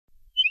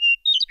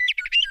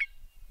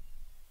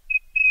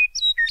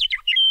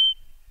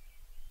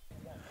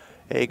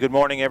Hey, good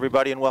morning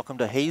everybody and welcome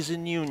to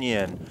Hazen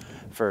Union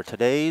for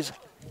today's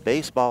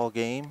baseball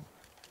game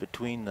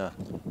between the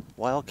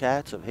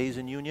Wildcats of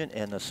Hazen Union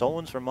and the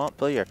Sowens from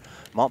Montpelier.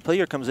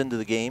 Montpelier comes into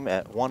the game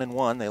at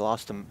 1-1. They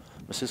lost to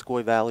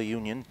Missisquoi Valley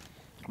Union,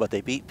 but they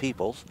beat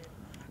Peoples.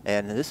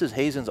 And this is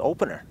Hazen's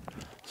opener.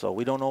 So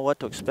we don't know what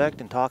to expect,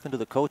 and talking to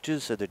the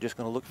coaches said they're just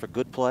going to look for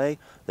good play.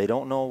 They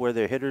don't know where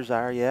their hitters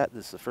are yet.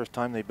 This is the first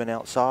time they've been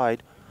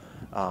outside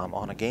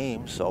on a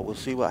game, so we'll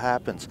see what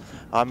happens.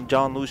 I'm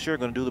John Lucier,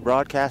 going to do the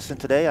broadcasting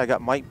today. I got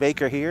Mike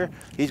Baker here.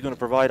 He's going to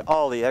provide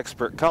all the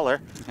expert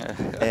color.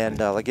 And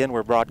again,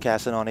 we're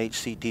broadcasting on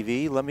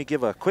HCTV. Let me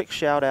give a quick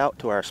shout out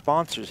to our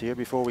sponsors here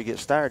before we get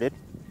started.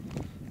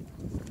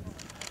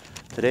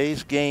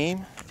 Today's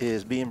game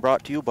is being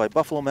brought to you by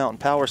Buffalo Mountain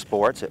Power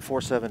Sports at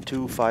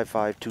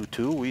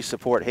 472-5522. We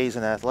support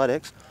Hazen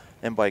Athletics.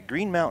 And by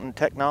Green Mountain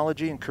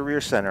Technology and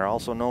Career Center,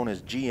 also known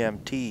as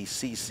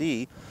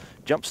GMTCC.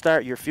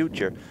 Jumpstart your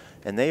future,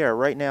 and they are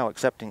right now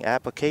accepting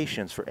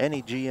applications for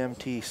any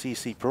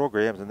GMTCC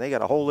programs, and they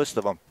got a whole list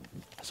of them.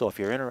 So if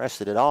you're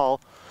interested at all,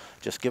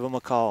 just give them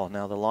a call.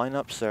 Now the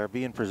lineups are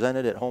being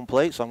presented at home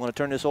plate, so I'm going to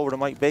turn this over to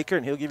Mike Baker,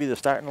 and he'll give you the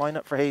starting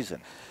lineup for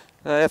Hazen.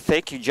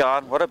 Thank you,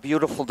 John. What a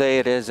beautiful day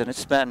it is, and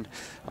it's been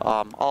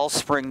all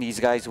spring these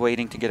guys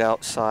waiting to get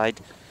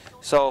outside.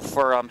 So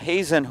for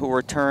Hazen, who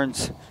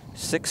returns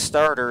 6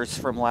 starters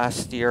from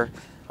last year,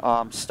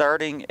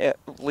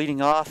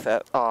 leading off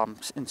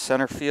in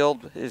center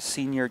field is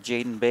senior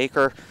Jaden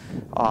Baker.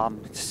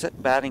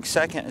 Batting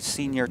second is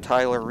senior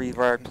Tyler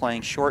Revard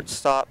playing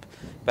shortstop.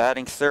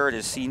 Batting third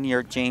is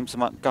senior James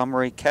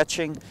Montgomery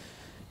catching.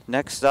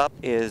 Next up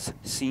is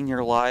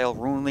senior Lyle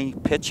Rooney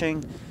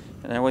pitching.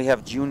 And then we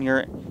have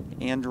junior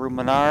Andrew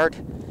Menard,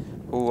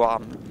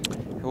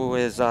 who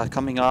is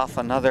coming off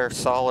another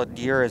solid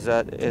year as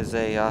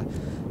a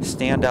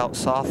standout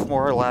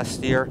sophomore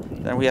last year.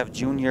 Then we have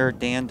junior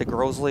Dan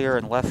DeGroslier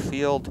in left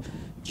field,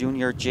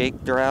 junior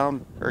Jake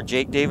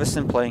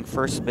Davison playing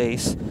first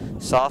base,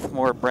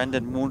 sophomore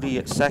Brendan Moody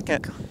at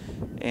second,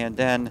 and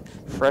then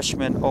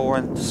freshman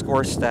Owen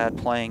Skorstad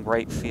playing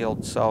right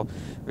field. So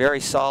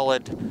very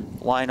solid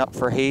lineup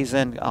for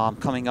Hazen,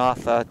 coming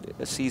off a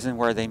season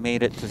where they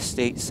made it to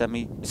state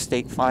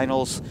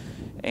finals,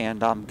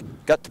 and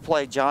got to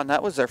play, John.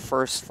 That was their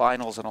first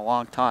finals in a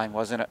long time,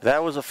 wasn't it?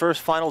 That was the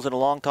first finals in a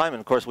long time, and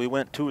of course we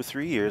went 2 or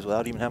 3 years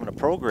without even having a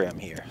program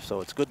here,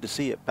 so it's good to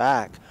see it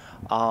back.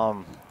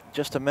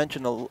 Just to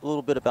mention a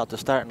little bit about the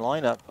starting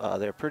lineup,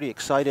 they're pretty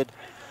excited.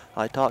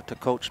 I talked to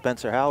Coach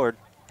Spencer Howard.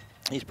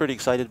 He's pretty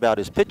excited about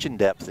his pitching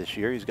depth this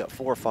year. He's got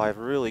 4 or 5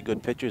 really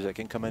good pitchers that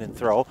can come in and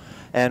throw,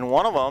 and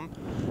one of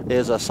them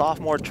is a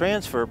sophomore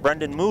transfer,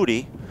 Brendan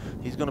Moody.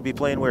 He's going to be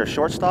playing where,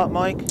 shortstop,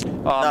 Mike?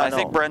 I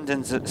think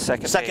Brendan's at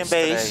second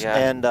base today, yeah.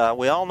 And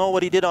we all know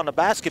what he did on the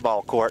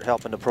basketball court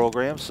helping the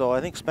program, so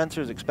I think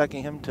Spencer's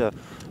expecting him to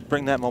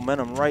bring that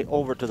momentum right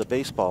over to the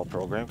baseball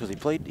program, because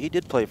he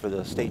did play for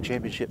the state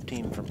championship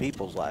team from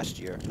Peoples last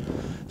year.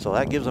 So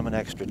that gives him an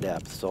extra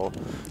depth. So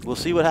we'll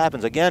see what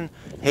happens. Again,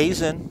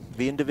 Hazen,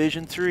 being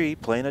Division III,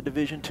 playing a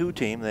Division II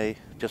team, they,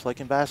 just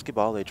like in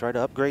basketball, they try to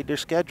upgrade their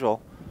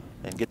schedule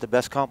and get the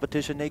best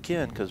competition they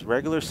can, because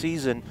regular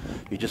season,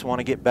 you just want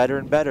to get better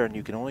and better, and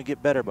you can only get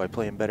better by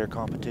playing better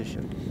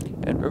competition.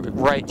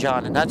 Right,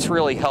 John, and that's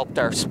really helped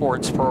our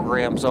sports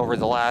programs over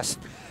the last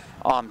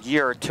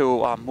year or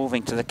two,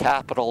 moving to the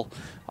capital.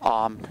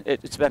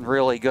 It's been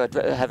really good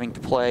having to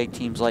play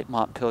teams like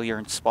Montpelier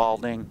and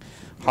Spalding,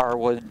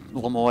 Harwood,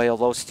 Lamoille.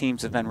 Those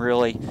teams have been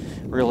really,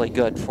 really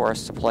good for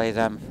us to play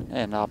them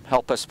and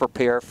help us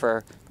prepare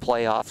for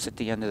playoffs at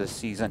the end of the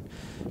season.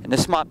 And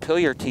this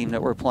Montpelier team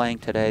that we're playing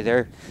today,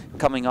 they're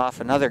coming off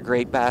another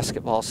great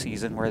basketball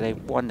season where they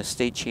won the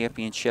state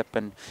championship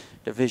in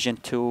Division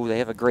II. They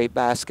have a great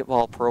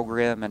basketball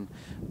program and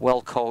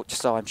well coached,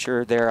 so I'm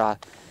sure they're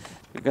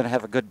going to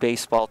have a good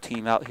baseball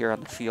team out here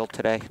on the field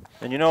today.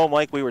 And you know,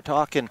 Mike, we were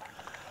talking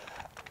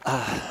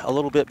a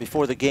little bit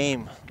before the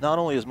game. Not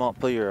only is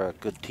Montpelier a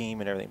good team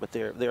and everything, but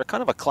they're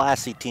kind of a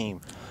classy team.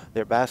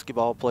 Their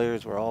basketball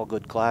players were all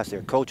good class.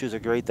 Their coaches are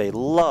great. They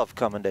love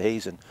coming to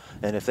Hazen.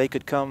 And if they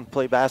could come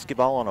play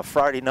basketball on a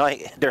Friday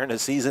night during the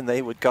season,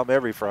 they would come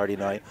every Friday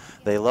night.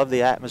 They love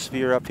the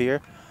atmosphere up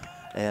here,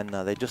 and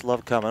they just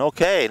love coming.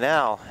 Okay,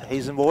 now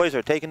Hazen boys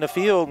are taking the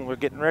field, and we're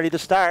getting ready to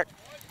start.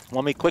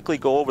 Let me quickly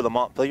go over the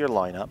Montpelier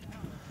lineup.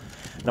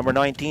 Number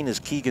 19 is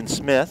Keegan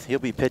Smith. He'll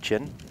be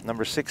pitching.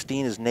 Number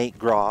 16 is Nate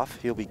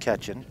Groff. He'll be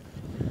catching.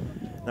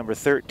 Number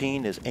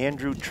 13 is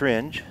Andrew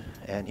Tringe,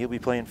 and he'll be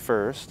playing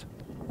first.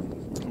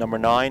 Number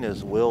 9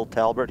 is Will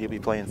Talbert. He'll be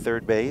playing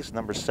third base.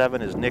 Number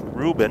 7 is Nick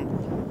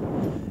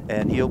Rubin,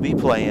 and he'll be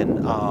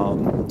playing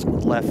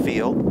left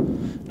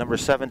field. Number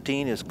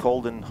 17 is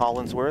Colden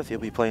Hollinsworth. He'll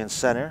be playing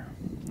center.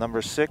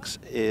 Number 6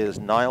 is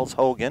Niles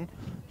Hogan.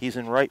 He's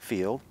in right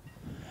field.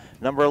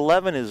 Number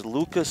 11 is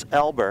Lucas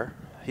Elber.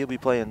 He'll be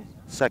playing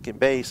second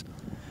base.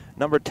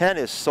 Number 10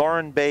 is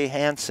Soren Bay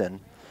Hansen,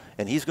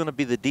 and he's going to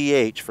be the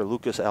DH for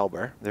Lucas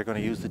Elber. They're going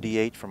to use the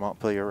DH for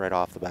Montpelier right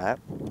off the bat.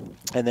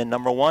 And then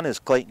number 1 is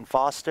Clayton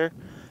Foster,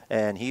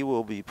 and he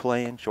will be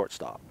playing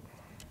shortstop.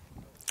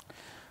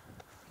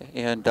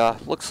 And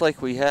looks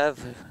like we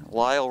have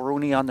Lyle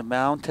Rooney on the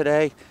mound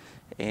today.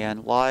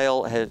 And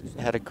Lyle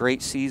had a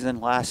great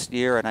season last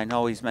year, and I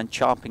know he's been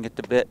chomping at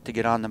the bit to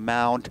get on the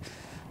mound.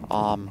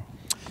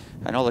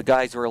 I know the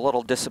guys were a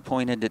little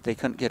disappointed that they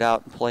couldn't get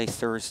out and play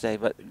Thursday,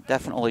 but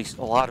definitely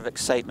a lot of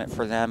excitement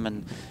for them.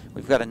 And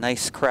we've got a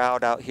nice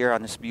crowd out here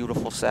on this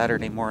beautiful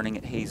Saturday morning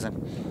at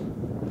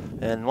Hazen.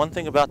 And one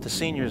thing about the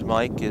seniors,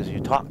 Mike, is you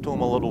talk to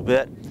them a little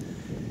bit.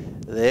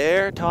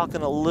 They're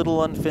talking a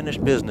little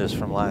unfinished business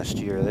from last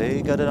year.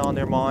 They got it on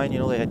their mind. You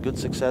know, they had good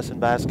success in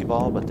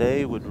basketball, but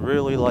they would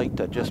really like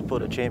to just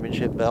put a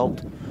championship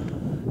belt,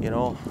 you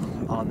know,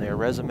 on their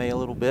resume a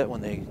little bit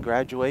when they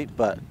graduate.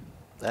 But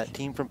that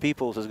team from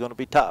Peoples is going to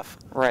be tough.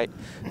 Right.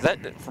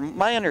 That, from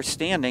my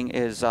understanding,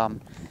 is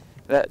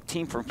that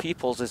team from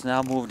Peoples has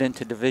now moved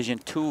into Division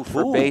II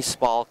for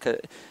baseball.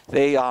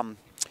 They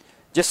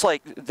just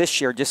like this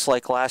year, just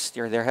like last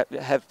year, they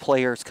have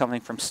players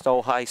coming from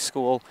Stowe High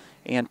School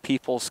and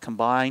Peoples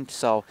combined.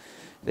 So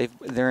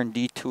they're in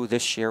D2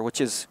 this year, which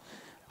is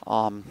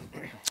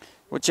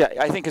which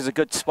I think is a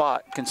good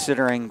spot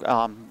considering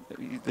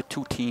the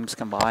two teams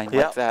combined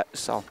like that.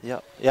 So yeah,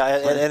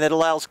 and it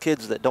allows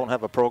kids that don't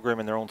have a program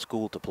in their own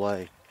school to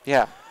play.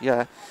 Yeah,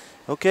 yeah.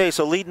 Okay,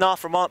 so leading off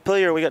from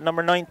Montpelier, we got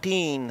number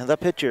 19, the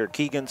pitcher,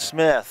 Keegan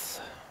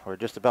Smith. We're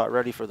just about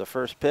ready for the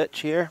first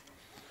pitch here.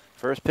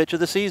 First pitch of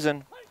the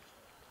season.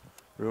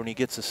 Rooney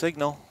gets a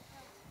signal.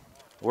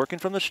 Working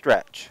from the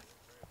stretch.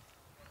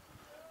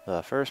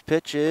 The first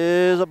pitch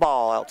is a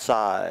ball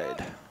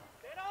outside.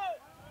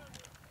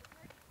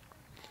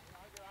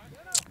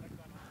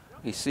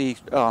 You see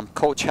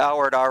Coach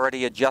Howard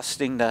already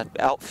adjusting the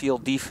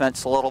outfield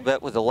defense a little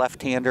bit with the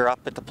left-hander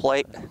up at the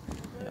plate.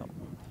 Yep.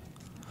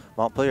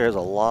 Montpelier has a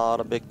lot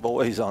of big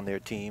boys on their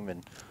team,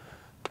 and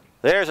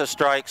there's a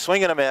strike,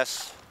 swing and a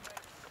miss.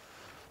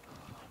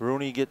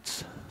 Rooney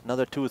gets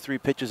another 2 or 3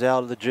 pitches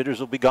out, the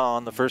jitters will be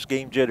gone, the first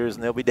game jitters,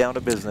 and they'll be down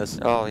to business.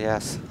 Oh,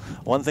 yes.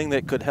 One thing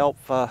that could help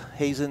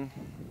Hazen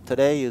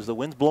today is the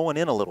wind's blowing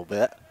in a little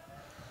bit.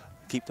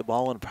 Keep the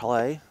ball in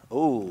play.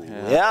 Oh,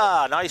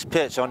 yeah, nice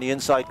pitch on the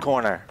inside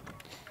corner.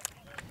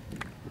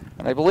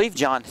 And I believe,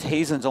 John,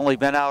 Hazen's only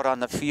been out on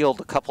the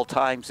field a couple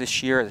times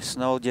this year. The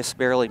snow just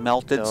barely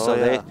melted,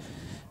 so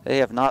they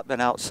have not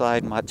been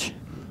outside much.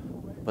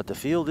 But the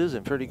field is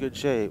in pretty good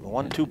shape.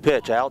 1-2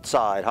 pitch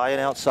outside, high and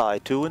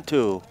outside,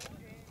 2-2.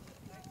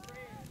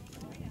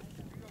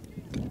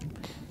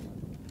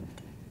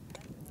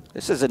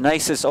 This is the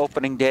nicest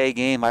opening day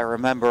game I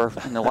remember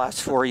in the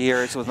last 4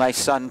 years with my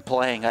son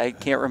playing. I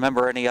can't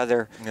remember any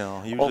other.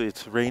 No, usually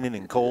it's raining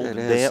and cold and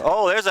damp.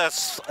 Oh, there's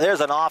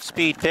an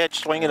off-speed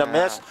pitch, swing and a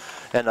miss.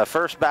 And the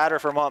first batter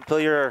for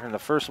Montpelier and the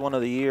first one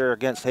of the year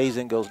against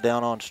Hazen goes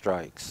down on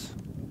strikes.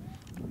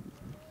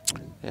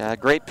 Yeah,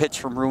 great pitch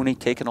from Rooney,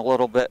 taking a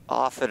little bit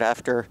off it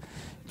after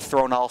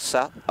throwing all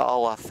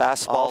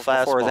fastballs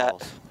before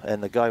that.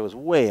 And the guy was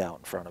way out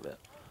in front of it.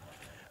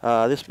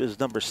 This is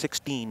number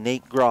 16,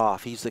 Nate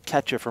Groff. He's the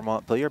catcher for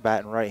Montpelier,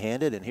 batting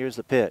right-handed, and here's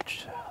the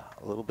pitch.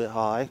 A little bit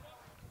high.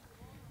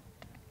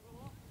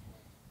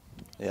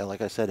 Yeah,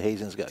 like I said,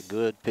 Hazen's got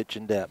good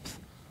pitching depth.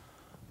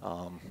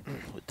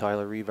 With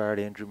Tyler Revard,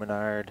 Andrew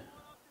Menard,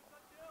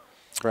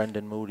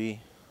 Brendan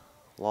Moody,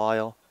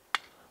 Lyle.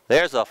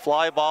 There's a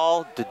fly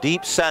ball to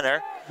deep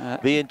center.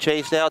 Being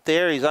chased out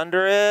there. He's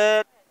under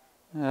it.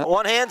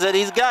 One hands it.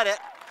 He's got it.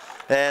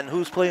 And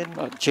who's playing?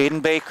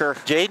 Jaden Baker.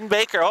 Jaden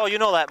Baker. Oh, you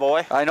know that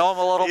boy. I know him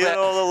a little bit. You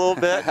know a little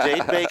bit.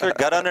 Jaden Baker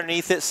got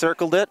underneath it,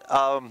 circled it.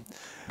 I'm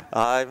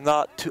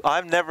a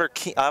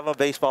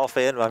baseball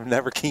fan, but I'm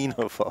never keen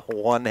of a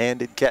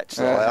one-handed catch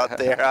out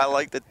there. I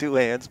like the 2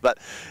 hands, but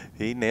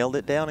he nailed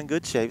it down in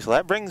good shape. So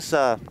that brings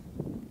the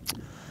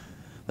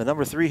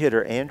number 3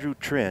 hitter, Andrew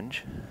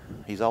Tringe.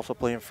 He's also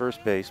playing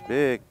first base.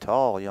 Big,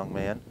 tall young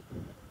man.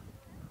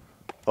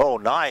 Oh,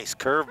 nice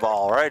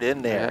curveball right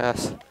in there.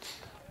 Yes.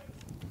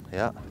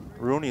 Yeah,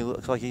 Rooney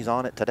looks like he's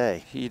on it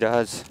today. He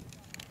does.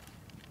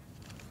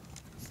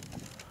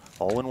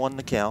 0-1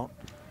 the count.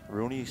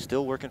 Rooney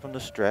still working from the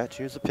stretch.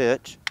 Here's the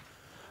pitch.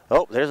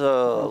 Oh, there's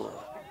a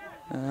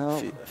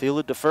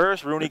fielded to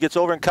first. Rooney gets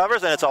over and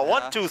covers, and it's a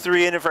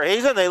 1-2-3 inning for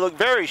Hazen. They look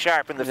very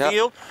sharp in the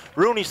field.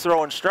 Rooney's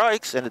throwing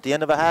strikes, and at the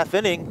end of a half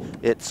inning,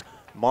 it's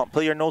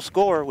Montpelier no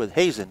score with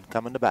Hazen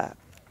coming to bat.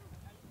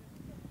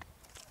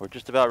 We're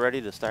just about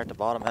ready to start the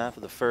bottom half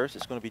of the first.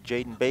 It's going to be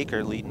Jaden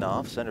Baker leading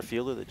off, center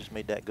fielder that just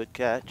made that good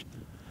catch.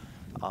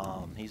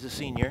 He's a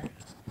senior,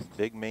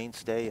 big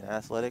mainstay in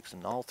athletics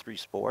in all 3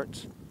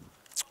 sports.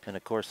 And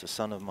of course, the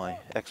son of my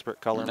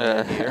expert color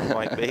man here,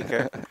 Mike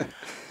Baker.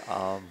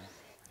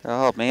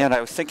 Oh man,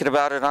 I was thinking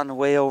about it on the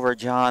way over,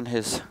 John.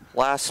 His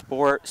last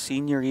sport,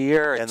 senior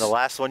year. And the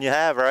last one you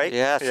have, right?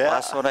 Yes,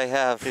 last one I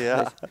have.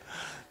 Yeah,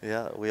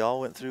 yeah, we all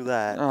went through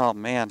that. Oh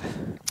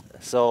man.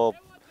 So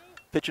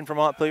pitching for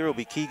Montpelier will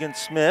be Keegan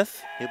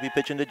Smith. He'll be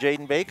pitching to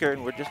Jaden Baker,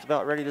 and we're just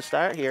about ready to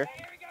start here.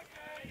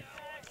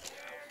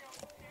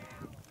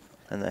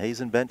 And the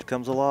Hazen bench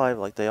comes alive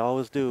like they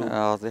always do.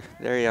 Oh,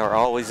 they are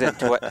always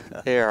into it.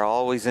 They are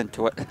always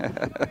into it.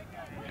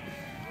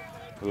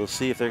 We'll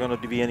see if there's going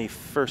to be any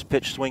first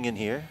pitch swinging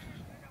here.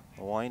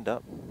 Wind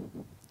up.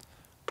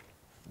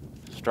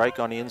 Strike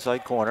on the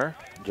inside corner.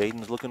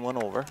 Jaden's looking one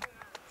over.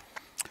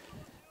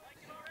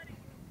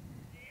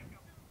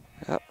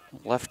 Yep.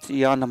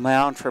 Lefty on the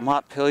mound for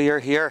Montpelier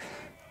here.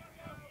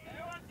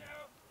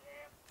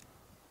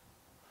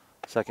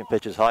 Second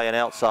pitch is high and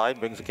outside,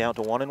 brings the count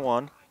to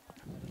 1-1.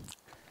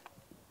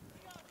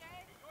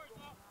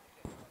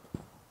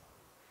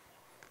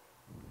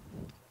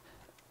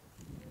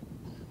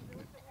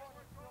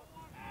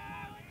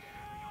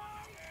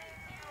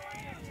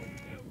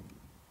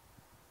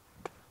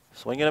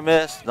 Swing and a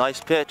miss. Nice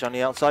pitch on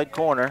the outside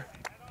corner.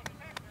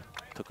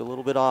 Took a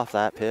little bit off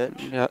that pitch.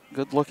 Yeah,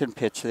 good looking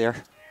pitch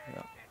there.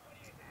 Yeah.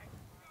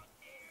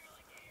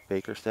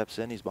 Baker steps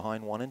in. He's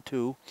behind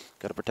 1-2.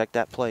 Got to protect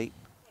that plate.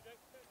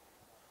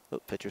 Oh,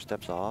 pitcher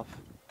steps off.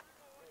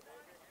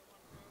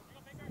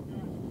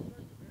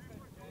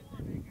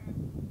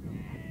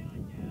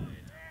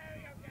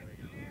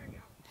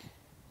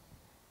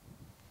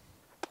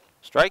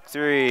 Strike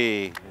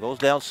 3. Goes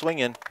down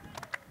swinging.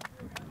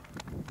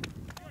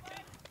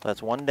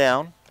 That's one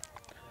down.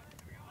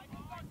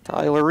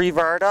 Tyler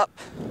Rivard up.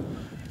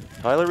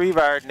 Tyler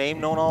Rivard, name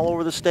known all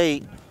over the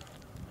state.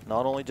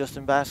 Not only just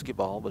in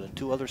basketball, but in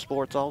 2 other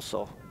sports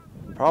also.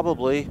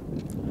 Probably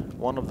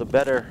one of the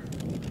better,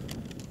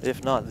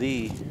 if not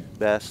the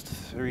best,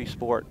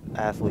 3-sport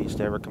athletes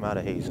to ever come out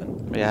of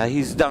Hazen. Yeah,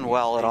 he's done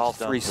well at all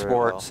 3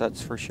 sports, well.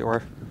 That's for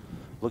sure.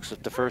 Looks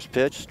at the first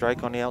pitch,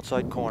 strike on the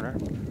outside corner.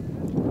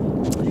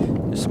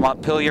 This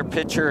Montpelier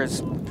pitcher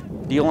is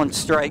dealing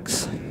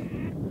strikes.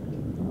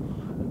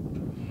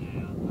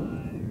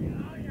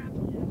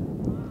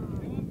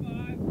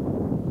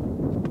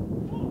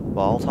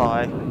 Ball's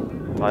high.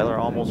 Tyler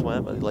almost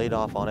went, but he laid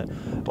off on it.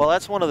 Well,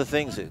 that's one of the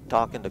things that,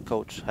 talking to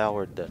Coach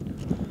Howard, that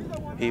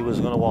he was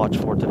going to watch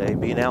for today.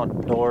 Being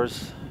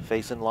outdoors,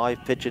 facing live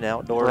pitching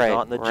outdoors, right,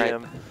 not in the right.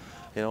 gym.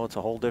 You know, it's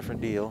a whole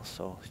different deal.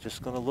 So he's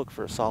just going to look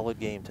for a solid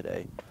game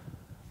today.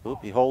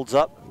 Oop, he holds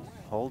up.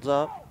 Holds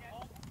up.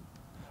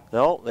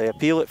 No, they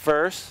appeal it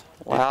first.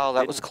 Wow,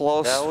 that was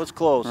close. That was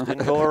close.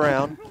 Didn't go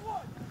around.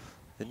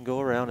 Didn't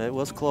go around. It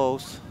was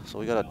close. So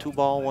we got a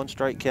 2-ball,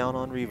 1-strike count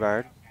on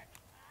Rivard.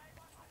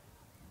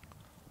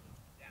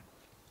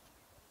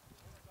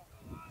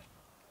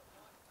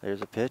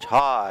 There's a pitch,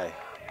 high.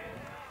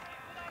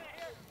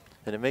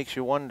 And it makes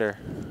you wonder,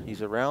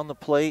 he's around the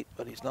plate,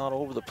 but he's not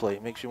over the plate.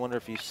 It makes you wonder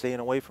if he's staying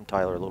away from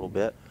Tyler a little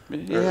bit.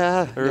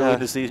 Yeah. Early in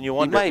the season, you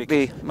wonder.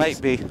 He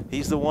might be.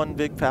 He's the one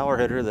big power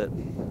hitter that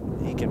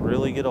he can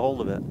really get a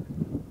hold of it.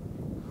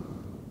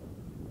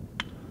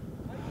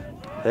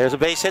 There's a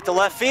base hit to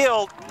left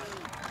field.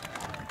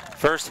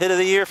 First hit of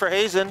the year for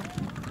Hazen.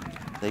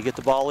 They get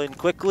the ball in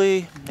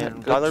quickly,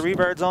 and Tyler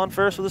Rivard's on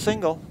first with a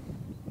single.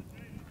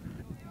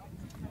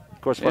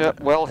 Of course, yeah,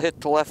 well hit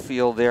to left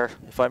field there.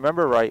 If I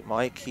remember right,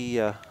 Mike,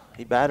 he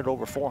batted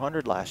over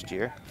 400 last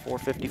year,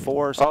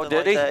 454 or something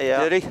like that.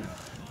 Yeah. Did he?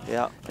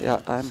 Yeah.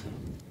 Yeah.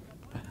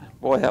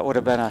 Boy, that would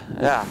have been a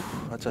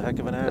That's a heck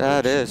of an average.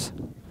 That is.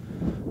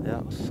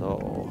 Yeah.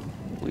 So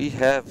we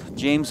have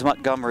James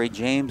Montgomery.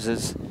 James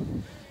is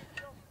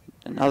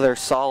another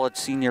solid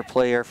senior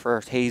player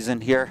for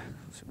Hazen here.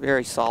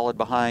 Very solid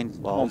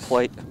behind home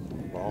plate.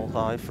 Ball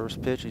high,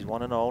 first pitch. He's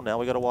 1-0. Now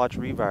we got to watch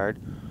Rivard.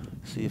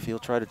 See if he'll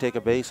try to take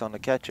a base on the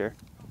catcher.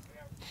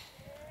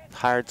 It's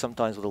hard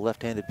sometimes with a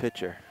left-handed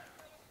pitcher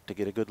to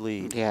get a good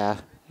lead. Yeah,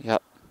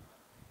 yep.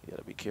 You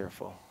gotta be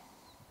careful.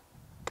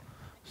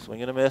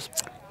 Swing and a miss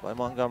by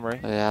Montgomery.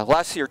 Yeah,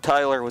 last year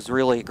Tyler was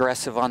really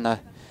aggressive on the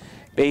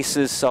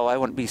bases, so I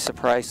wouldn't be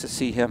surprised to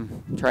see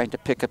him trying to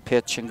pick a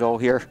pitch and go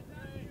here.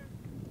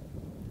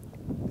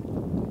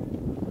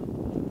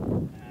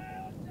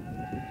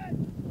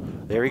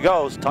 There he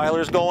goes.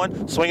 Tyler's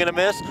going. Swing and a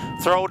miss.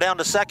 Throw down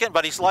to second,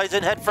 but he slides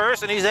in head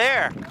first, and he's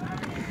there.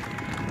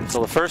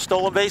 So the first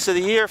stolen base of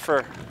the year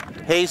for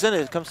Hazen.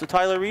 It comes to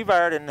Tyler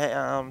Rivard,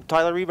 and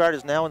Tyler Rivard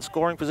is now in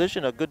scoring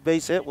position. A good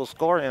base hit will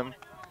score him.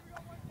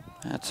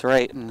 That's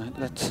right.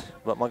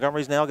 But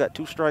Montgomery's now got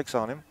 2 strikes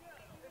on him.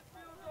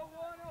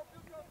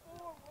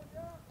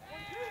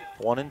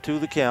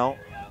 1-2 the count.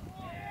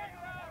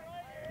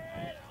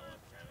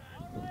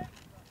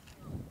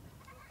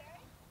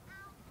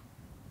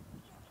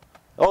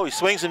 Oh, he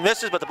swings and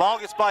misses, but the ball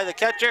gets by the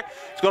catcher.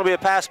 It's going to be a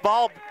pass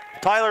ball.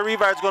 Tyler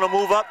Rivard's going to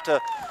move up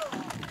to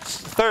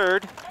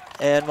third,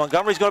 and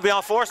Montgomery's going to be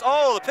on fourth.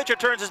 Oh, the pitcher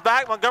turns his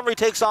back. Montgomery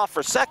takes off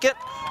for second,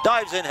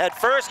 dives in head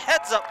first.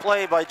 Heads up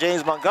play by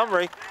James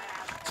Montgomery.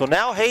 So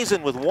now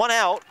Hazen with 1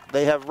 out.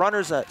 They have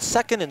runners at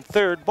second and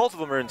third. Both of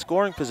them are in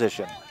scoring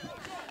position.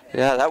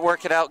 Yeah, that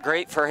worked out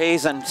great for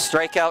Hazen.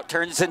 Strikeout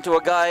turns into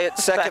a guy at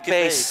second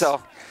base.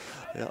 So.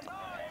 Yeah.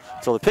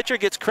 So the pitcher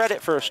gets credit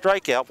for a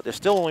strikeout, but there's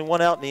still only 1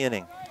 out in the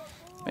inning.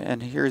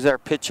 And here's our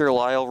pitcher,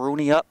 Lyle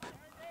Rooney, up.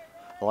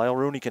 Lyle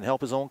Rooney can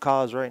help his own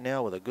cause right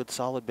now with a good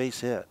solid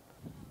base hit.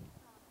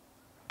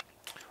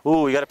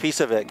 Ooh, he got a piece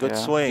of it. Good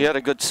swing. He had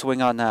a good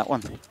swing on that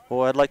one.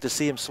 Boy, I'd like to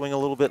see him swing a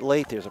little bit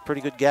late. There's a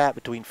pretty good gap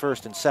between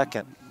first and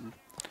second.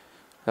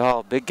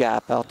 Oh, big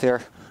gap out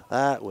there.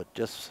 That would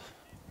just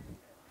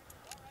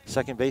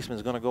Second baseman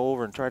is going to go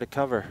over and try to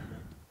cover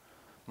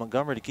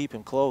Montgomery to keep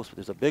him close, but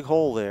there's a big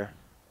hole there.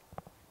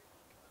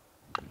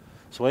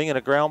 Swing and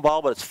a ground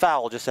ball, but it's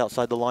foul just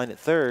outside the line at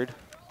third.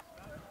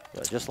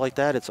 But just like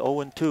that, it's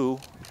 0-2.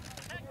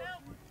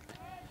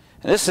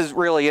 This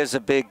really is a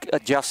big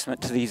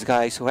adjustment to these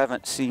guys who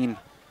haven't seen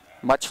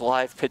much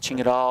live pitching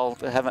at all.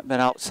 They haven't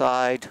been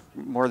outside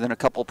more than a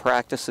couple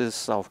practices.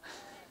 So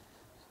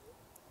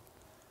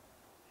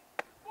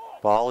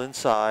ball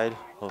inside.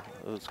 Well,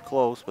 it was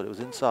close, but it was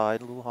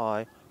inside, a little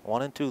high.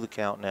 1-2 the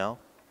count now.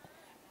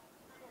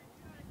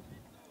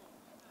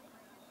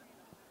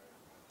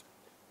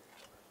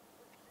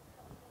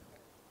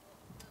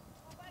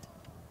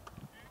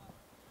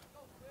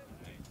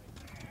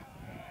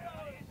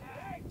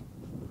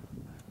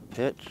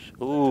 Pitch.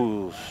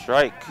 Ooh,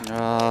 strike.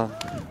 A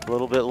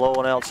little bit low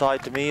and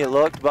outside to me, it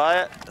looked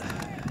by it.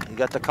 He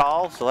got the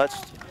call, so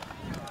that's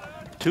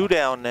 2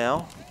 down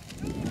now.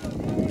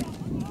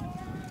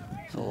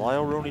 So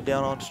Lyle Rooney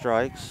down on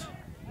strikes.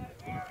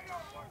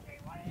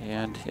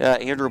 And yeah,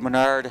 Andrew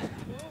Menard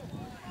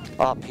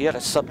up. He had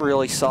a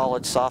really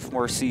solid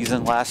sophomore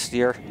season last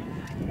year.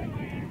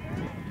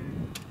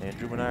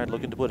 Andrew Menard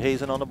looking to put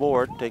Hazen on the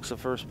board. Takes the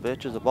first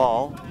pitch as a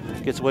ball.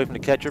 Gets away from the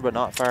catcher, but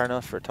not far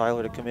enough for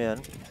Tyler to come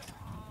in.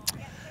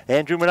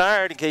 Andrew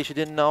Menard, in case you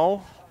didn't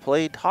know,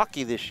 played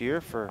hockey this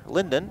year for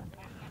Linden.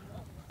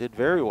 Did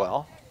very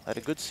well. Had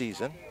a good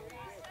season.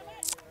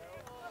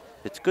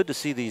 It's good to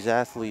see these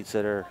athletes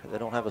that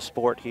don't have a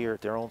sport here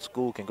at their own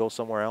school can go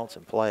somewhere else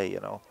and play, you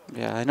know.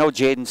 Yeah, I know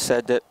Jaden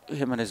said that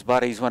him and his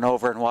buddies went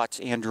over and watched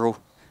Andrew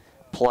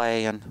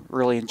play and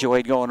really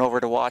enjoyed going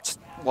over to watch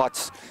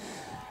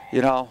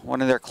you know,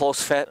 one of their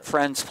close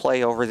friends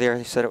play over there.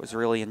 He said it was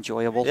really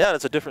enjoyable. Yeah,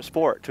 it's a different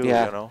sport too,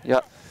 yeah, you know.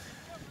 Yeah.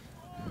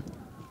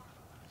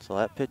 So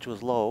that pitch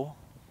was low.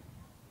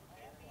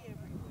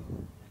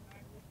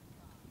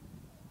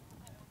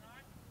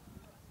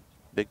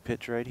 Big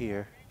pitch right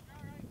here.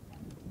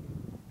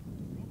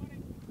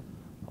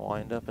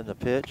 Wind up in the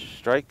pitch,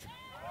 strike.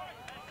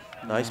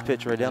 Nice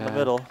pitch right down the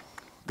middle.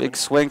 Big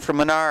swing from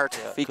Menard.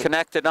 Yeah, if he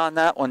connected on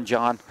that one,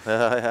 John,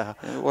 yeah,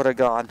 it would have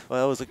gone.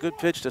 Well, it was a good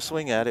pitch to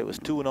swing at. It was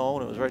 2-0,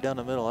 and it was right down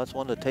the middle. That's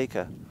one to take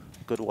a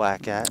good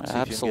whack at. See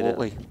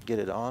Absolutely. If you can get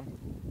it on.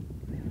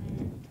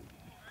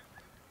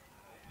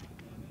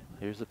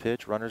 Here's the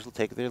pitch. Runners will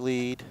take their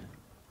lead.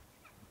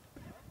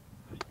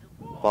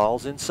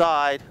 Ball's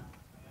inside.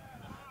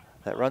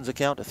 That runs the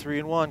count to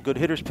 3-1. Good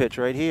hitter's pitch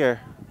right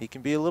here. He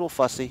can be a little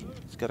fussy.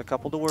 He's got a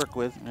couple to work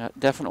with. Yeah,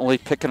 definitely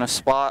picking a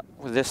spot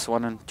with this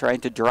one and trying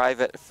to drive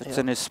it if it's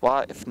in his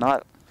spot. If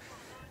not,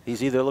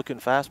 he's either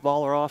looking fastball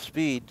or off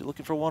speed.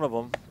 Looking for one of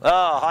them.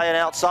 Oh, high and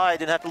outside.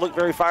 Didn't have to look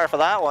very far for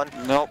that one.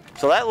 Nope.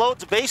 So that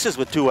loads the bases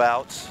with 2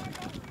 outs.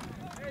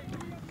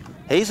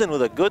 Hazen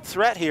with a good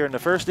threat here in the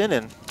first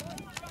inning.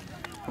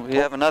 We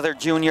have another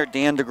junior,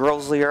 Dan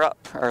DeGroslier up,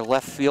 our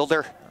left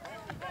fielder.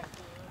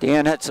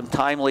 Dan had some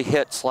timely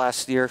hits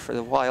last year for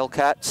the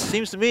Wildcats.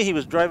 Seems to me he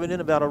was driving in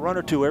about a run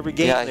or two every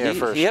game there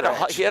first. He had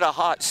a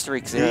hot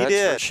streak there, he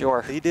did. For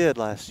sure. He did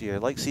last year.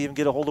 I'd like to see him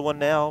get a hold of one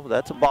now.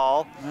 That's a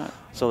ball. Yeah.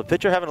 So the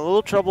pitcher having a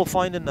little trouble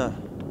finding the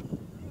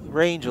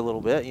range a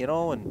little bit, you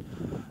know, and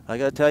I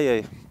got to tell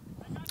you,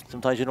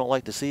 sometimes you don't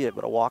like to see it,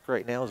 but a walk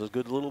right now is a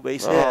good little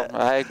base hit.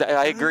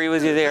 I agree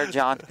with you there,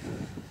 John.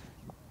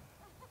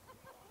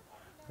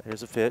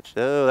 There's a pitch.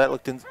 Oh, that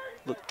looked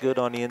good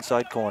on the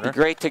inside corner. It'd be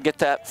great to get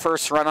that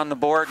first run on the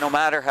board, no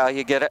matter how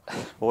you get it.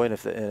 Boy, and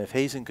if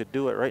Hazen could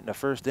do it right in the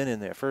first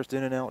inning there, first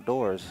inning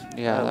outdoors,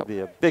 yeah, that would be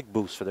a big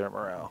boost for their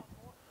morale,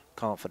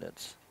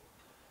 confidence.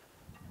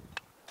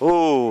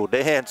 Oh,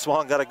 Dan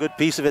Swan got a good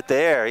piece of it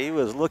there. He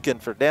was looking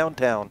for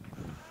downtown.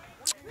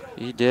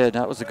 He did.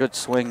 That was a good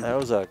swing. That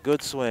was a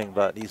good swing,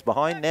 but he's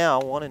behind now,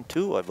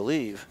 1-2, I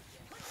believe.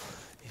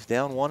 He's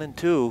down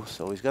 1-2,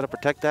 so he's got to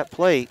protect that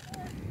plate.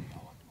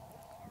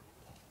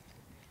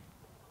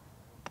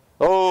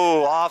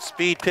 Oh,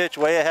 off-speed pitch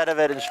way ahead of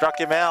it and struck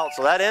him out.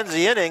 So that ends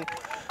the inning.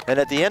 And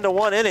at the end of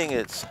one inning,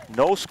 it's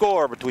no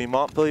score between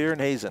Montpelier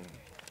and Hazen.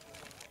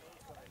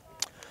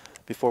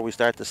 Before we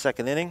start the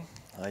second inning,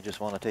 I just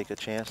want to take a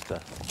chance to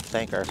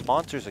thank our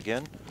sponsors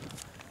again.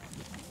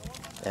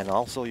 And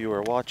also, you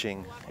are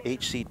watching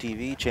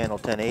HCTV Channel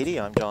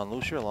 1080. I'm John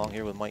Lucier, along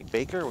here with Mike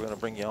Baker. We're going to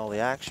bring you all the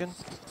action.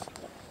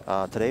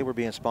 Today we're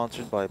being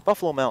sponsored by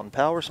Buffalo Mountain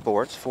Power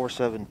Sports,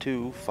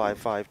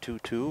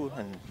 472-5522,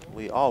 and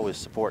we always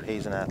support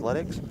Hazen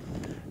Athletics,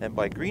 and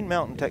by Green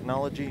Mountain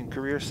Technology and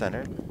Career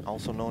Center,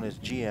 also known as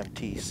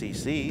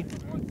GMTCC.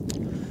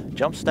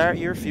 Jumpstart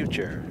your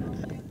future.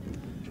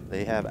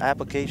 They have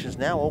applications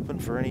now open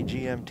for any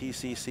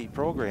GMTCC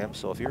program,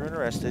 so if you're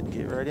interested,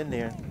 get right in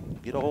there,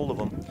 get a hold of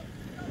them.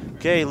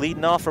 Okay,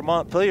 leading off for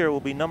Montpelier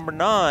will be number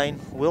 9,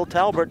 Will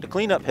Talbert, the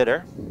cleanup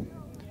hitter.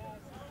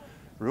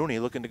 Rooney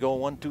looking to go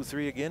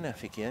 1-2-3 again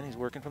if he can. He's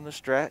working from the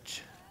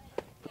stretch.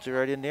 Puts it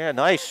right in there. A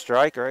nice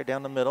strike right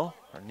down the middle,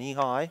 or knee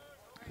high.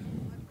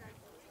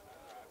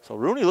 So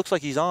Rooney looks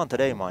like he's on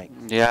today, Mike.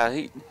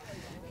 Yeah,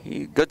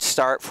 he good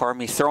start for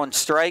me. Throwing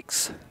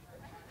strikes.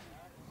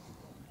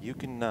 You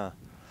can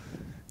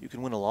You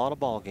can win a lot of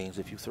ball games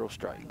if you throw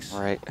strikes.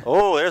 Right.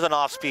 Oh, there's an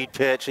off-speed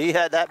pitch. He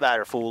had that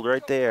batter fooled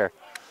right there.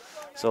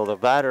 So the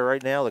batter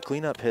right now, the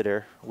cleanup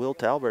hitter, Will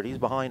Talbert, he's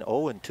behind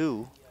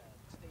 0-2.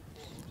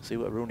 See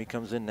what Rooney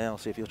comes in now.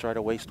 See if he'll try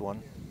to waste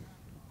one.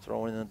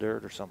 Throw it in the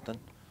dirt or something.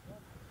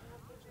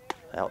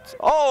 Out.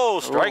 Oh,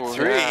 strike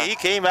three. Yeah. He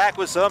came back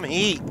with some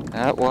heat.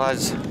 That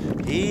was.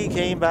 He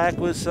came back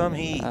with some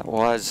heat. That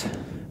was.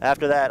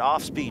 After that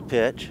off-speed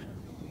pitch.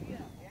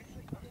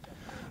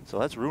 So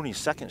that's Rooney's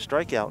second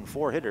strikeout in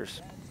 4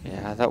 hitters.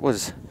 Yeah, that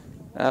was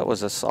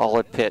a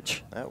solid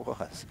pitch. That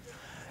was.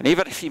 And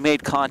even if he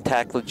made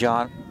contact with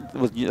John, he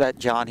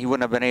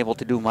wouldn't have been able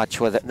to do much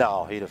with it.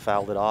 No, he'd have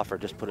fouled it off or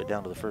just put it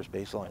down to the first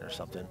baseline or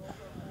something.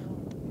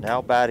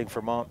 Now batting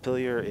for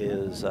Montpelier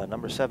is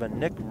number 7,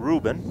 Nick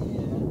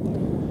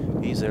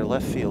Rubin. He's their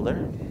left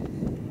fielder.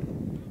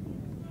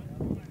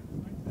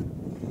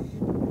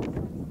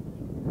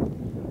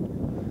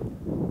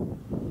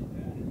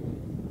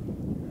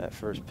 That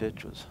first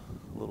pitch was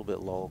a little bit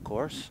low, of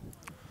course.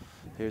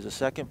 Here's the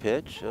second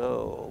pitch. Oh,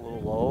 a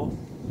little low.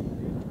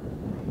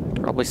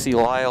 Probably see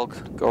Lyle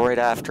go right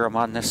after him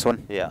on this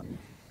one. Yeah.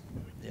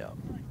 Yeah.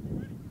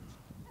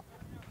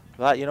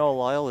 But, you know,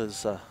 Lyle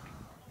is,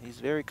 he's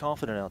very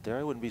confident out there.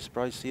 I wouldn't be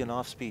surprised to see an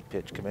off-speed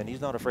pitch come in.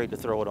 He's not afraid to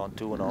throw it on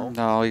 2-0.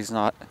 No, he's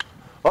not.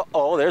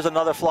 Uh-oh, there's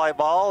another fly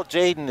ball.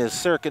 Jaden is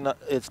circling.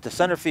 It's to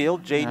center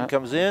field. Jaden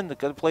comes in. They're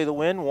going to play the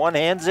win. One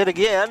hands it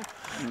again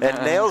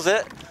and nails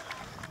it.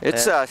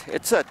 It's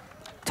a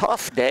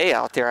tough day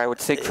out there, I would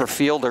think, for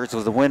fielders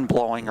with the wind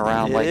blowing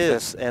around like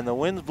this. And the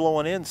wind's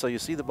blowing in, so you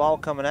see the ball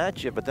coming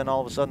at you, but then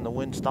all of a sudden the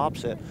wind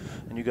stops it,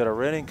 and you got a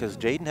running because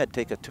Jaden had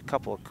to take a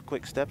couple of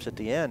quick steps at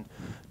the end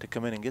to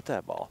come in and get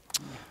that ball.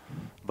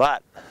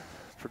 But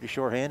pretty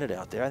short-handed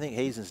out there. I think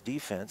Hazen's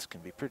defense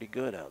can be pretty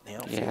good out in the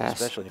outfield,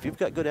 especially if you've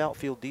got good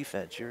outfield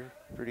defense. You're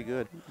pretty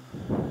good.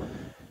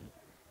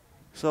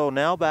 So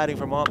now batting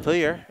for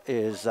Montpelier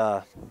is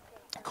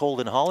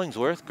Colden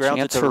Hollingsworth.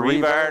 Grounds it to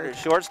Rivard,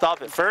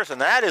 shortstop at first,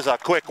 and that is a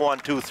quick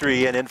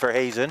 1-2-3 in for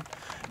Hazen.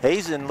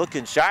 Hazen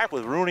looking sharp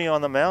with Rooney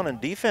on the mound and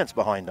defense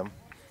behind him.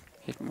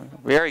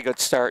 Very good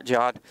start,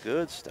 John.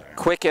 Good start.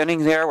 Quick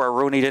inning there where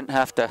Rooney didn't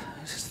have to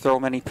throw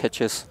many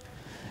pitches.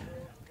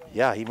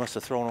 Yeah, he must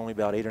have thrown only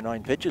about 8 or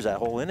 9 pitches that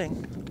whole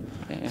inning.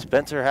 Yeah.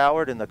 Spencer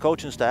Howard and the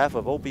coaching staff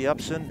of Opie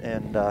Upson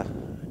and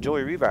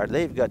Joey Rivard,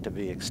 they've got to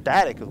be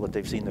ecstatic with what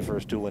they've seen the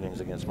first 2 innings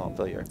against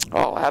Montpelier.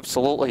 Oh,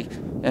 absolutely.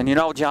 And you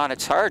know, John,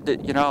 it's hard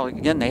that, you know,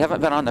 again, they haven't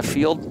been on the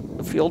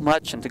field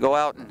much, and to go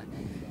out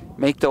and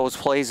make those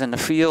plays in the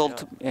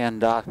field,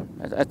 and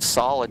that's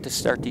solid to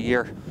start the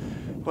year.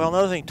 Well,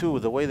 another thing, too,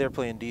 with the way they're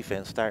playing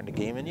defense starting the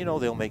game, and, you know,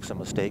 they'll make some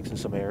mistakes and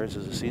some errors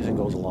as the season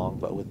goes along,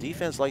 but with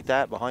defense like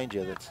that behind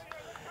you,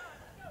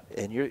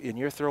 and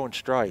you're throwing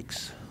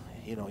strikes,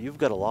 you know, you've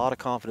got a lot of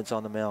confidence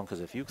on the mound,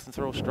 because if you can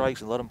throw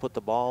strikes and let them put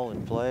the ball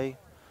in play,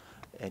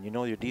 and you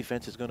know your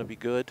defense is going to be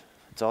good,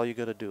 it's all you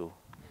got to do.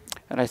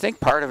 And I think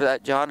part of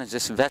that, John, is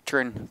this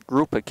veteran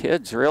group of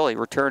kids, really,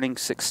 returning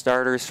 6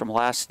 starters from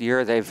last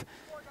year. They've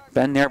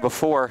been there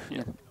before.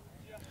 Yeah.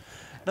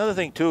 Another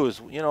thing, too,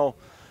 is, you know,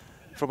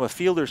 from a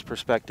fielder's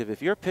perspective,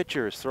 if your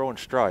pitcher is throwing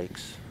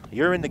strikes,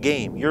 you're in the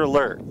game. You're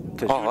alert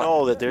because you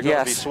know that there's going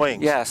to be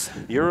swings. Yes.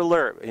 You're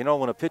alert. You know,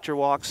 when a pitcher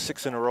walks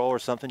 6 in a row or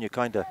something, you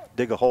kind of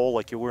dig a hole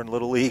like you were in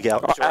Little League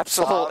out.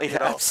 Absolutely. You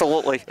know?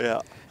 Absolutely. Yeah.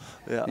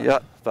 Yeah. Yeah.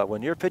 But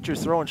when your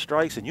pitcher's throwing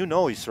strikes and you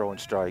know he's throwing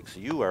strikes,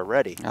 you are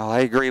ready. Oh, I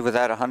agree with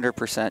that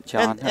 100%,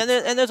 John.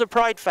 And there's a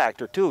pride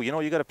factor, too. You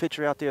know, you got a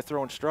pitcher out there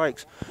throwing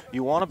strikes.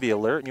 You want to be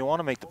alert and you want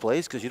to make the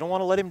plays because you don't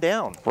want to let him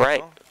down. Right.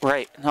 You know?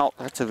 Right. No,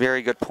 that's a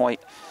very good point.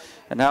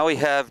 And now we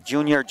have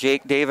junior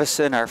Jake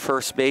Davison, our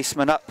first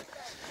baseman, up,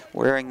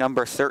 wearing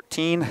number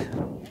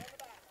 13.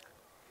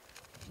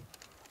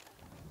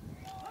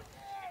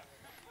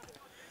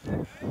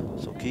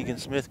 So Keegan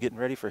Smith getting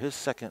ready for his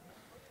second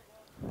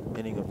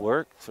inning of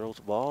work. Throws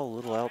the ball a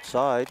little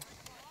outside.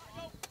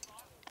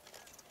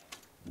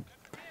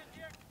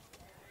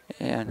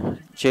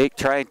 And Jake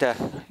trying to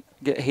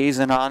get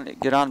Hazen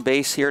get on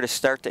base here to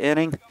start the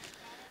inning,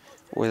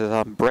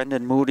 with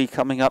Brendan Moody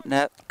coming up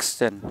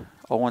next and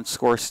Owen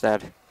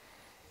Skorstad.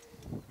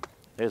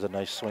 There's a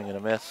nice swing and a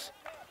miss.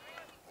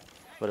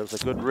 But it was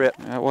a good rip.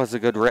 That was a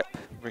good rip.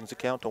 Brings the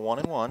count to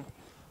 1-1.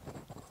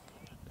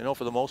 You know,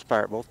 for the most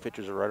part, both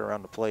pitchers are right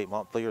around the plate.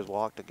 Montpelier's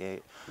walked a guy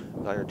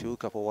or two, a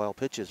couple wild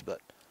pitches, but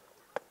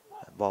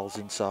that ball's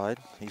inside.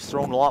 He's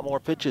thrown a lot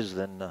more pitches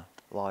than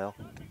Lyle.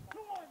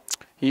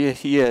 He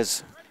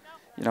is.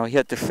 You know, he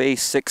had to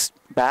face 6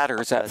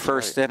 batters that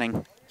first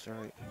inning. That's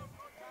right.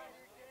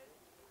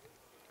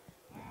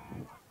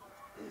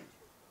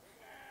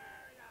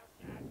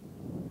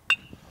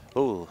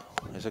 Oh,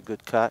 there's a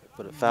good cut,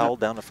 but it fouled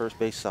down the first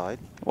base side.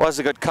 Was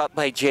a good cut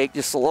by Jake,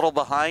 just a little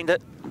behind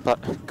it,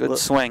 but good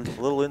swing.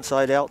 A little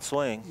inside-out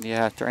swing.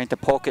 Yeah, trying to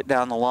poke it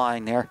down the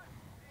line there.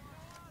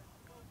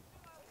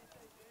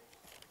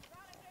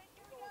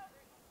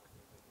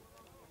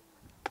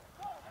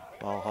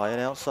 Ball high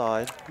and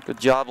outside. Good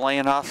job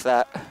laying off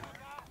that.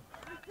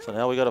 So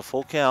now we got a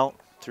full count,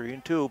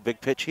 3-2,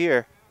 big pitch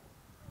here.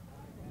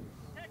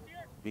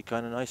 Be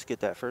kind of nice to get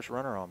that first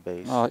runner on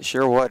base. Oh, it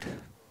sure would.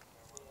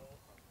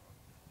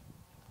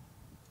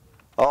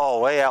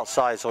 Oh, way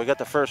outside, so we got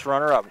the first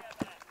runner up.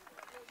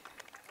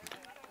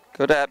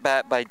 Good at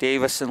bat by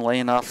Davison,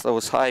 laying off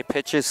those high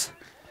pitches.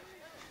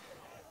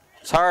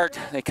 It's hard.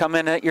 They come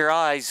in at your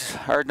eyes.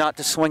 Hard not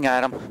to swing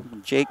at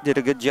them. Jake did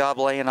a good job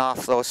laying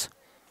off those.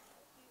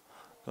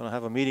 Going to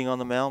have a meeting on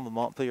the mound with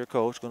Montpelier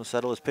coach. Going to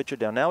settle his pitcher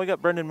down. Now we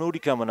got Brendan Moody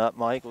coming up,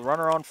 Mike.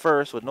 Runner on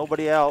first with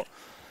nobody out.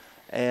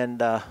 And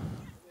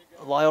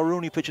Lyle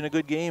Rooney pitching a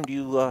good game. Do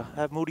you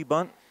have Moody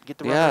bunt? Get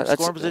the runner in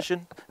scoring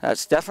position?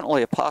 That's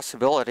definitely a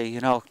possibility.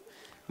 You know,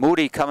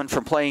 Moody coming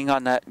from playing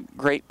on that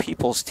great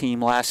People's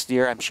team last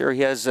year. I'm sure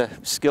he has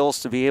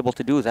skills to be able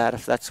to do that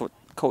if that's what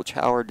Coach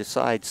Howard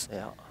decides.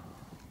 Yeah.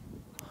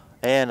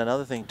 And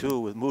another thing, too,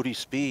 with Moody's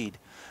speed,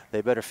 they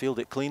better field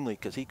it cleanly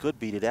because he could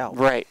beat it out.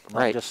 Right,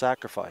 not just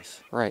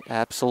sacrifice. Right,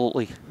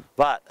 absolutely.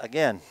 But,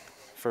 again,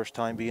 first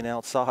time being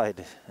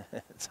outside,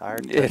 it's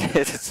hard.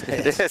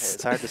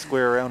 It's hard to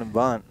square around and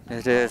bunt.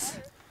 It is.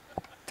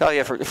 Tell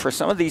you, for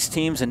some of these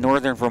teams in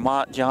northern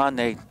Vermont, John,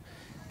 they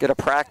get a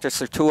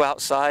practice or two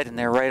outside and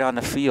they're right on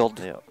the field.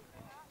 Yeah.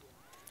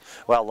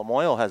 Well,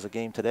 Lamoille has a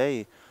game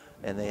today,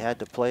 and they had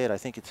to play it. I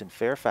think it's in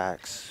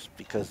Fairfax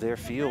because their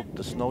field,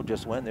 the snow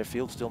just went. Their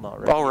field's still not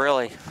ready. Oh,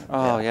 really?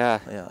 Oh, yeah.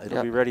 Yeah,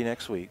 it'll be ready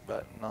next week,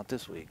 but not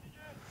this week.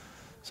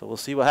 So we'll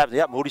see what happens.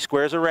 Yeah, Moody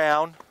squares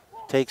around,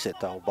 takes it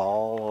though.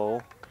 Ball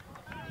low.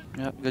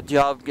 Yep, good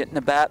job getting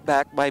the bat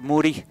back by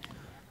Moody.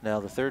 Now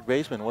the third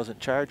baseman wasn't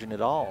charging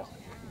at all.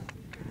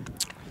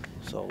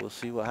 So we'll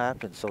see what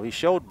happens. So he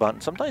showed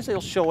bunt. Sometimes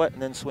they'll show it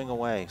and then swing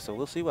away. So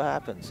we'll see what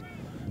happens.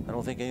 I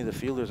don't think any of the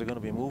fielders are going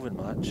to be moving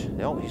much.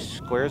 No, he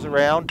squares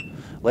around,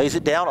 lays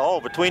it down.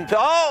 Oh, between.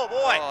 Oh,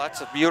 boy. Oh,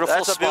 that's a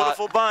beautiful spot. That's a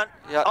beautiful bunt.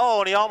 Yep.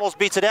 Oh, and he almost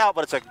beats it out,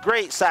 but it's a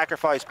great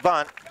sacrifice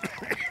bunt.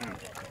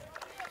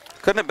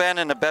 Couldn't have been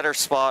in a better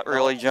spot,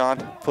 really, John.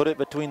 Put it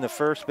between the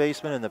first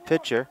baseman and the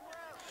pitcher.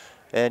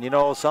 And, you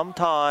know,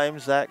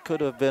 sometimes that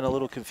could have been a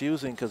little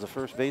confusing because the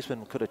first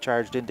baseman could have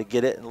charged in to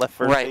get it and left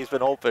first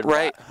baseman open.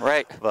 Right.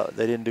 But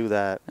they didn't do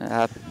that.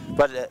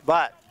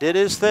 But did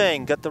his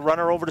thing, got the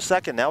runner over to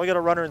second. Now we got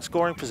a runner in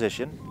scoring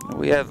position.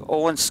 We have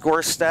Owen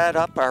Skorstad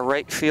up, our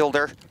right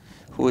fielder,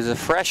 who is a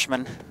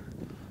freshman.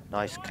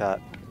 Nice cut.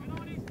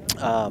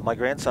 My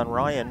grandson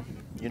Ryan,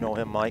 you know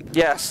him, Mike.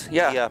 Yes,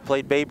 yeah. He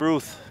played Babe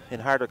Ruth in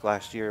Hardwick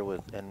last year,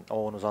 and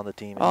Owen was on the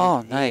team.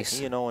 And nice.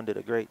 He and Owen did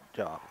a great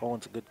job.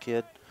 Owen's a good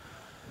kid.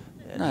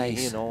 And nice.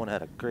 He and Owen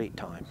had a great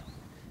time.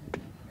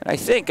 And I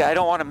think, I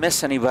don't want to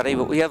miss anybody,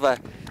 but we have a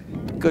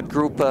good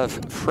group of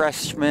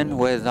freshmen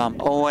with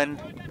Owen,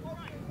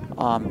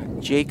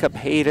 Jacob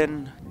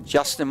Hayden,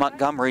 Justin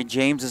Montgomery,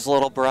 James's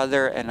little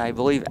brother, and I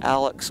believe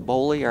Alex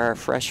Boley are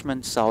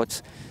freshmen. So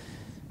it's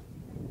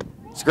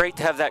great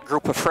to have that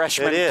group of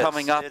freshmen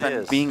coming up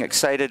and being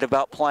excited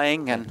about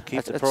playing, and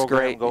keep the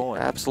program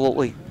going.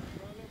 Absolutely.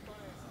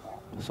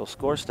 So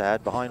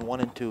Skorstad behind 1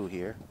 and 2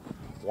 here.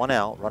 1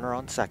 out, runner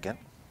on second.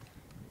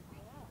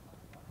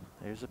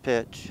 There's a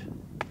pitch.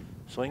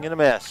 Swing and a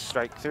miss.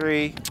 Strike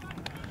 3.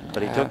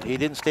 But he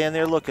didn't stand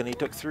there looking. He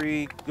took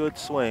 3 good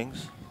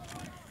swings.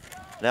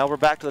 Now we're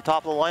back to the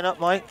top of the lineup,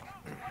 Mike.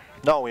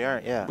 No, we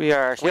aren't. Yeah. We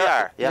are. We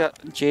are. Yeah.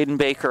 Jaden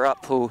Baker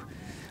up, who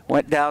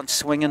went down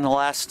swinging the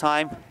last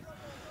time,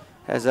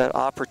 has that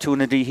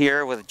opportunity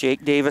here with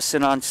Jake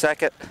Davison on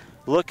second.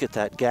 Look at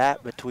that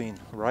gap between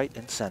right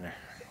and center.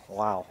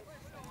 Wow.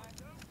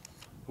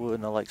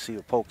 Wouldn't I like to see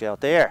a poke out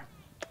there?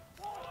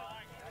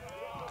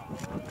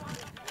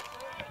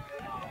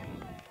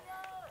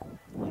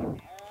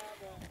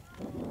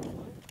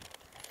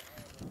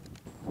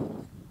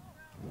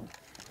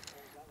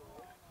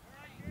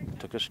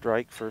 Took a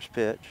strike, first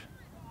pitch.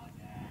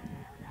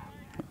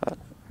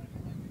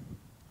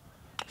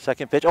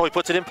 Second pitch. Oh, he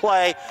puts it in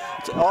play.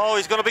 Oh,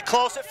 he's going to be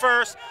close at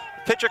first.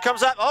 Pitcher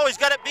comes up. Oh, he's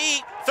got it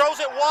beat. Throws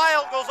it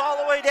wild. Goes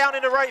all the way down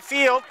into right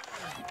field.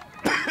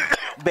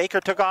 Baker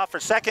took off for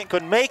second.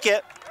 Couldn't make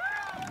it.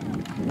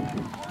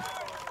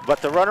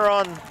 But the runner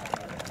on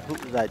who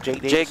was that?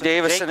 Jake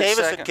Davison. Jake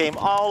Davison came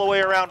all the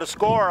way around to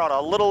score on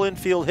a little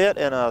infield hit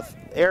and a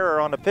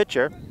error on the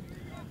pitcher.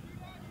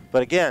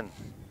 But again,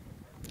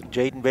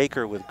 Jaden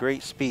Baker with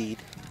great speed.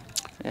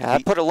 Yeah,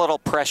 that put a little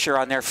pressure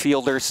on their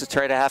fielders to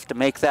try to have to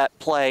make that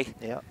play.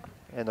 Yeah,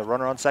 and the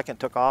runner on second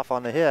took off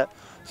on the hit.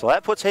 So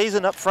that puts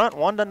Hazen up front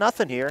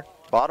 1-0 here.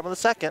 Bottom of the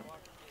second.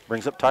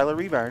 Brings up Tyler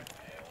Revard.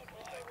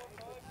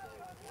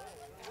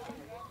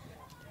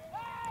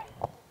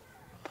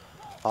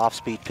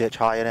 Off-speed pitch,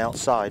 high and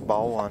outside,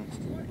 ball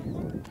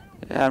 1.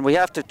 And we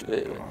have to,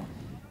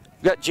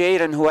 we've got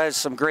Jaden, who has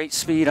some great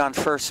speed on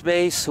first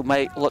base, who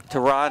might look to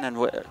run, and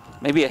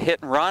maybe a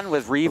hit and run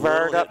with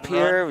Revard up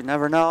here. We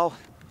never know.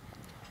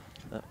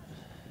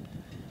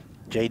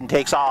 Jaden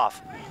takes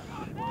off.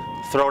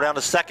 Throw down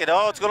to second.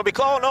 Oh, it's going to be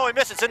close. Oh, no, he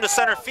missed. It's into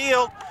center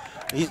field.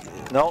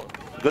 No,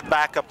 good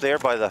backup there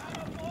by the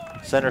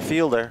center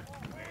fielder.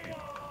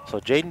 So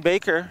Jaden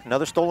Baker,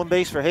 another stolen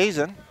base for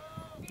Hazen.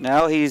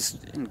 Now he's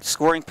in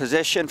scoring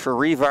position for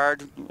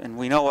Rivard, and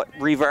we know what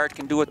Rivard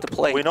can do at the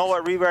plate. We know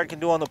what Rivard can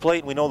do on the plate,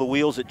 and we know the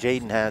wheels that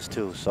Jaden has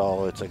too.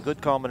 So it's a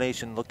good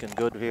combination, looking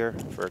good here.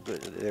 For a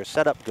good, they're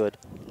set up good.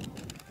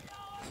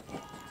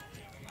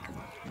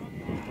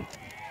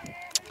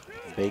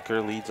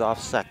 Baker leads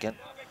off second.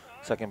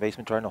 Second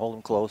baseman trying to hold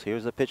him close.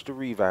 Here's the pitch to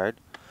Rivard.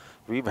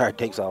 Rivard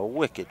takes a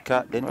wicked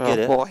cut, didn't get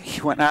it. Oh boy, he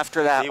went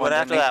after that one. He went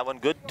after that one.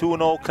 Good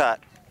 2-0 cut.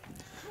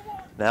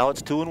 Now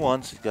it's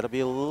 2-1. So he's got to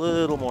be a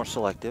little more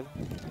selective.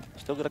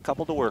 Still got a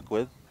couple to work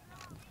with.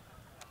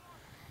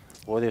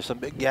 Boy, there's some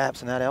big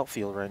gaps in that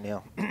outfield right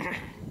now.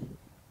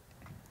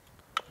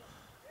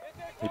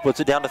 He puts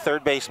it down to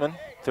third baseman.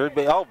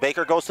 Oh,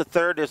 Baker goes to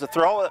third. There's a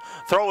throw.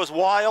 Throw is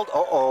wild.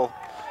 Uh-oh.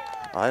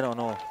 I don't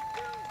know.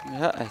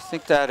 Yeah, I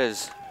think that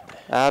is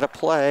out of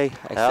play.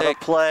 Out of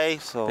play.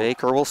 So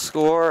Baker will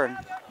score, and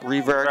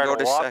Rivard go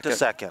to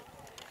second.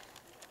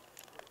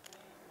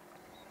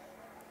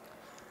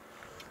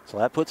 So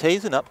that puts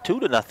Hazen up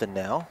 2-0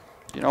 now.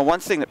 You know, one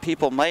thing that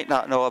people might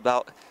not know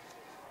about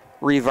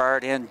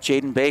Rivard and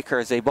Jaden Baker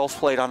is they both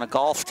played on a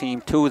golf team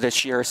too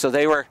this year. So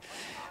they were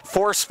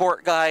four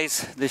sport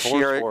guys this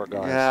year. Sport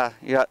guys.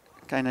 Yeah,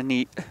 kind of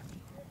neat.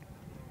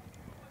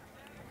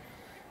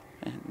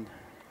 And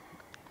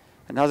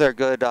another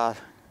good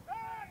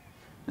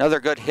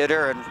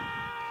hitter, and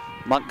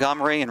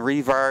Montgomery, and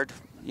Rivard,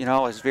 you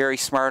know, is very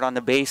smart on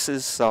the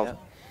bases. So, yeah.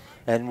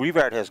 And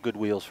Rivard has good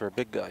wheels for a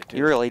big guy too.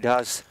 He really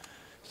does.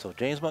 So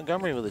James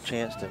Montgomery with a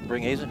chance to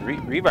bring Hazen.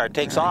 Rivard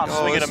takes off,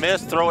 swing and a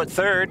miss, throw it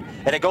third,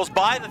 and it goes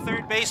by the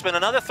third baseman.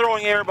 Another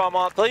throwing error by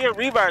Montpelier.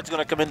 Rivard's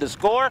going to come in to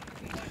score,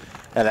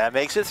 and that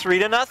makes it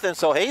 3-0.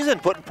 So Hazen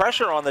putting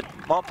pressure on the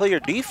Montpelier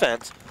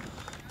defense,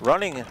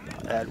 running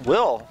at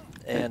will,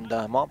 and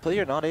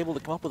Montpelier not able to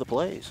come up with the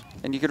plays.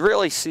 And you could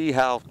really see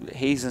how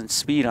Hazen's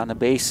speed on the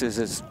bases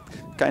is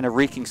kind of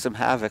wreaking some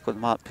havoc with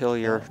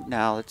Montpelier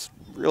now. It's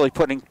really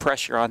putting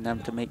pressure on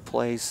them to make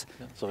plays.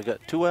 So we got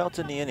 2 outs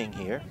in the inning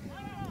here.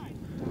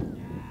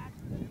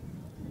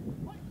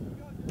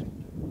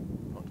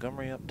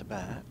 Montgomery up to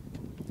bat.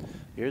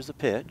 Here's the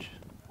pitch.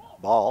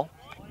 Ball.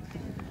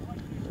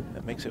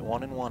 That makes it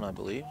 1-1, I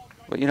believe.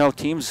 But you know,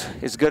 teams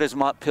as good as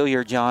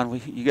Montpelier,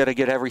 John, you got to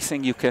get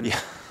everything you can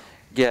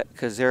get,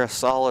 because they're a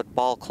solid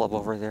ball club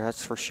over there,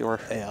 that's for sure.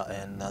 Yeah,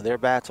 and their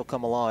bats will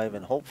come alive,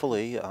 and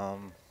hopefully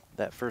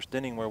that first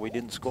inning where we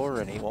didn't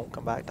score any won't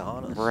come back to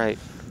haunt us. Right.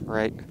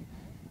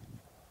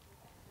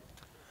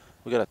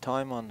 We got a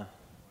timeout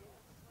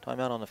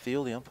on the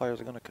field. The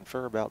umpires are going to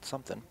confer about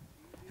something.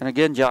 And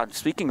again, John,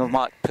 speaking of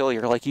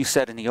Montpelier, like you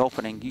said in the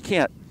opening, you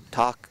can't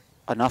talk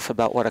enough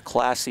about what a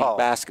classy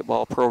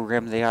basketball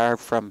program they are,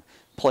 from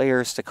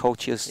players to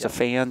coaches to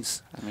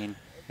fans. I mean,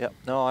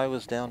 no, I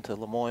was down to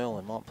Lamoille,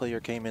 and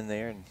Montpelier came in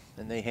there,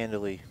 and they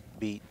handily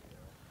beat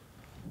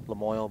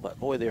Lamoille. But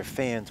boy, their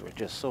fans were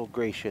just so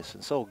gracious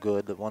and so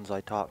good, the ones I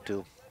talked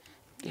to.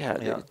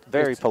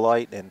 Very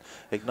polite, and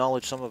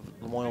acknowledge some of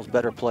Lamoille's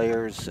better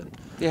players. And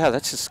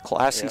that's just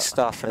classy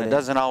stuff, and it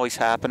doesn't always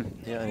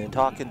happen. Yeah, and in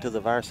talking to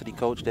the varsity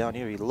coach down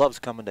here, he loves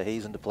coming to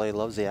Hazen to play,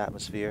 loves the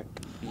atmosphere.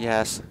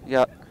 Yes,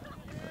 yep.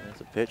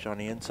 There's a pitch on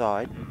the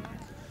inside.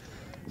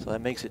 So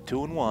that makes it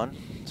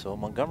 2-1. So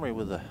Montgomery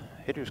with a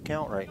hitter's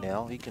count right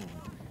now. He can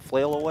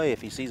flail away if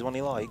he sees one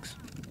he likes.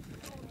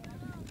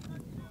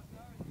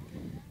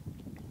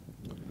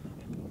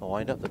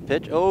 Wind up the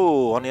pitch.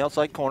 Oh, on the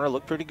outside corner,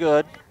 looked pretty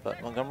good,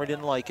 but Montgomery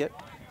didn't like it.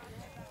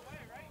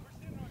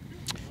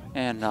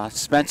 And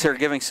Spencer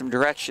giving some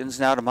directions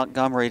now to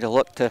Montgomery to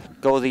look to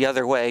go the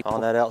other way.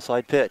 On that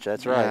outside pitch,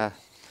 that's right. Yeah.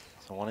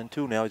 So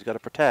 1-2 now, he's got to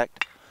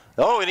protect.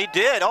 Oh, and he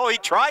did. Oh, he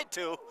tried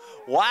to.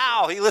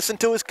 Wow, he listened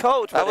to his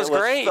coach. That was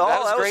great. That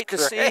was great to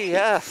see,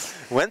 yeah.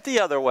 Went the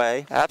other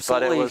way.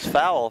 Absolutely. But it was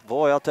foul.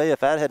 Boy, I'll tell you, if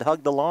that had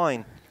hugged the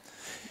line.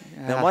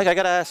 Yeah. Now, Mike, I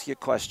got to ask you a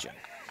question.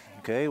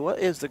 Okay, what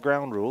is the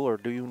ground rule, or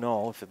do you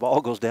know if the ball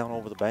goes down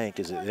over the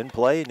bank, is it in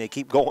play and they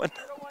keep going?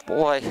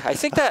 Boy, I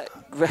think that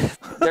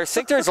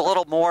there's a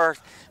little more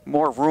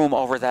room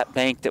over that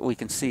bank that we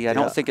can see. I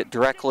don't think it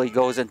directly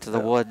goes into the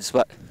woods,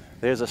 but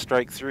there's a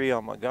strike 3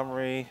 on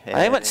Montgomery.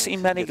 I haven't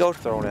seen many go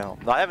thrown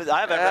out. I haven't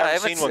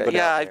seen one go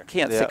down I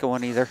can't think of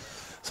one either.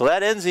 So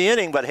that ends the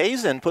inning, but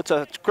Hazen puts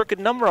a crooked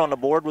number on the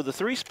board with a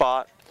 3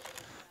 spot.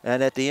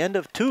 And at the end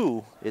of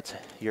 2, it's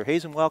your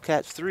Hazen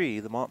Wildcats 3,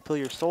 the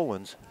Montpelier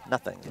Solons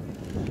nothing.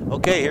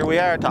 Okay, here we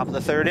are, top of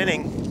the 3rd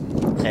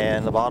inning.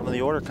 And the bottom of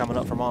the order coming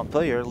up for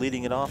Montpelier.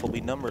 Leading it off will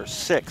be number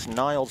 6,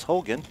 Niles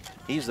Hogan.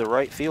 He's the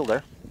right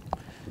fielder.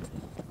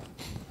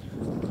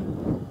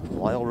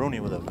 Lyle Rooney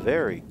with a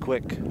very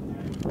quick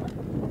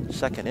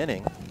 2nd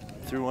inning.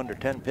 Threw under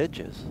 10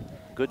 pitches.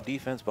 Good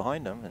defense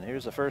behind him. And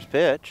here's the first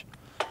pitch.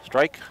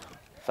 Strike,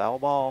 foul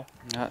ball.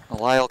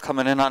 Lyle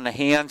coming in on the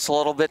hands a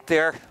little bit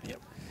there. Yep.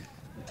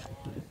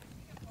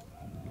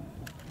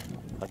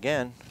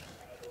 Again,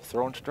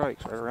 throwing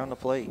strikes right around the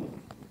plate.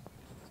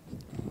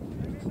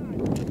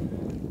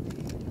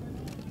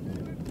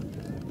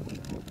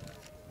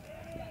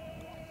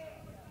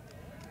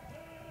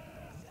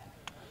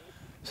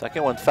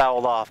 Second one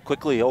fouled off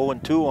quickly,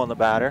 0-2 on the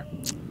batter.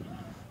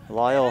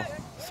 Lyle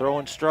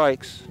throwing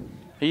strikes.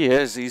 He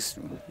is.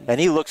 And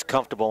he looks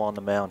comfortable on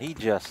the mound. He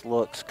just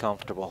looks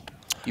comfortable.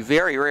 You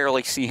very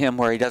rarely see him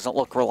where he doesn't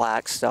look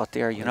relaxed out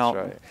there, you know.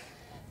 That's right.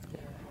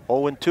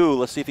 0-2.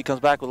 Let's see if he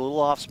comes back with a little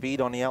off speed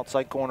on the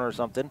outside corner or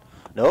something.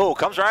 No,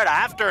 comes right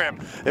after him.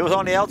 It was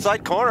on the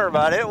outside corner,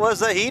 but it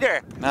was a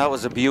heater. That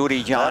was a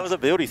beauty, John. That was a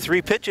beauty.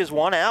 3 pitches,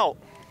 1 out.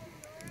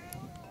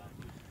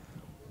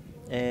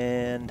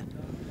 And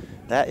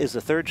that is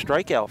the 3rd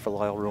strikeout for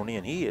Lyle Rooney,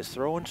 and he is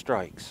throwing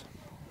strikes.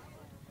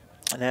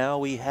 Now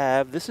we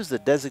have, this is the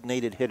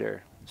designated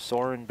hitter,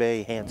 Soren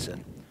Bay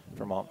Hazen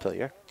from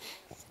Montpelier,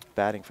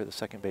 batting for the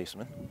 2nd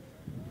baseman.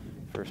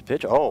 First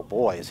pitch, oh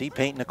boy, is he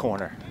painting the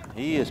corner.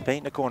 He is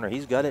painting the corner.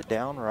 He's got it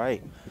down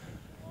right.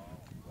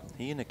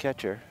 He and the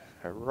catcher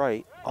are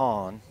right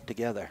on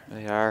together.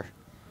 They are.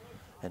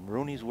 And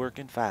Rooney's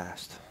working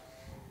fast.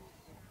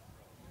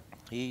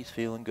 He's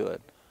feeling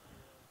good.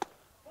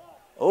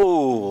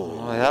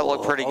 Oh, that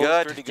looked pretty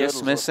good.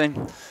 Just missing.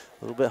 A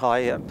little bit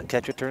high. The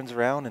catcher turns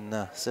around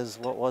and says,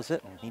 what was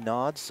it? And he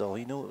nods, so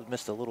he knew it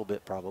missed a little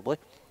bit probably.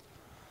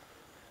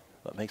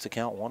 But makes the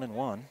count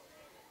 1-1.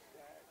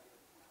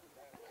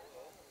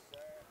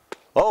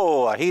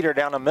 Oh, a heater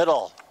down the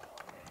middle.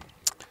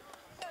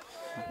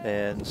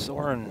 And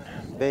Soren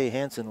Bay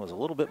Hazen was a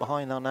little bit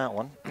behind on that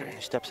one.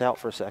 He steps out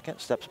for a second,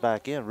 steps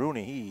back in.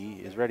 Rooney,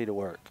 he is ready to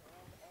work.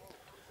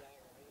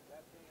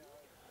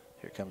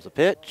 Here comes the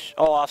pitch.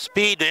 Oh, off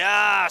speed.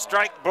 Yeah,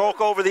 strike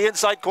broke over the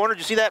inside corner. Did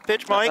you see that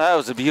pitch, Mike? That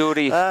was a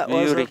beauty. That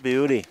was a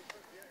beauty.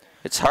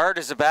 It's hard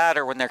as a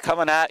batter when they're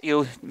coming at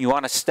you. You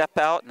want to step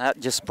out, and that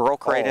just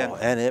broke right in.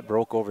 And it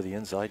broke over the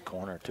inside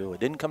corner, too. It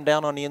didn't come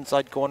down on the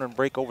inside corner and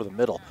break over the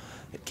middle.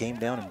 It came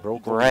down and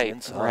broke over the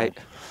inside. Right.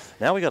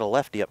 Now we got a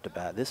lefty up to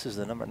bat. This is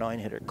the number 9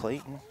 hitter,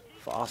 Clayton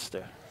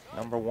Foster,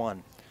 number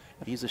 1.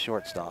 He's the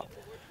shortstop.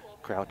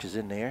 Crouches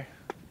in there.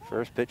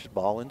 First pitch is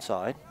ball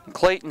inside.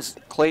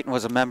 Clayton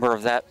was a member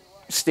of that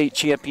state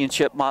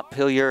championship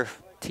Montpelier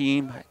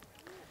team. I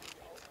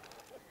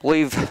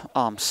believe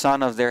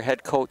son of their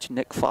head coach,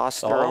 Nick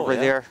Foster, over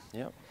there.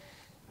 Yep.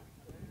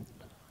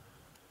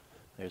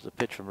 There's a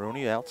pitch from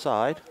Rooney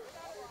outside.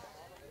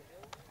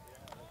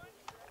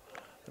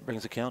 That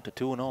brings the count to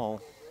 2-0.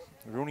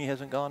 Rooney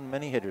hasn't gone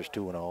many hitters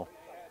 2-0.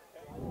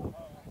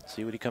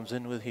 See what he comes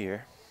in with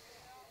here.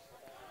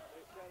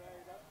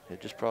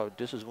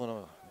 This is going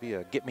to be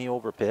a get me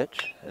over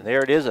pitch. And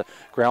there it is, a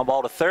ground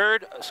ball to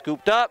third,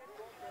 scooped up.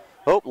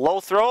 Oh, low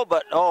throw,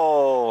 but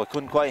oh,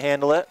 couldn't quite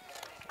handle it.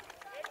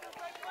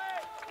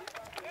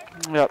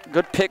 Yep,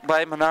 good pick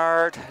by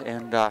Menard,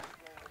 and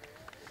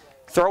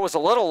throw was a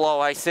little low,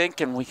 I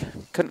think, and we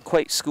couldn't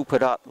quite scoop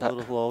it up. A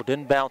little low,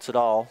 didn't bounce at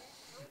all.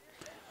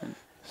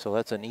 So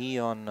that's an E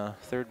on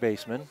third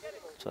baseman.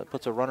 So that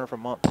puts a runner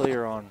from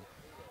Montpelier on.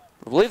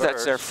 I believe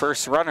that's their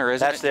first runner,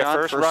 isn't it? That's their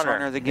first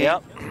runner of the game.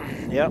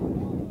 Yep.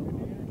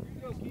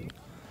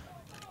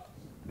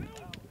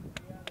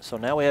 So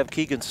now we have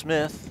Keegan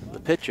Smith, the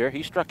pitcher.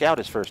 He struck out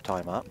his first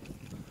time up.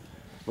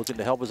 Looking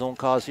to help his own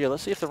cause here.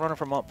 Let's see if the runner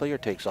from Montpelier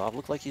takes off.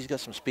 Looks like he's got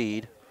some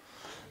speed.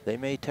 They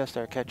may test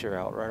our catcher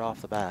out right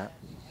off the bat.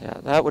 Yeah,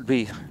 that would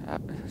be,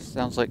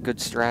 sounds like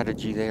good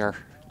strategy there.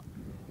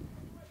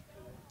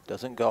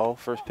 Doesn't go.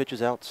 First pitch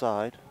is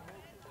outside.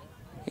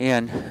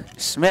 And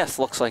Smith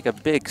looks like a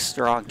big,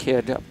 strong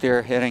kid up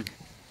there hitting.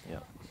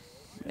 Yep.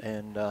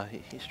 And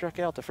he struck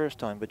out the first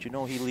time, but you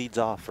know he leads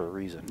off for a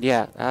reason.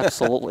 Yeah,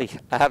 absolutely.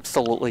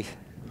 Absolutely.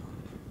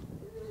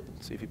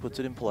 See if he puts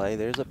it in play.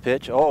 There's a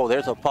pitch. Oh,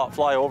 there's a pop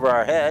fly over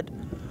our head.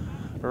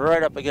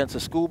 Right up against the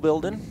school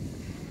building.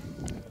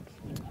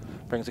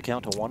 Brings the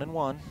count to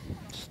 1-1.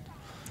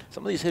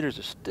 Some of these hitters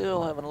are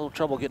still having a little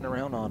trouble getting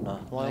around on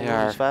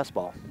Lyle's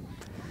fastball.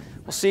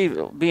 We'll see.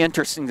 It'll be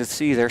interesting to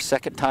see their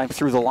second time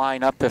through the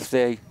lineup if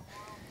they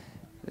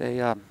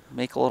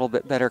make a little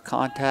bit better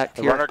contact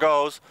here. The runner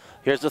goes.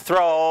 Here's the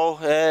throw.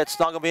 It's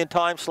not going to be in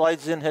time.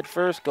 Slides in head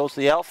first. Goes to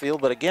the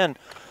outfield. But again,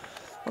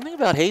 one thing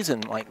about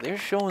Hazen, like, they're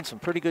showing some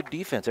pretty good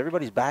defense.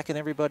 Everybody's backing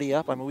everybody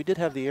up. I mean, we did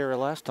have the error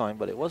last time,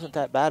 but it wasn't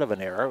that bad of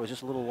an error. It was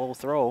just a little low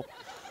throw.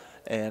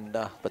 And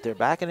but they're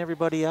backing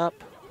everybody up.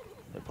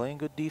 They're playing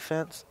good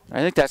defense.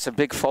 I think that's a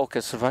big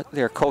focus of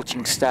their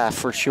coaching staff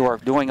for sure,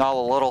 doing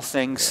all the little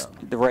things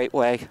the right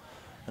way.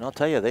 And I'll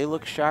tell you, they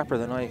look sharper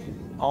than I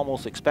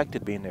almost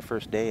expected being their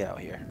first day out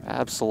here.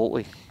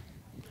 Absolutely.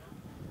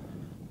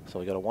 So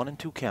we got a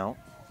 1-2 count.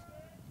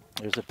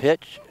 There's a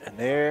pitch, and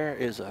there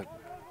is a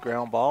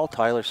ground ball.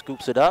 Tyler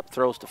scoops it up,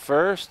 throws to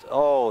first.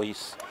 Oh,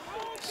 he's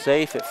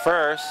safe at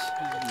first.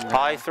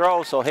 High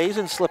throw. So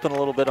Hazen's slipping a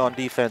little bit on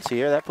defense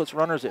here. That puts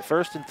runners at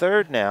first and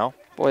third now.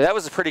 Boy, that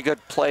was a pretty good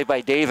play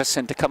by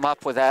Davison to come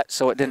up with that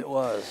so it didn't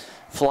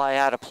fly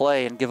out of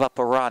play and give up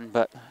a run.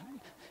 But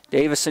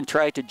Davison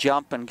tried to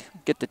jump and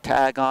get the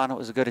tag on. It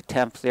was a good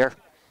attempt there.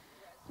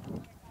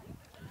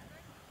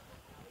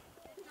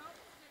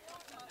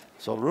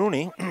 So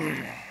Rooney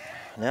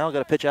now got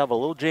to pitch out of a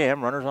little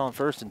jam. Runners on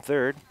first and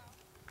third.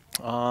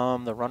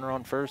 The runner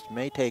on first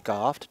may take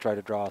off to try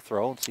to draw a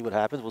throw and see what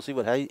happens. We'll see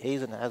what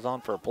Hazen has on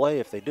for a play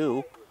if they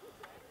do.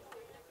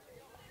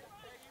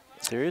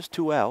 There is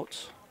 2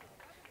 outs.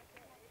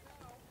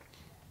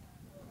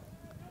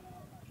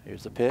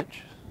 Here's the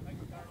pitch.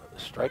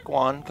 Strike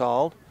one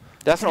called.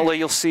 Definitely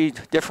you'll see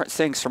different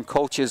things from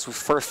coaches with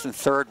first and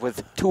third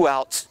with 2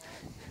 outs.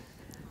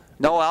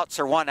 No outs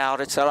or 1 out,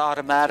 it's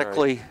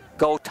automatically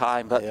go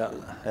time. But yeah,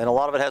 and a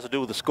lot of it has to do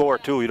with the score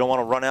too. You don't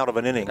want to run out of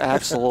an inning.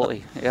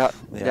 Absolutely, yeah,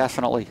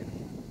 definitely.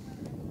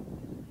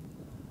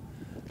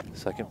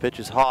 Second pitch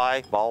is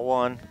high, ball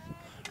 1.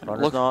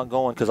 Runner's not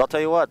going, because I'll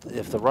tell you what,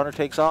 if the runner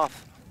takes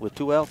off with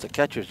 2 outs, the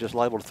catcher's just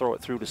liable to throw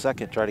it through to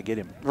second, try to get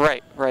him.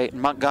 Right, right.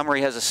 And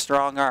Montgomery has a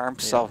strong arm,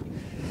 so.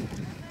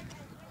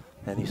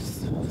 And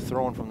he's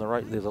throwing from the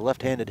right. There's a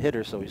left-handed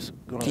hitter, so he's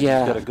going to Yeah.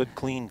 he's got a good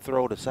clean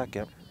throw to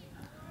second.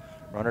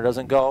 Runner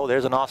doesn't go.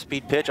 There's an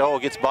off-speed pitch. Oh,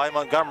 it gets by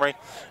Montgomery.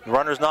 The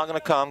runner's not going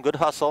to come. Good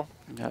hustle.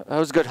 Yeah, that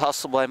was good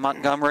hustle by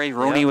Montgomery.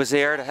 Rooney was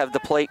there to have the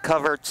plate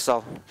covered,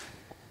 so.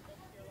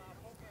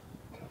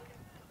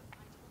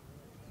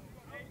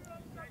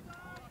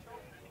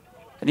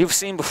 And you've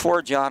seen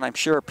before, John, I'm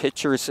sure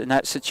pitchers in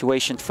that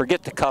situation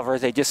forget to cover.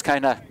 They just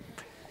kind of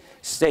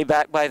stay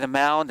back by the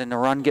mound and the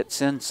run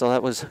gets in. So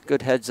that was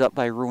good heads up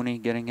by Rooney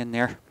getting in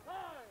there.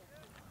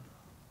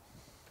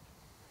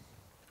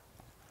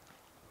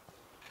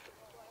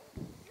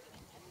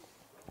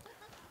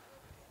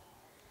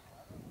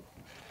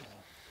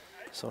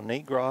 So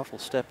Nate Groff will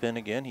step in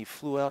again. He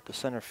flew out to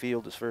center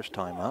field his first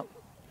time up.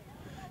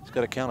 He's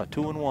got a count of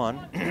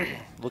 2-1.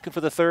 Looking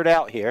for the third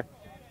out here.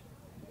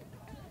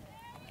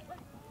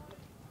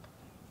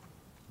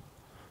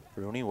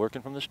 Rooney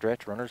working from the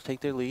stretch. Runners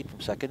take their lead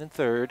from second and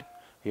third.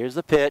 Here's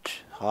the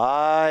pitch.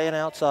 High and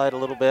outside a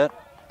little bit.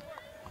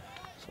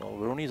 So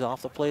Rooney's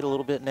off the plate a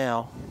little bit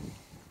now.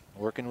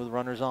 Working with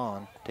runners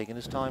on. Taking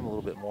his time a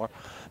little bit more.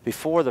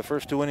 Before the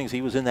first 2 innings,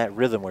 he was in that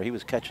rhythm where he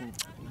was catching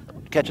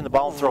the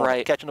ball and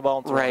throwing it. Catching the ball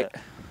and throwing it.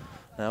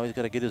 Now he's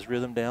got to get his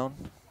rhythm down.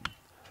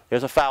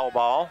 There's a foul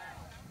ball.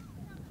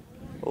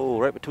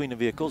 Oh, right between the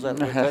vehicles.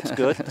 That's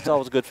good. It's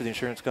always good for the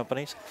insurance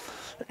companies.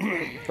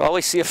 You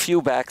always see a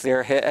few back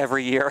there hit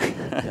every year.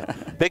 Yeah.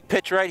 Big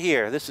pitch right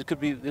here. This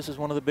is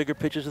one of the bigger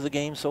pitches of the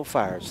game so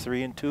far. It's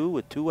 3-2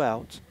 with 2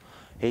 outs.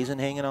 Hazen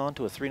hanging on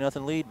to a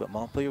 3-0 lead, but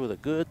Montpelier with a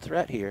good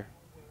threat here.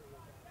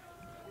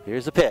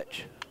 Here's the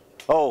pitch.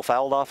 Oh,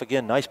 fouled off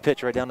again. Nice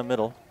pitch right down the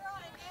middle.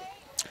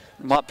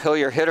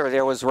 Montpelier hitter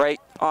there was right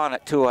on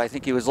it too. I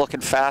think he was looking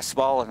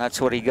fastball, and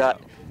that's what he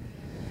got.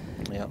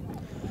 Yeah.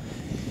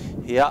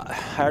 Yeah,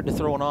 hard to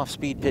throw an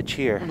off-speed pitch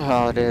here.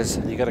 Oh, it is.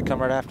 You got to come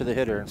right after the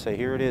hitter and say,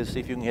 here it is, see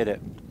if you can hit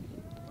it.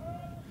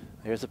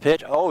 There's the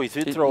pitch. Oh, he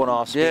did throw an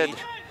off-speed,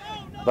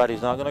 but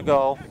he's not going to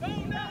go.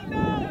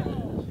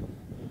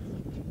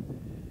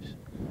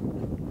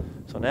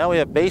 So now we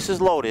have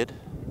bases loaded.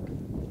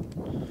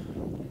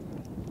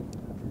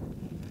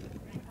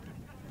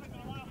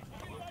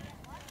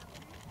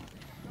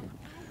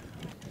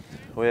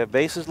 We have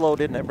bases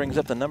loaded, and that brings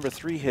up the number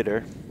 3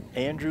 hitter,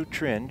 Andrew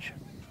Tringe.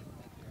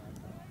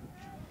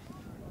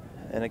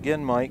 And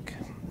again, Mike,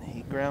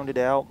 he grounded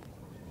out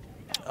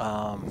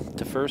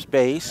to first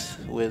base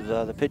with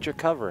the pitcher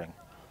covering.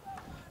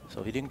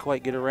 So he didn't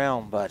quite get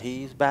around, but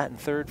he's batting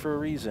third for a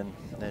reason,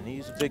 and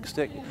he's a big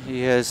stick.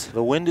 He is.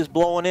 The wind is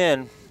blowing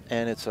in,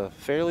 and it's a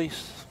fairly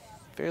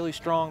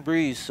strong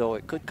breeze, so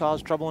it could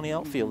cause trouble in the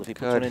outfield if he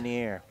puts it in the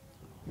air.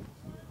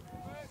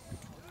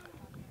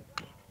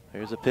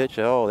 There's a pitch.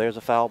 Oh, there's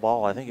a foul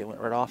ball. I think it went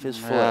right off his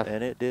foot,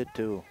 and it did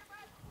too.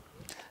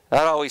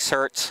 That always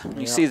hurts.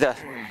 You see the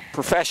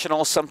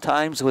professionals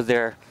sometimes with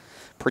their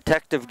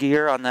protective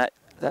gear on that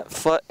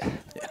foot.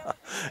 Yeah.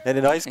 And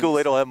in high school,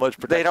 they don't have much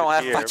protective gear. They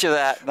don't have much of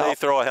that. No. They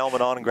throw a helmet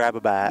on and grab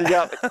a bat.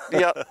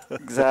 Yep,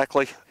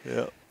 exactly.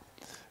 Yeah.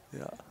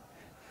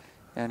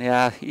 And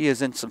yeah, he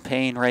is in some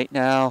pain right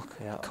now.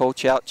 Yeah.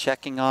 Coach out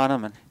checking on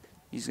him, and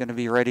he's going to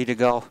be ready to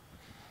go.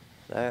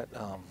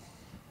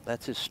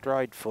 That's his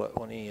stride foot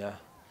when he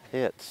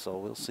hits, so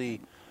we'll see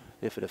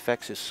if it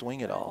affects his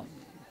swing at all.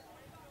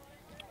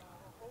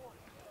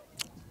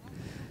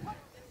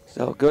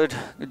 So good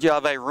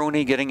job by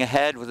Rooney getting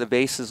ahead with the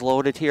bases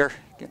loaded here,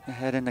 getting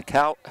ahead in the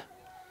count.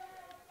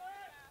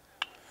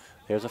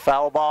 There's a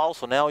foul ball,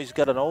 so now he's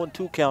got an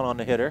 0-2 count on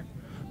the hitter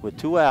with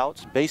 2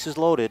 outs, bases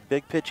loaded,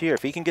 big pitch here.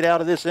 If he can get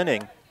out of this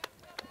inning.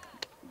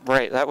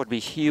 Right, that would be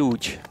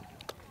huge.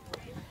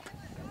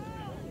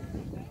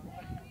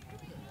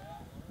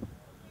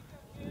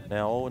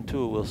 Now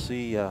 0-2, we'll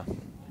see.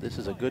 This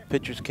is a good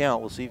pitcher's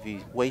count. We'll see if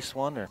he wastes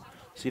one or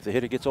see if the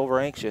hitter gets over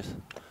anxious.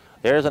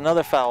 There's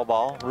another foul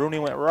ball. Rooney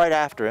went right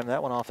after him.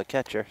 That went off the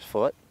catcher's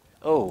foot.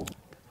 Oh.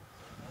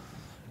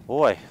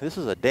 Boy, this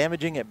is a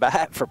damaging at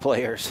bat for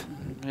players.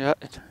 Yeah.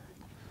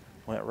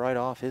 Went right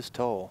off his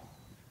toe.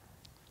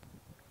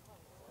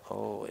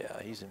 Oh,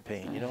 yeah, he's in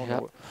pain. You know,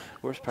 the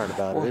worst part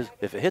about it is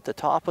if it hit the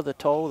top of the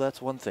toe,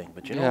 that's one thing.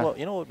 But you know what?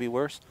 You know what would be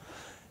worse?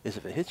 Is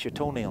if it hits your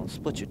toenail and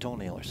splits your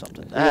toenail or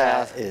something.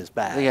 That is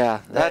bad. Yeah,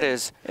 that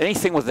is.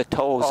 Anything with the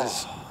toes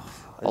is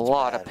a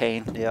lot of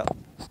pain. Yeah,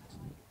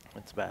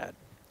 it's bad.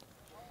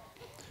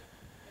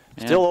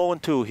 Still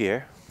 0-2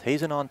 here.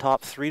 Hazen on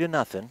top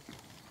 3-0.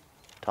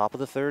 Top of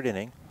the 3rd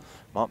inning.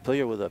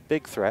 Montpelier with a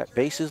big threat.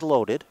 Bases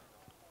loaded.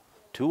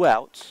 2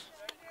 outs.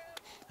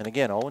 And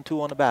again,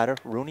 0-2 on the batter.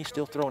 Rooney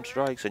still throwing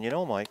strikes. And you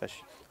know, Mike,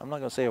 I'm not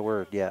going to say a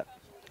word yet.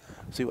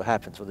 See what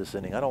happens with this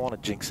inning. I don't want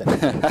to jinx it.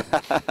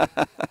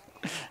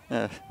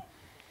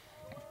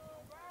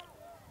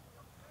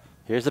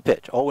 Here's the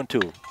pitch,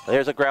 0-2.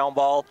 There's a ground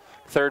ball,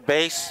 third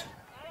base.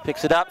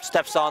 Picks it up,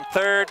 steps on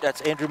third. That's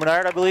Andrew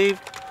Menard, I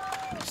believe.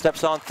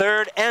 Steps on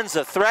third, ends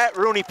the threat.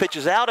 Rooney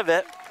pitches out of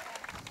it.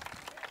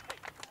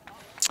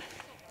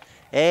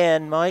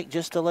 And Mike,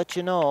 just to let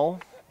you know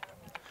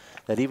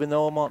that even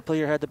though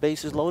Montpelier had the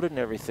bases loaded and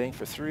everything,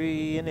 for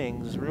 3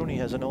 innings, Rooney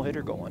has a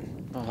no-hitter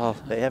going. Oh.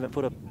 They haven't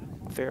put a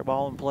fair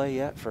ball in play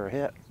yet for a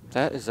hit.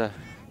 That is a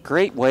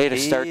great way to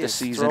start the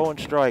season. He is throwing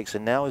strikes,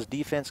 and now his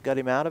defense got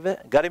him out of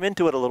it. Got him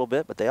into it a little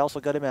bit, but they also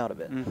got him out of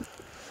it.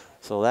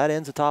 So that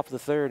ends the top of the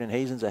third, and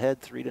Hazen's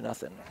ahead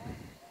 3-0.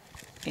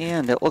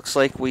 And it looks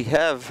like we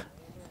have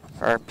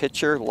our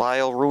pitcher,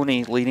 Lyle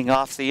Rooney, leading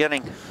off the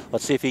inning.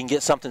 Let's see if he can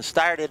get something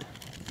started,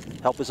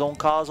 help his own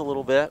cause a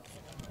little bit.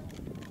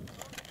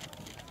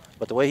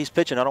 But the way he's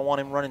pitching, I don't want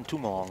him running too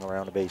long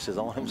around the bases.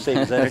 I want him to save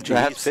his energy.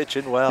 He's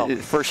pitching well.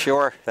 For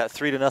sure. That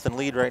 3-0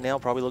 lead right now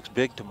probably looks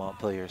big to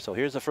Montpelier. So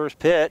here's the first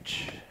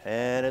pitch,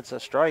 and it's a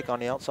strike on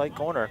the outside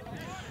corner.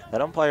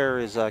 That umpire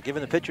is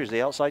giving the pitchers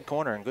the outside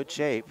corner in good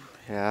shape.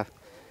 Yeah.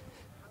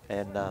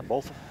 And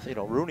both, you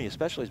know, Rooney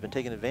especially has been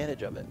taking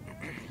advantage of it.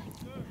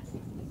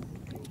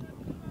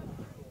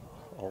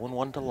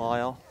 0-1 to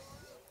Lyle.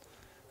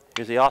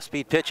 Here's the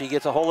off-speed pitch. He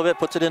gets a hold of it,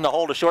 puts it in the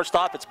hole to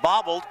shortstop. It's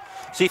bobbled.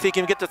 See if he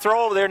can get the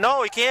throw over there.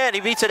 No, he can't.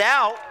 He beats it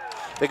out.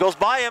 It goes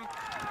by him.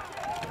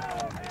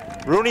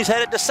 Rooney's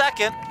headed to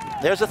second.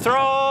 There's a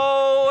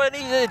throw, and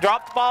he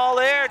dropped the ball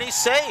there, and he's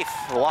safe.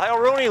 Lyle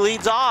Rooney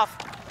leads off.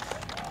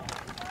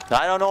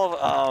 I don't know.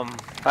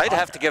 I'd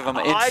have to give him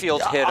an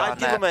infield hit on that. I'd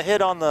give him a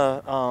hit on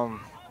the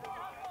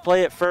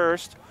play at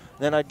first.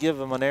 Then I'd give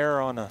him an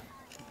error on a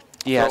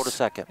throw to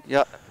second.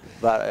 Yep.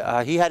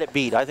 But he had it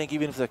beat. I think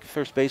even if the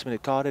first baseman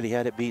had caught it, he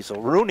had it beat. So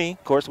Rooney,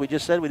 of course, we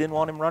just said we didn't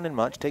want him running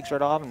much. Takes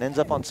right off and ends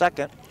up on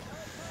second.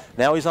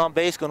 Now he's on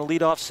base, going to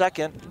lead off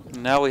second.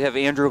 Now we have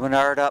Andrew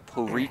Menard up,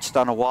 who reached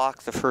on a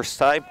walk the first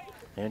time.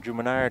 Andrew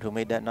Menard, who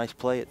made that nice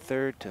play at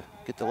third to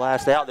get the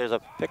last out. There's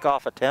a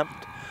pickoff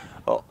attempt.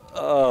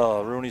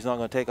 Oh, Rooney's not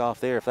going to take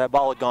off there. If that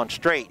ball had gone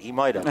straight, he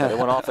might have, but it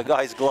went off the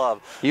guy's glove.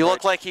 He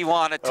looked like he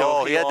wanted to.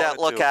 Oh, he had that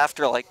look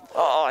after, like,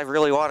 oh, I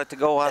really wanted to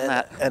go on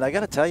that. And I got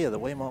to tell you, the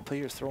way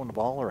Montpelier's throwing the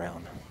ball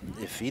around,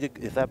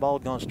 if that ball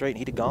had gone straight and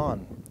he'd have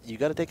gone, you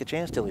got to take a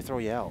chance till he throw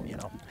you out, you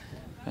know.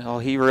 Oh,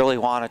 he really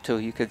wanted to.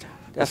 You could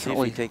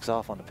definitely. See if he takes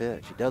off on the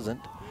pitch. He doesn't.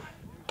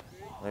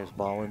 There's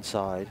ball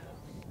inside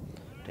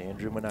to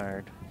Andrew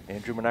Menard.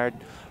 Andrew Menard,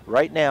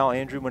 right now,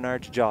 Andrew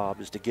Menard's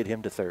job is to get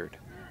him to third.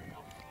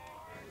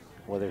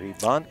 Whether he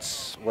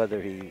bunts,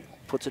 whether he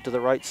puts it to the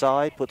right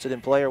side, puts it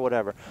in play or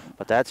whatever.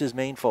 But that's his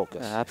main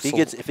focus.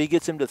 Absolutely. If he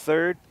gets him to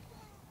third,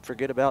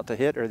 forget about the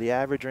hit or the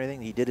average or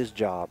anything. He did his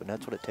job, and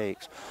that's what it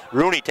takes.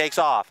 Rooney takes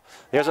off.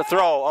 There's a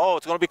throw. Oh,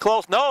 it's going to be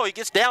close. No, he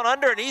gets down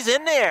under, and he's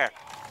in there.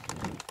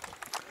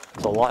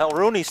 So Lyle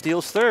Rooney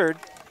steals third.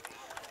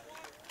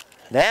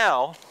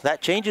 Now,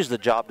 that changes the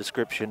job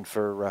description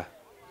for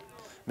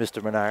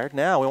Mr. Menard.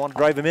 Now we want to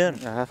drive him in.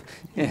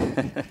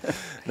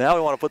 Now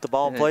we want to put the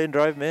ball in play and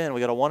drive him in. We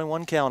got a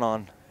 1-1 count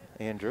on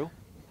Andrew.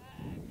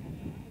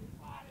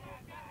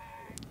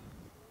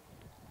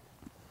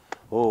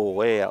 Oh,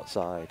 way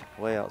outside,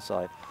 way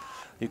outside.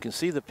 You can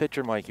see the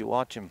pitcher, Mike. You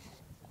watch him.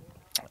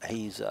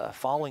 He's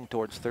falling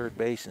towards third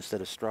base instead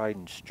of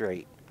striding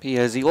straight. He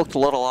is. He looked a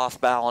little off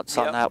balance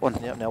on that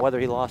one. Yep. Now whether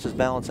he lost his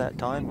balance that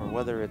time or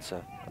whether it's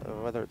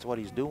what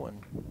he's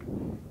doing.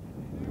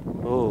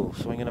 Oh,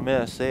 swing and a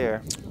miss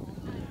there.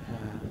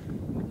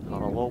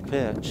 On a low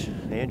pitch.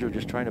 Andrew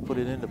just trying to put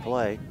it into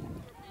play.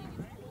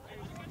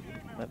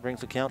 That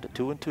brings the count to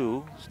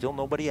 2-2. Still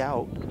nobody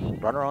out.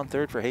 Runner on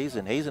third for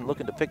Hazen. Hazen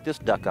looking to pick this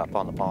duck up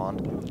on the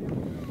pond.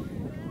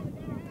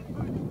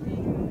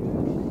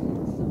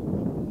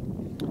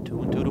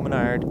 2-2 to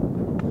Menard.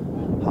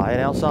 High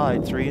and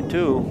outside,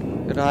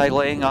 3-2. Good eye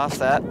laying off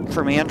that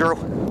from Andrew.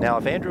 Now,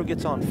 if Andrew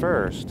gets on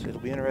first,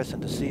 it'll be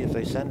interesting to see if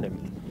they send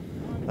him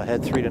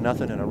ahead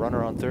 3-0 and a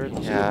runner on third.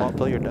 We'll see what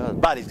Montpelier does.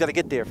 But he's got to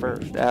get there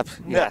first.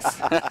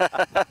 Yes.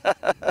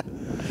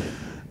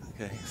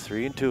 Okay,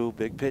 3-2,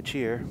 big pitch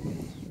here.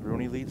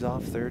 Rooney leads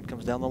off third,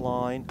 comes down the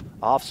line,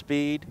 off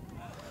speed.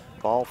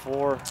 Ball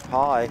 4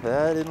 high.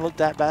 That didn't look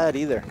that bad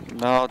either.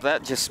 No,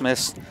 that just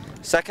missed.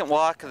 Second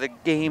walk of the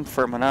game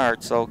for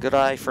Menard, so good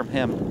eye from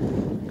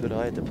him. Good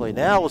eye at the plate.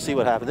 Now we'll see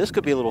what happens. This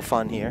could be a little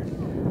fun here.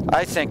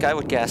 I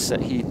would guess that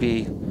he'd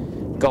be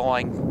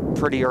going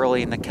pretty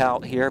early in the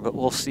count here, but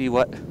we'll see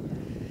what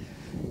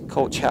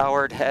Coach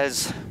Howard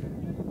has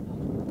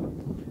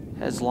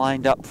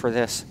lined up for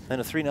this. And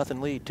a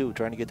 3-0 lead too,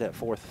 trying to get that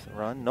 4th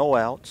run. No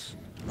outs.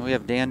 We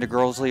have Dan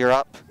DeGroslier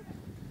up,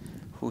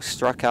 who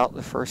struck out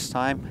the first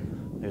time.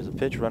 There's a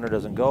pitch, runner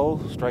doesn't go.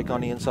 Strike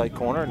on the inside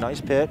corner,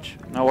 nice pitch.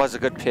 That was a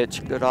good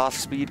pitch, good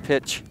off-speed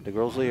pitch.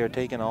 DeGroslier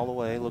taking all the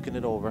way, looking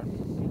it over.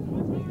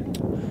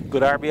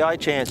 Good RBI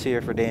chance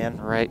here for Dan.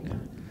 Right.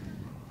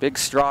 Big,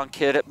 strong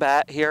kid at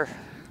bat here.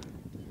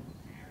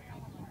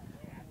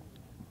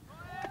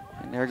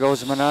 And there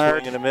goes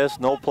Menard. Swing and a miss,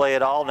 no play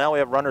at all. Now we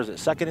have runners at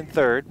second and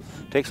third.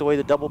 Takes away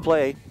the double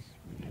play.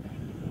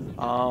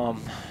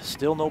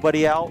 Still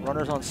nobody out.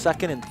 Runners on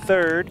second and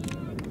third.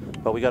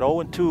 But we got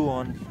 0-2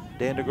 on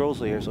Dan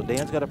DeGrosley here, so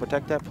Dan's got to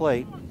protect that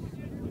plate.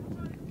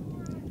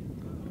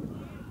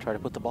 Try to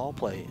put the ball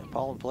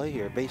in play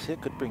here. Base hit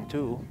could bring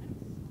 2.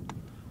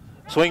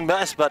 Swing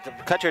miss, but the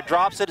catcher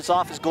drops it. It's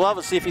off his glove.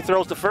 Let's see if he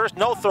throws the first.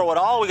 No throw at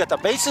all. We got the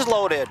bases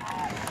loaded.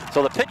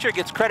 So the pitcher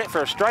gets credit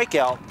for a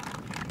strikeout,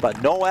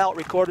 but no out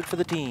recorded for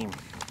the team.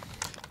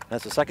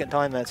 That's the second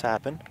time that's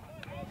happened.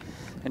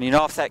 And you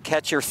know, if that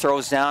catcher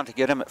throws down to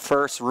get him at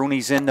first,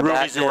 Rooney's in the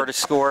back door to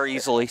score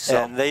easily. So.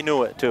 And they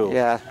knew it too.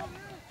 Yeah.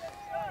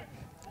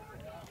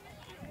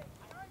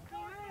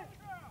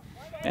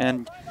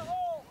 And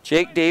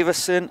Jake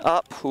Davison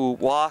up, who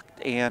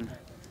walked and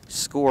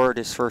scored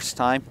his first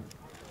time.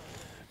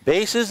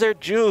 Bases are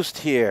juiced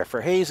here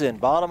for Hazen.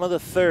 Bottom of the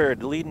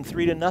third, leading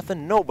 3-0.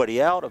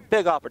 Nobody out. A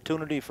big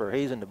opportunity for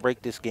Hazen to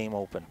break this game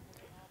open.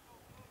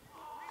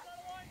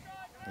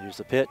 Here's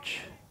the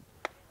pitch.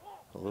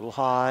 A little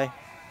high.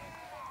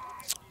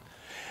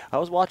 I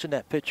was watching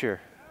that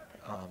pitcher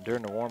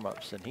during the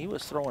warm-ups, and he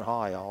was throwing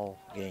high all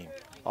game,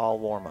 all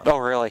warm-up. Oh,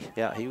 really?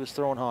 Yeah, he was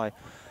throwing high.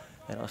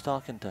 And I was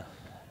talking to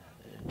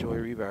Joey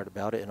Rebard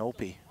about it in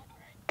Opie.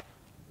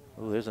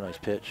 Ooh, there's a nice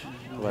pitch.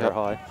 Let her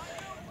high.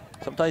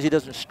 Sometimes he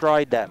doesn't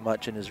stride that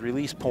much, and his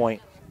release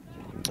point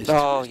is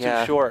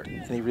too short,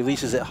 and he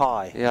releases it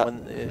high. Yeah.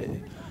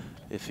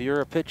 If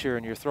you're a pitcher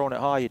and you're throwing it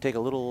high, you take a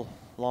little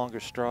longer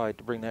stride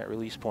to bring that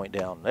release point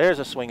down. There's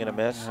a swing and a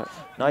miss.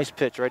 Nice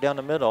pitch right down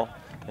the middle.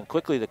 And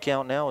quickly the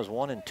count now is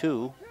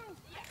 1-2.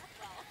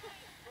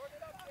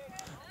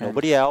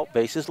 Nobody out,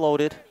 bases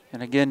loaded.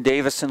 And again,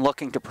 Davison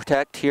looking to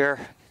protect here.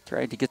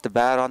 Tried to get the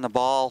bat on the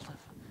ball.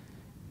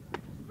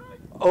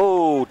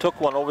 Oh,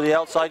 took one over the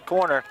outside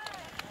corner.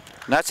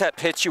 And that's that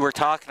pitch you were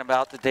talking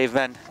about that they've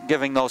been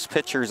giving those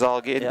pitchers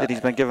all game. That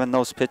he's been giving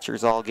those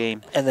pitchers all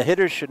game. And the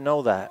hitters should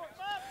know that.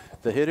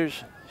 The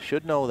hitters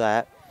should know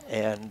that.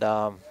 And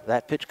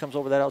that pitch comes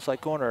over that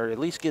outside corner, or at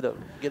least get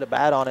a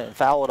bat on it and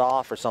foul it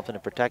off or something to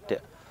protect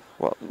it.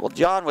 Well,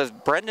 John,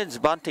 with Brendan's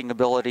bunting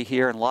ability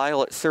here and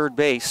Lyle at third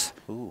base,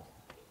 ooh,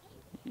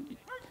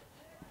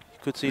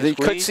 could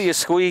see a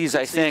squeeze.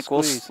 I think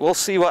we'll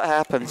see what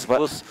happens, but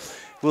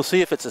we'll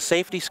see if it's a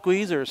safety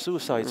squeeze or a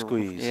suicide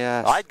squeeze.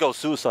 Yeah, I'd go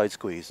suicide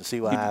squeeze and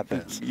see what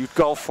happens. You'd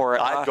go for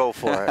it. I'd go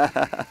for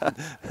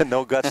it.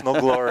 No guts, no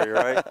glory,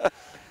 right?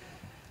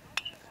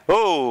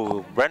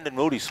 Oh, Brendan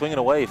Moody swinging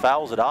away,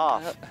 fouls it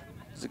off.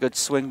 It's a good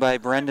swing by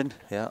Brendan.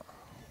 Yeah.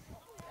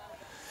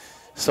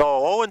 So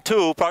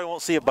 0-2, probably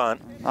won't see a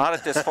bunt. Not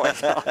at this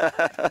point.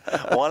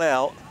 One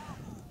out.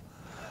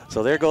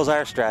 So there goes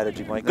our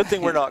strategy, Mike. Good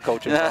thing we're not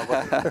coaching. Okay,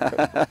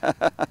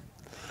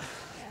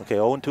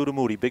 0-2 to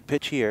Moody. Big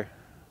pitch here.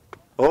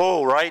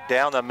 Oh, right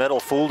down the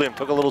middle. Fooled him.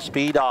 Took a little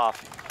speed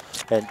off.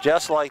 And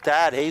just like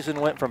that, Hazen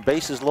went from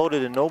bases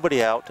loaded and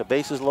nobody out to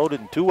bases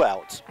loaded and 2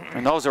 outs.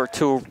 And those are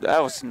 2.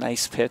 That was a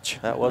nice pitch.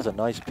 That was a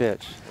nice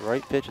pitch. The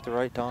right pitch at the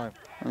right time.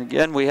 And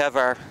again, we have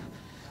our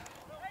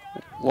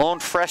lone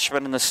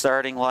freshman in the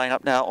starting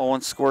lineup now,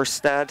 Owen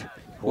Skorstad,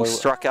 who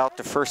struck out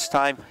the first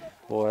time.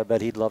 Boy, I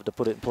bet he'd love to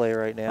put it in play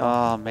right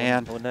now. Oh,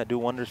 man. Wouldn't that do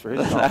wonders for his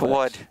confidence? That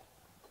would.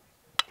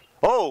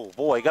 Oh,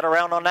 boy, got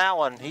around on that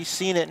one. He's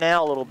seen it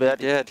now a little bit.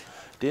 He did.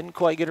 Didn't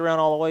quite get around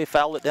all the way,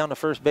 fouled it down the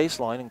first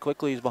baseline, and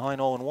quickly he's behind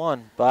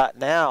 0-1. But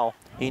now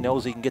he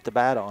knows he can get the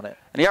bat on it.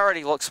 And he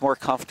already looks more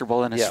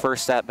comfortable in his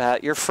first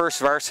at-bat. Your first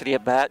varsity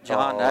at-bat,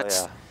 John,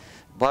 that's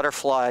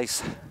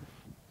butterflies.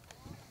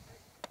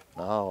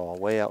 Oh,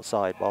 way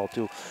outside, ball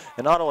 2.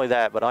 And not only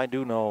that, but I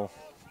do know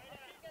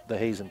the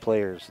Hazen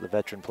players, the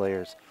veteran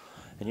players.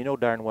 And you know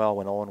darn well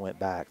when Owen went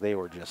back, they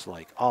were just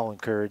like all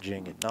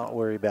encouraging and not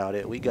worry about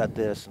it. We got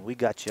this and we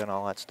got you and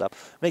all that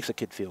stuff. Makes a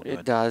kid feel good.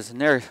 It does.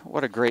 And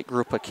what a great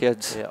group of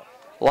kids. Yeah.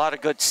 A lot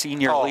of good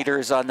senior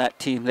leaders on that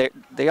team.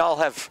 They all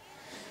have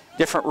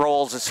different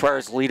roles as far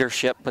as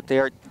leadership, but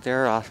they're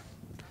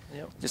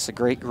just a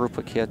great group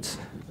of kids.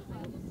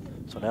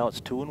 So now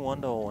it's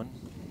 2-1 to Owen.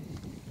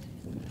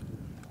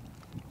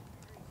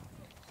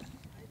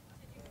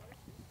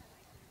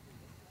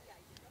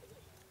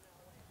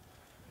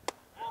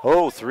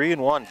 Oh,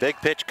 3-1. Big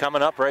pitch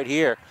coming up right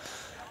here.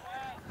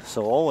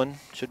 So Owen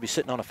should be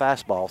sitting on a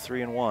fastball,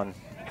 3-1.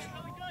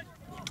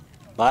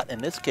 But in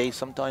this case,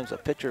 sometimes a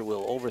pitcher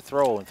will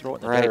overthrow and throw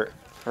it in the dirt.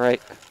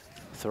 Right.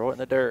 Throw it in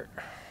the dirt.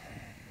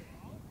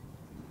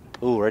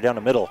 Ooh, right down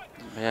the middle.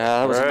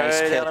 Yeah, that was a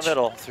nice pitch. Right down the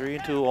middle.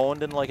 3-2. Owen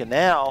didn't like it.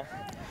 Now,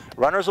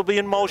 runners will be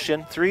in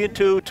motion.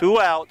 3-2, 2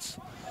 outs.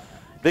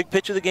 Big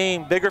pitch of the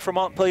game. Bigger for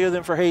Montpelier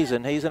than for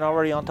Hazen. Hazen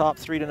already on top,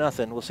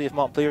 3-0. We'll see if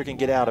Montpelier can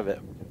get out of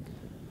it.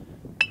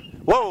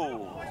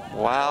 Whoa!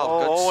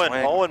 Wow, good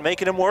swing. Owen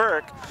making him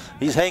work.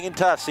 He's hanging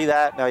tough. See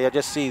that? Now you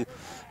just see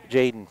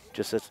Jaden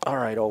just says, all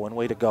right, Owen,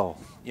 way to go.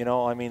 You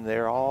know, I mean,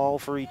 they're all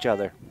for each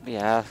other.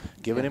 Yeah.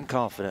 Giving him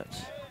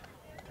confidence.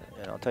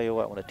 And I'll tell you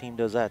what, when a team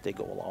does that, they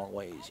go a long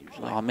ways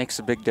usually. Oh, it makes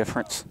a big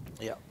difference.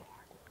 Yeah.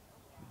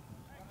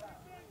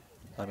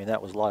 I mean,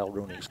 that was Lyle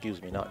Rooney, excuse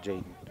me, not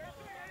Jaden.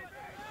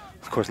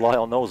 Of course,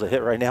 Lyle knows a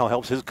hit right now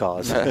helps his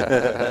cause.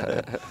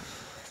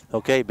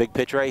 Okay, big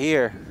pitch right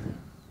here.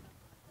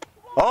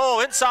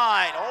 Oh,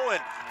 inside. Owen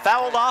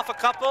fouled off a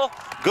couple.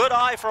 Good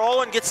eye for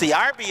Owen. Gets the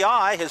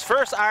RBI, his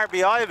first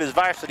RBI of his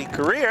varsity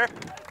career.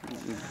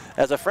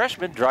 As a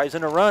freshman, drives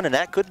in a run, and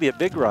that could be a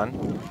big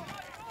run.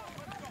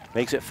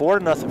 Makes it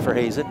 4-0 for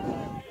Hazen.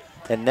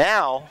 And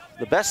now,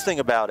 the best thing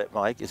about it,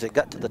 Mike, is it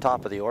got to the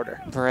top of the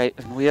order. Right,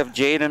 and we have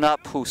Jaden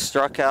up who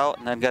struck out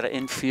and then got an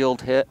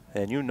infield hit.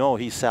 And you know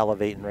he's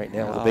salivating right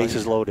now. The base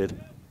is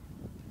loaded.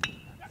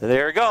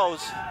 There it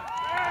goes.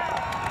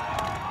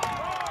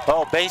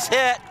 Oh, base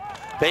hit.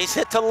 Base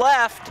hit to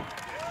left.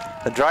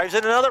 And drives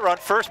in another run.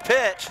 First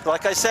pitch.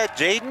 Like I said,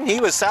 Jaden, he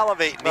was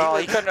salivating. No,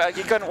 he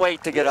couldn't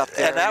wait to get up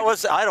there. And that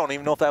was, I don't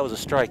even know if that was a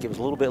strike. It was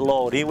a little bit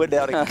low. And he went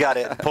down and got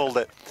it and pulled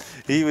it.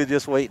 He was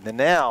just waiting. And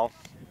now,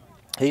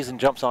 Hazen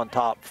jumps on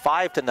top,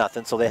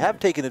 5-0. So they have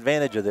taken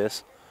advantage of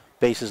this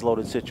bases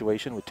loaded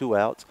situation with 2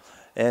 outs.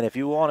 And if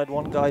you wanted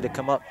one guy to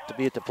come up to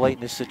be at the plate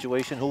in this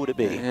situation, who would it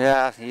be?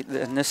 Yeah,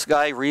 and this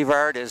guy,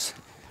 Rivard, is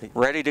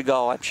ready to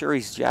go. I'm sure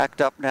he's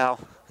jacked up now.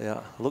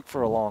 Yeah, look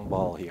for a long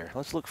ball here.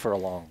 Let's look for a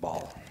long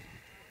ball.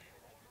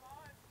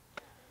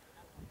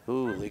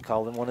 Ooh, they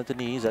called him one at the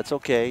knees. That's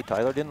okay.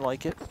 Tyler didn't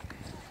like it.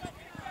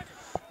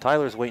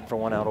 Tyler's waiting for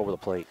one out over the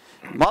plate.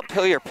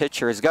 Montpelier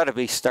pitcher has got to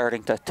be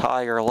starting to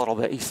tire a little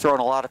bit. He's thrown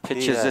a lot of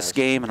pitches this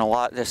game and a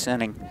lot this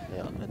inning.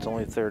 Yeah, it's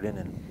only the 3rd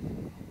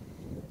inning.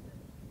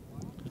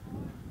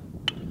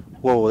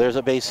 Whoa, there's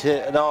a base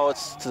hit. No,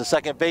 it's to the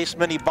second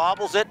baseman. He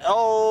bobbles it.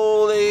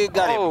 Oh, they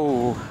got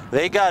him.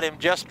 They got him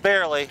just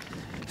barely.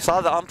 Saw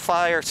the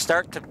umpire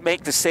start to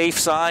make the safe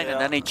sign, and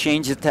then he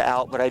changed it to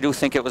out, but I do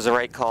think it was the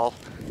right call.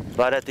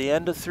 But at the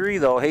end of 3,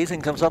 though,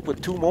 Hazen comes up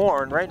with 2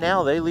 more, and right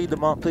now they lead the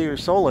Montpelier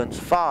Solons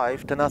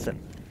 5-0.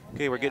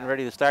 Okay, we're getting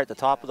ready to start the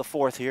top of the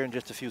 4th here in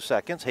just a few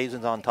seconds.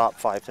 Hazen's on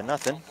top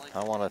 5-0.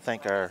 I want to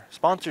thank our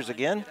sponsors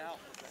again.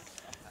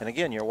 And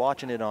again, you're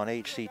watching it on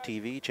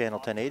HCTV, channel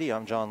 1080.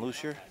 I'm John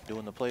Lucier,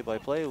 doing the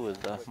play-by-play with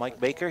Mike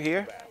Baker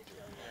here.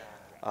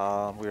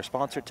 We are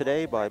sponsored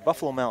today by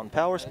Buffalo Mountain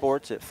Power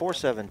Sports at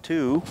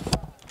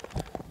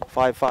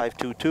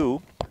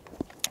 472-5522.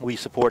 We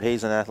support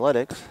Hazen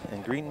Athletics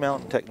and Green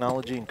Mountain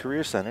Technology and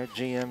Career Center,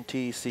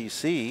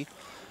 GMTCC.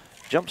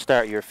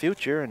 Jumpstart your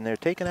future, and they're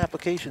taking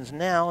applications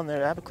now, and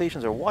their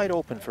applications are wide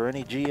open for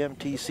any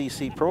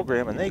GMTCC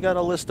program, and they got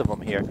a list of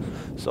them here.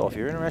 So if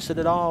you're interested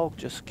at all,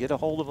 just get a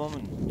hold of them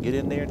and get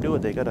in there and do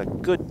it. They got a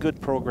good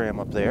program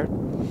up there.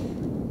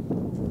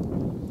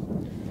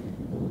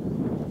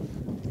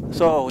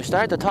 So we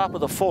start at the top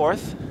of the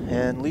 4th,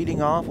 and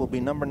leading off will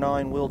be number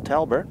 9, Will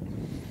Talbert.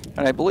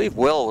 And I believe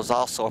Will was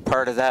also a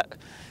part of that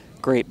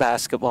great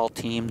basketball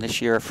team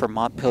this year for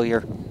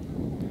Montpelier.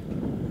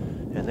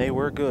 And they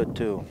were good,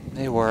 too.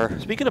 They were.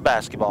 Speaking of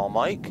basketball,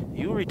 Mike,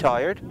 you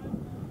retired.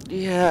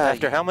 Yeah.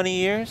 After how many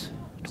years?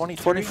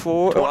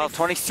 24. Well,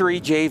 23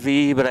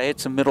 JV, but I had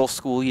some middle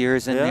school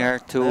years in there,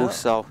 too.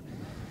 So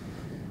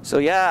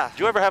yeah.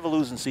 Did you ever have a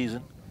losing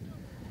season?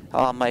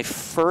 My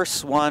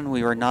first one,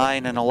 we were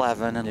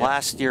 9-11, and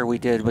last year we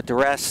did, but the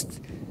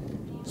rest,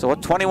 so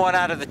 21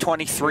 out of the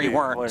 23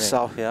 weren't.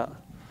 So yeah.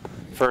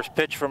 First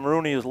pitch from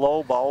Rooney is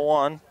low, ball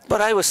 1.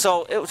 But it was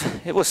so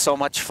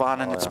much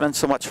fun, and it's been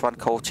so much fun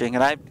coaching.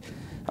 And I'm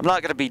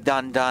not going to be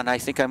done. I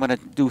think I'm going to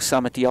do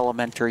some at the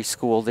elementary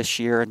school this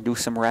year and do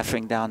some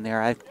reffing down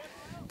there. I've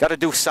got to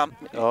do some.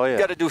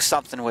 Got to do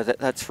something with it.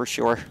 That's for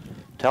sure.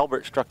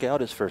 Talbert struck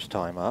out his first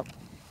time up.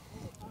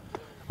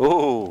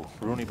 Oh,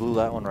 Rooney blew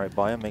that one right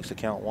by him. Makes the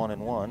count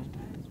 1-1.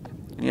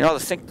 You know,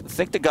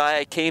 think the guy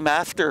I came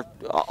after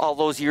all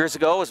those years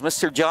ago was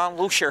Mr. John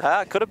Lucier.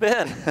 Ah, could have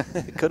been.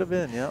 It could have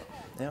been. Yep.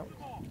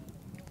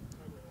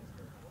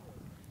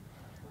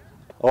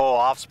 Oh,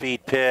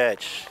 off-speed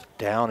pitch,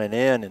 down and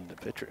in, and the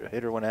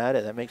hitter went at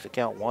it. That makes it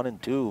count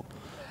 1-2.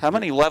 How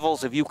many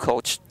levels have you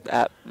coached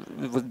at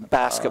with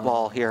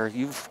basketball here?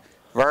 You've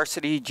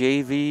varsity,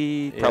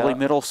 JV, probably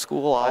middle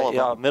school, all of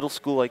them. Yeah, middle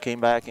school I came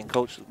back and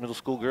coached middle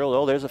school girls.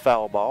 Oh, there's a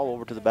foul ball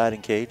over to the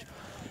batting cage.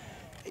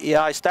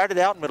 Yeah, I started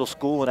out in middle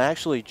school, and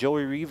actually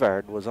Joey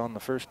Rivard was on the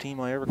first team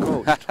I ever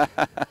coached.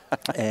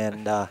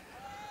 And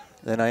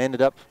then I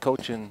ended up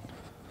coaching.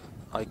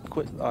 I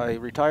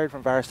retired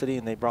from varsity,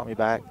 and they brought me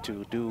back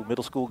to do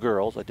middle school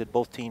girls. I did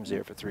both teams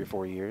there for 3 or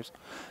 4 years,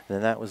 and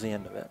then that was the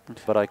end of it.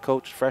 But I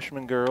coached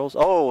freshman girls.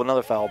 Oh,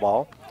 another foul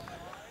ball.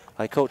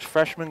 I coached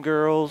freshman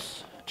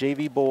girls,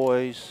 JV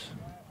boys,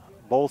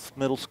 both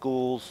middle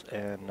schools,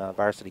 and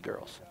varsity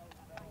girls.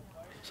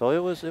 So it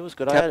was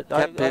good.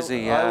 Kept busy.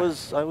 Yeah.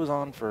 I was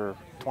on for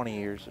 20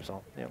 years or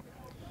so. Yeah.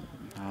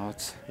 Oh,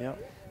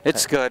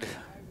 it's good.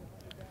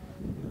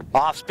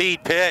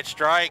 Off-speed pitch,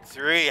 strike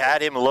 3,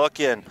 had him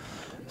looking.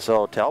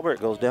 So Talbert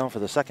goes down for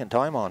the 2nd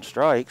time on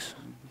strikes,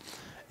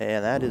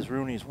 and that is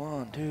Rooney's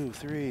 1, 2,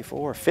 3,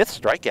 4,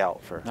 5th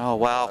strikeout for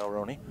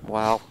Rooney.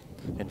 Wow.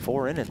 In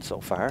 4 innings so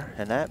far,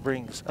 and that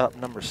brings up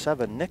number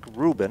 7, Nick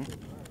Rubin,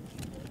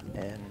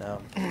 and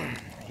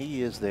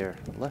he is their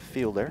left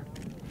fielder,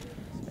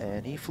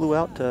 and he flew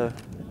out to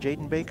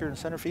Jaden Baker in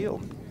center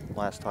field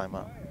last time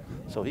up.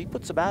 So he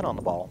puts the bat on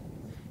the ball.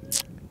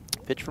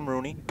 Pitch from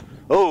Rooney.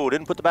 Oh,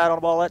 didn't put the bat on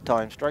the ball that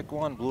time. Strike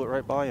one, blew it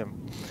right by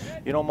him.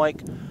 You know,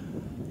 Mike,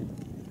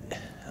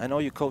 I know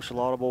you coached a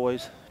lot of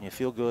boys, and you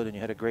feel good, and you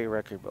had a great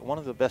record, but one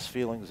of the best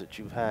feelings that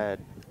you've had,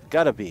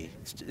 gotta be,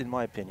 in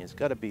my opinion, it's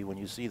gotta be when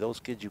you see those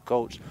kids you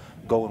coached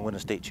go and win a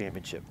state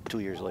championship 2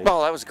 years later.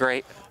 Oh, that was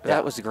great. Yeah.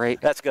 That was great.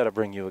 That's gotta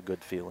bring you a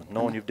good feeling,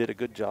 knowing you did a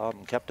good job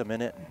and kept them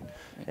in it,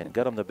 and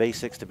got them the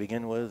basics to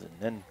begin with, and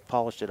then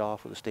polished it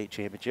off with a state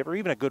championship, or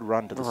even a good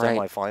run to the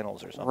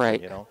semifinals or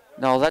something, you know?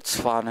 No, that's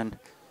fun, and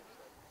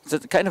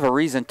it's kind of a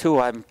reason,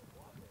 too,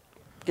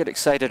 get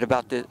excited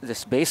about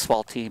this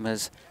baseball team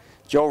is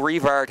Joe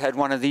Revard had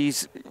one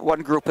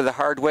group of the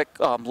Hardwick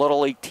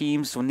Little League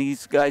teams when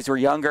these guys were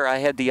younger. I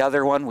had the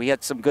other one. We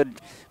had some good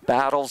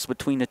battles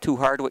between the two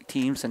Hardwick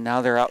teams, and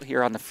now they're out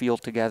here on the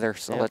field together,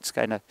 so that's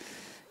kind of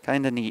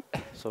neat.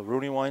 So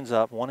Rooney winds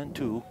up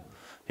 1-2.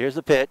 Here's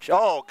the pitch.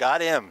 Oh, got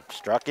him.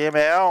 Struck him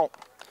out.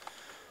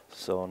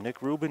 So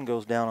Nick Rubin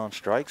goes down on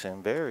strikes,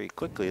 and very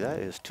quickly that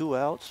is 2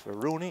 outs for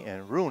Rooney,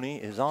 and Rooney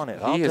is on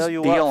it. I'll tell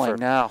you what, for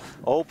now.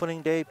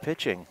 Opening day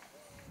pitching,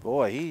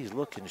 boy, he's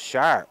looking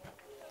sharp.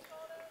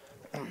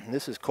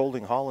 This is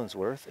Colding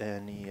Hollinsworth,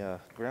 and he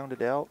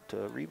grounded out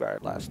to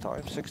Revard last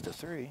time,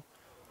 6-3.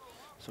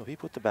 So he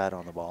put the bat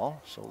on the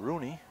ball. So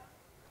Rooney,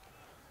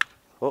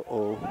 Let's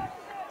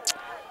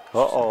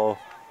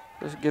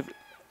give.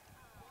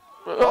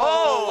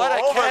 Oh, what a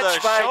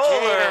catch by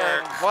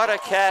Jaden. What a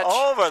catch.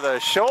 Over the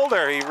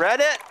shoulder. He read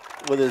it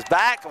with his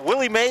back,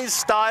 Willie Mays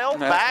style,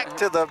 back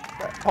to the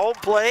home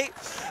plate.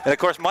 And, of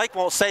course, Mike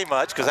won't say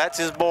much because that's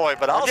his boy,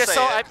 but I'll say it.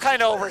 I'm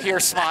kind of over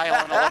here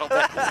smiling a little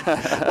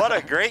bit. What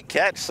a great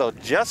catch. So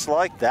just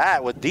like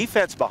that, with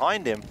defense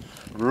behind him,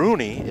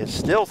 Rooney is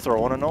still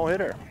throwing a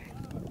no-hitter.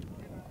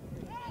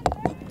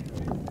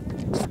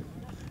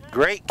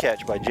 Great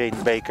catch by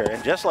Jaden Baker.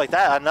 And just like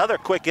that, another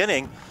quick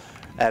inning.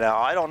 And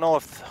I don't know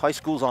if high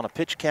school's on a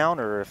pitch count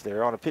or if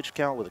they're on a pitch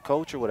count with a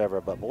coach or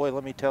whatever, but boy,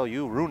 let me tell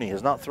you, Rooney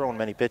has not thrown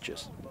many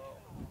pitches.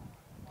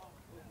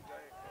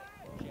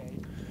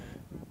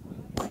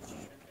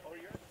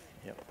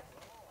 Yep.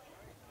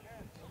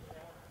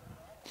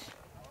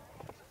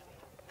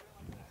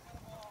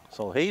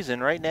 So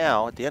Hazen right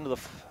now at the end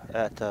of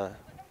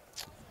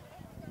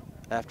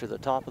after the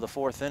top of the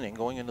 4th inning,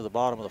 going into the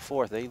bottom of the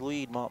 4th, they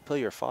lead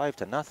Montpelier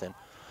 5-0,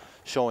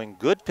 showing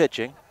good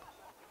pitching.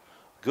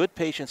 Good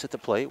patience at the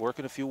plate,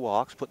 working a few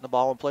walks, putting the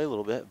ball in play a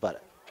little bit,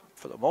 but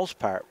for the most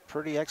part,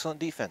 pretty excellent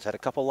defense. Had a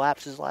couple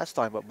lapses last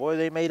time, but boy,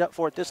 they made up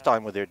for it this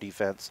time with their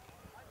defense.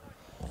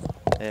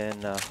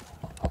 And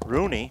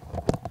Rooney,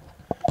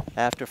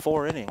 after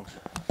 4 innings,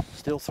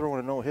 still throwing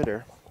a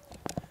no-hitter,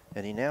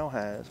 and he now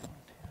has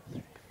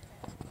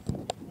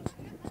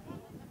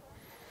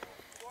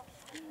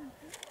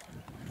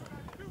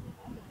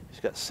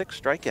he's got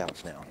 6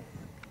 strikeouts now.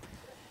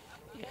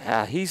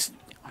 Yeah, he's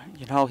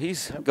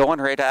going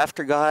right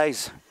after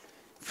guys.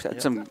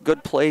 Had some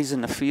good plays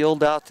in the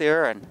field out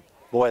there, and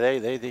boy,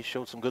 they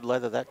showed some good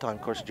leather that time.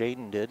 Of course,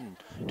 Jaden did, and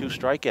 2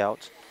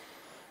 strikeouts.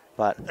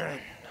 But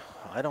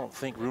I don't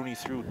think Rooney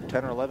threw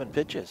 10 or 11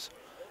 pitches.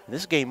 And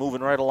this game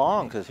moving right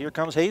along because here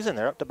comes Hazen.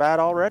 They're up to bat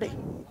already.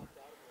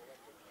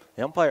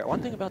 The umpire.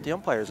 One thing about the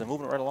umpires, they're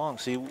moving right along.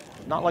 See,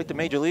 not like the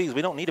major leagues.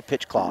 We don't need a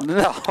pitch clock.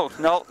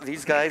 No,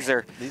 these guys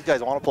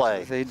want to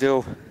play. They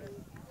do.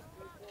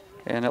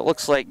 And it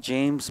looks like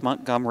James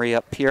Montgomery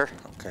up here.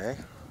 Okay.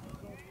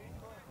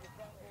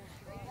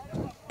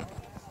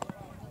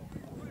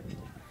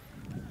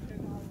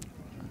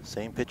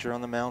 Same pitcher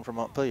on the mound for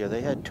Montpelier.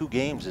 They had 2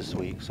 games this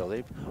week, so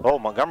they've. Oh,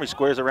 Montgomery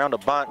squares around a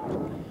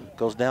bunt,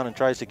 goes down and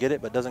tries to get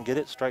it, but doesn't get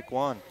it. Strike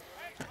 1.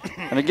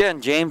 And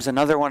again, James,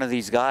 another one of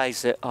these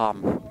guys that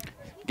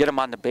get him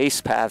on the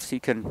base paths. He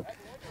can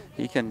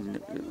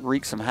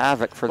wreak some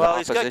havoc for the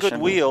opposition. Well, he's got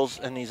good wheels,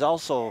 and he's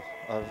also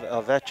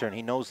a veteran.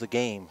 He knows the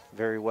game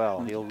very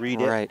well. He'll read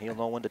it. He'll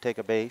know when to take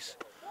a base.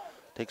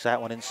 Takes that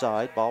one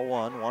inside. Ball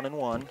 1,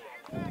 1-1.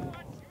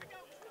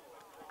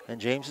 And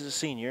James is a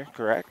senior,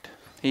 correct?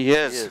 He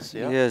is. He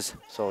is.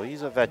 So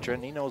he's a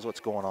veteran. He knows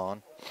what's going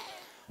on.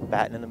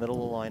 Batting in the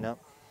middle of the lineup.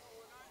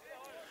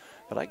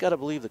 But I got to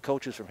believe the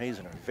coaches from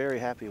Hazen are very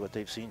happy with what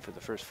they've seen for the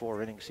first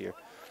 4 innings here.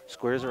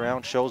 Squares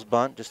around, shows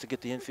bunt just to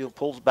get the infield,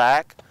 pulls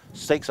back,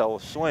 takes a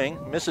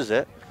swing, misses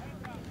it.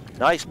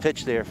 Nice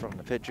pitch there from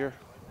the pitcher.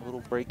 A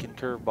little breaking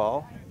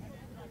curveball.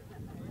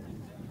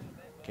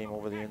 Came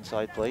over the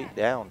inside plate,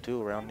 down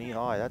too, around knee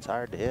high. That's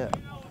hard to hit.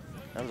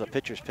 That was a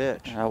pitcher's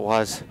pitch. That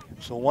was.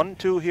 So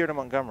 1-2 here to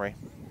Montgomery.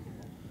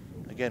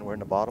 Again, we're in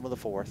the bottom of the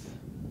 4th.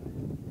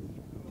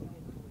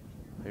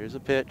 Here's a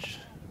pitch.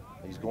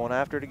 He's going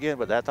after it again,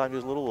 but that time he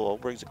was a little low.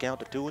 Brings the count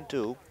to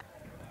 2-2.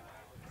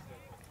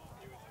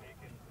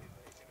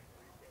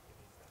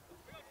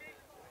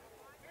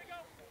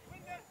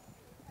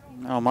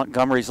 Now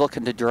Montgomery's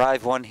looking to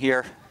drive one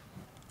here.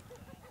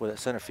 Well, that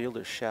center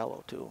fielder's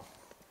shallow too.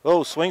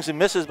 Oh, swings and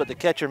misses, but the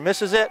catcher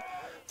misses it.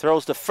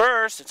 Throws to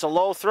first. It's a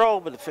low throw,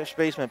 but the first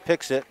baseman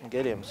picks it and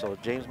get him. So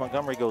James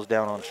Montgomery goes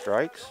down on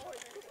strikes.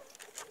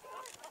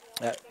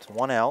 That's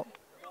 1 out.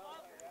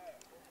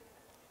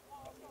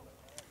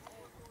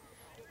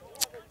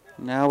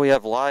 Now we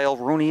have Lyle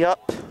Rooney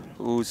up,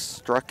 who's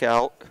struck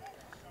out,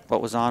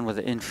 but was on with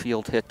an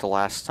infield hit the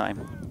last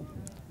time.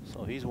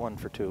 So he's 1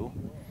 for 2.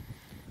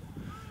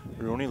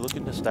 Rooney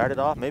looking to start it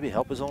off, maybe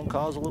help his own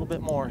cause a little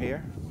bit more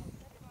here.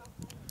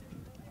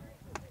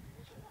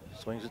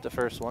 Swings at the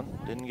first one,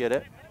 didn't get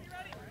it.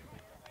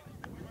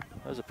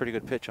 That was a pretty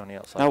good pitch on the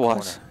outside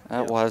corner.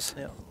 That was.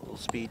 Yeah, a little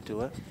speed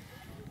to it.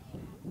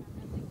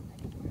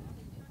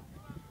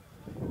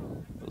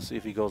 We'll see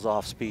if he goes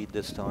off speed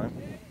this time.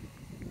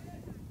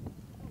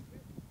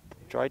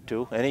 Tried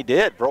to, and he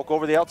did. Broke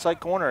over the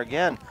outside corner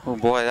again. Oh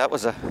boy, that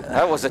was a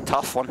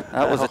tough one.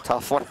 That was a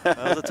tough one. That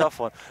was a tough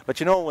one. But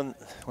you know,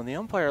 when the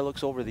umpire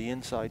looks over the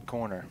inside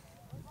corner,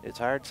 it's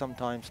hard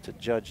sometimes to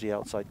judge the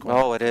outside corner.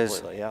 Oh, it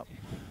is. Yeah.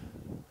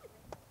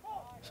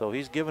 So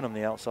he's giving him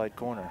the outside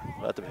corner.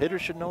 But the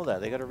hitters should know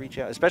that. They got to reach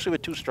out, especially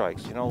with 2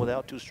 strikes. You know,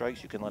 without 2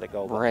 strikes, you can let it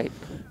go. Right.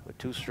 With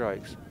 2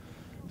 strikes.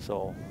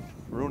 So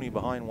Rooney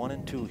behind 1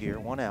 and 2 here,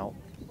 1 out.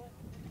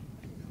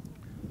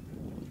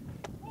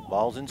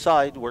 Ball's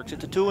inside, works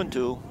it to 2 and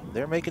 2.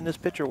 They're making this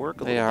pitcher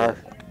work a little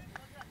bit.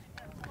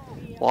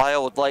 They are.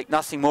 Lyle would like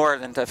nothing more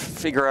than to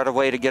figure out a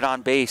way to get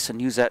on base and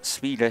use that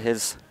speed of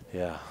his.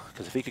 Yeah,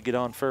 because if he could get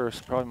on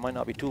first, probably might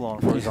not be too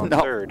long before he's on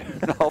No. third.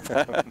 No.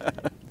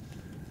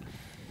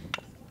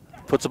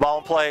 Puts the ball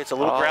in play. It's a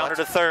little grounder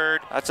to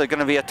third. That's going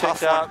to be a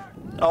tough one.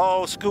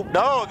 Oh, scoop.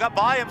 No, it got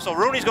by him. So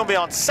Rooney's going to be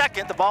on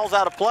second. The ball's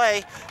out of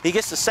play. He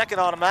gets the second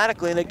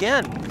automatically. And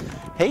again,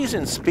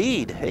 Hazen's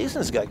speed.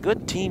 Hazen's got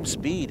good team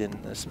speed.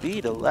 And the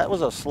speed, that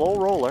was a slow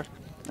roller.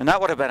 And that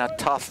would have been a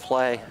tough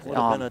play. Would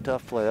have been a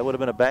tough play. That would have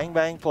been a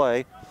bang-bang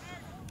play.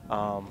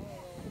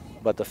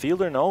 But the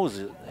fielder knows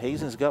that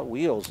Hazen's got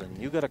wheels, and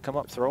you got to come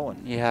up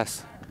throwing.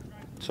 Yes.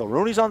 So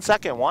Rooney's on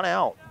second, 1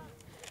 out.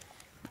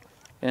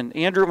 And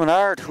Andrew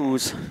Menard,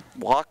 who's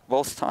walked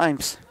both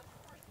times.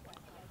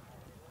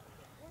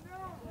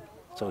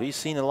 So he's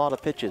seen a lot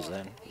of pitches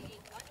then.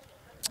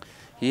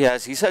 He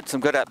has. He's had some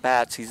good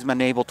at-bats. He's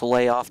been able to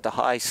lay off the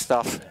high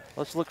stuff.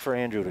 Let's look for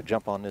Andrew to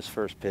jump on this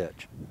first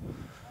pitch.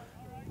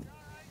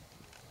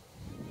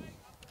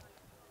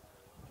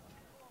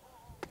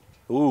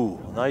 Ooh,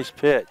 nice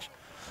pitch.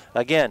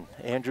 Again,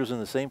 Andrew's in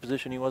the same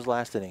position he was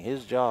last inning.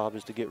 His job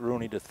is to get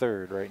Rooney to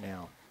third right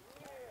now.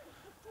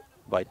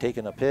 By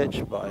taking a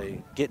pitch,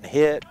 by getting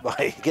hit,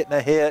 by getting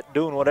a hit,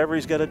 doing whatever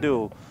he's got to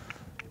do.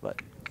 But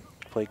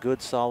play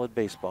good, solid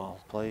baseball.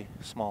 Play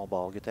small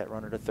ball. Get that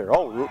runner to third.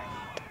 Oh,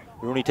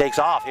 Rooney takes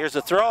off. Here's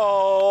the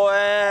throw,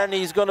 and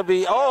he's going to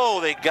be,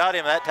 oh, they got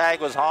him. That tag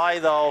was high,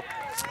 though.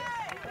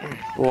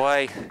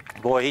 Boy,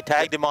 he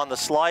tagged him on the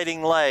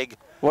sliding leg.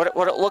 What it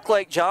looked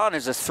like, John,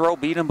 is a throw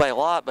beat him by a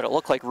lot, but it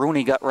looked like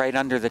Rooney got right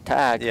under the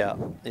tag. Yeah,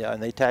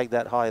 and they tagged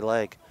that high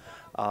leg.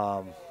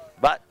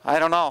 But I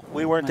don't know.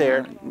 We weren't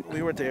there.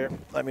 We weren't there.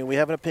 I mean, we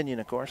have an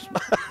opinion, of course.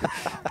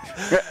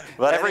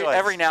 But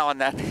every now and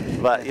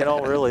then. But, you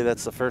know, really,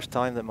 that's the first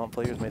time that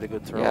Montpelier's made a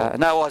good throw. Yeah,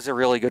 and that was a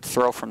really good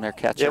throw from their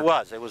catcher. It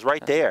was. It was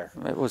right there.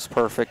 It was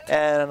perfect.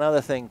 And another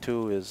thing,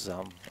 too, is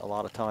a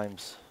lot of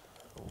times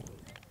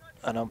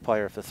an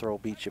umpire, if the throw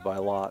beats you by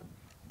a lot,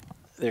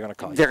 they're going to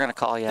call you. They're going to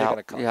call you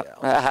out.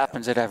 That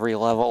happens at every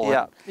level.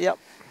 Yep.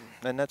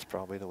 And that's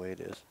probably the way it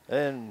is.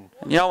 And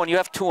you know, when you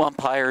have 2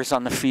 umpires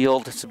on the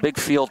field, it's a big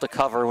field to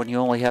cover when you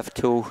only have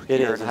 2. It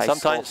is.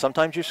 And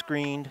sometimes you're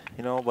screened,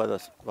 you know, by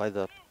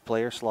the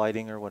player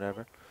sliding or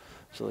whatever.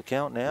 So the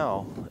count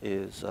now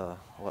is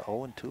what,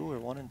 0-2 or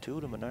 1-2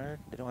 to Menard.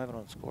 They don't have it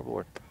on the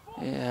scoreboard.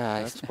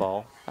 Yeah, that's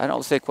ball. I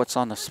don't think what's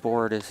on the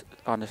board is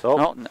on the.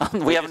 Oh,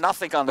 no, we have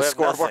nothing on the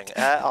scoreboard nothing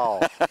at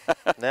all.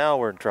 Now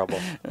we're in trouble.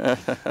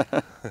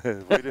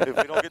 If we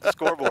don't get the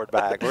scoreboard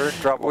back, we're in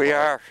trouble. We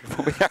are.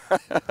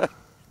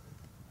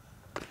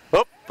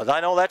 Oh, but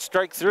I know that's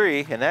strike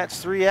 3, and that's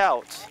 3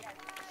 outs.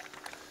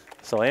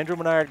 So Andrew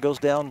Menard goes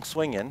down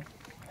swinging.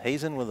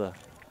 Hazen with a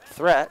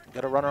threat.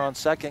 Got a runner on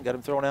second. Got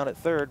him thrown out at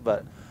third.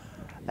 But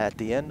at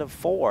the end of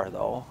 4,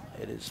 though,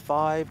 it is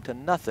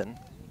 5-0.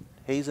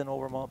 Hazen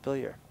over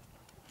Montpelier.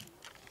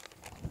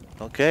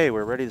 Okay,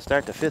 we're ready to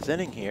start the 5th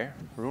inning here.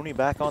 Rooney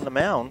back on the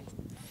mound.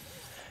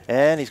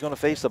 And he's going to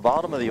face the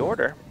bottom of the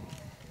order.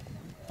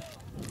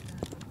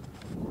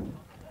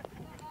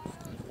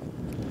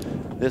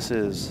 This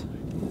is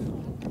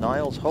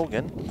Niles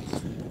Hogan.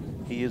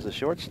 He is the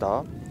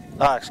shortstop.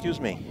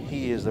 Excuse me.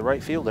 He is the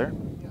right fielder.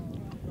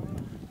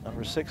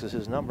 Number 6 is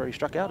his number. He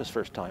struck out his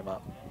first time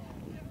up.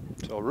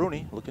 So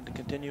Rooney looking to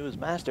continue his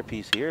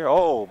masterpiece here.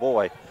 Oh,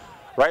 boy.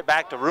 Right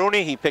back to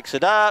Rooney. He picks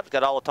it up.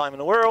 Got all the time in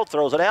the world.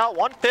 Throws it out.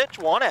 1 pitch,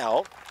 1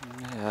 out.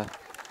 Yeah.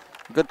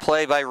 Good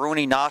play by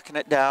Rooney, knocking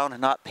it down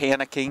and not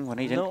panicking when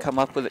he didn't come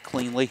up with it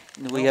cleanly.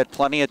 We had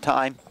plenty of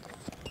time.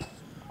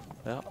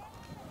 Yeah.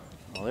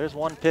 Well, there's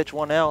 1 pitch,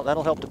 1 out.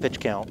 That'll help the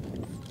pitch count.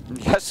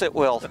 Yes, it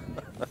will.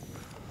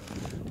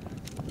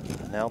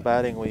 Now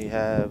batting, we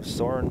have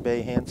Soren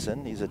Bay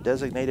Hansen. He's a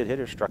designated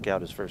hitter. Struck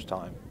out his first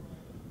time.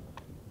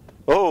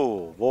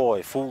 Oh,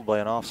 boy, fooled by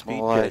an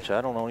off-speed pitch.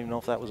 I don't even know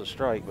if that was a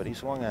strike, but he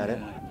swung at it.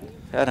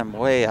 Had him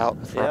way out.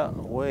 Yeah,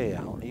 way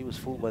out. He was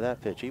fooled by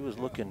that pitch. He was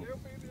looking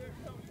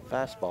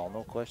fastball,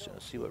 no question.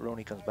 Let's see what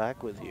Rooney comes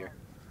back with here.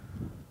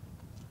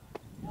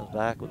 Comes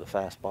back with a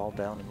fastball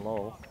down and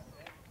low.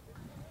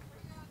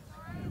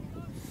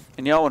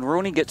 And you know, when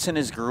Rooney gets in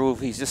his groove,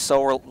 he's just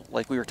so,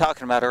 like we were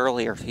talking about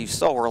earlier, he's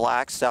so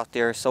relaxed out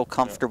there, so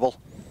comfortable.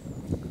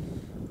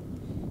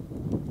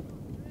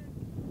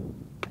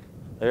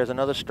 There's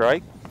another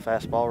strike.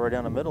 Fastball right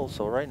down the middle.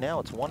 So right now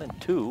it's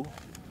 1-2.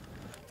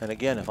 And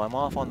again, if I'm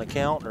off on the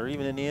count or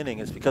even in the inning,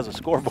 it's because the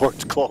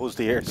scoreboard's closed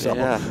here. So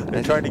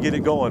they're trying to get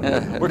it going.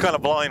 We're kind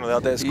of blind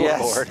without that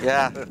scoreboard.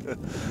 Yes, yeah.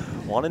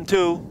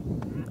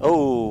 1-2.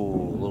 Oh,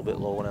 a little bit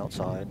low and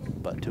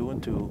outside, but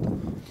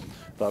 2-2.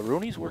 But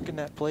Rooney's working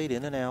that plate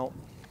in and out,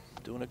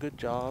 doing a good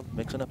job,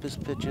 mixing up his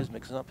pitches,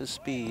 mixing up his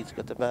speeds,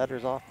 got the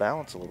batters off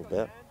balance a little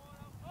bit.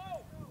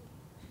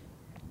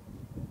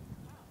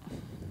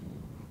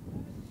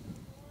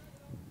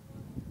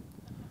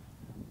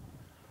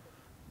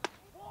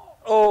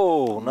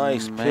 Oh,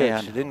 nice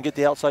pitch. Didn't get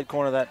the outside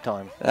corner that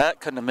time. That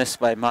couldn't have missed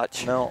by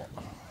much. No.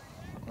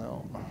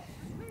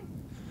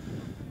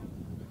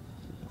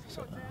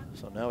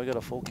 So now we got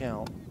a full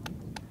count.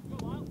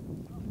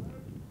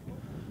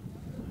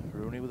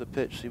 Rooney with a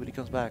pitch. See what he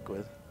comes back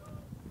with.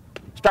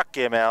 Struck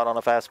him out on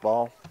a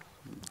fastball.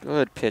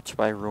 Good pitch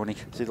by Rooney.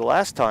 See, the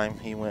last time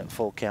he went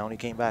full count, he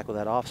came back with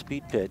that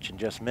off-speed pitch and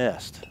just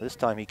missed. This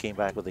time he came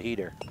back with a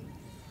heater.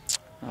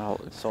 Oh.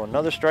 So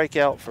another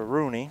strikeout for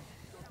Rooney.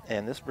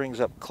 And this brings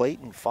up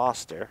Clayton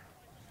Foster.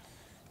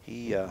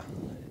 He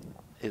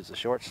is the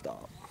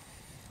shortstop.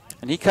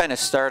 And he kind of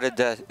started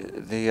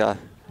the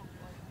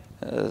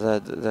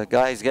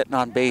guys getting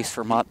on base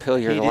for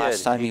Montpelier the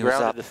last time he was up.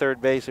 He grounded to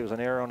third base. There was an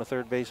error on the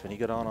third baseman. He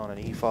got on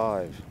an E5.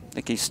 I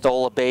think he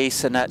stole a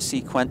base in that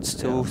sequence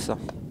too. Yeah. So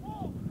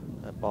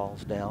that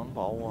ball's down,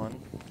 ball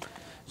one.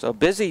 So a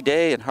busy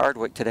day in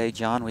Hardwick today,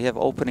 John. We have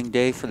opening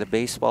day for the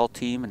baseball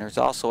team, and there's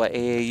also an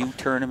AAU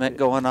tournament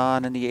going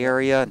on in the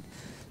area. And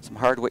some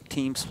Hardwick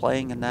teams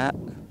playing in that.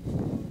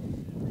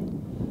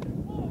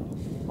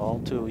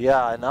 Ball two,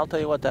 yeah, and I'll tell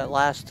you what, that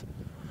last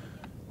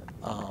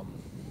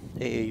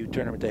AAU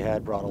tournament they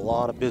had brought a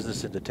lot of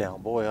business into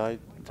town. Boy, I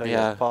tell you,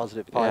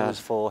 Positive Pie was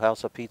full,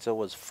 House of Pizza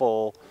was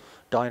full,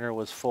 Diner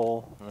was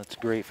full, and that's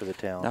great for the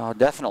town. No,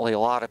 definitely a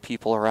lot of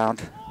people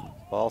around.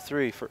 Ball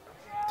three for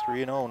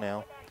 3-0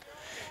 now.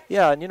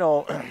 Yeah, and you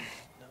know,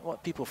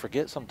 what people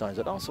forget sometimes,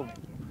 it also,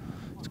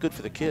 it's good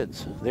for the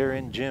kids. They're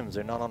in gyms.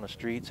 They're not on the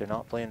streets. They're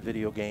not playing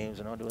video games.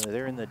 They're not doing.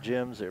 They're in the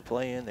gyms. They're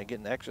playing. They're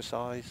getting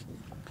exercise.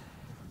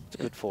 It's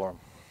good for them.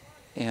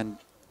 And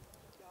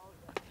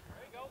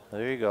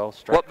there you go.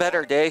 What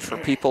better day for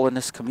people in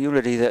this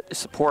community that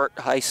support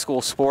high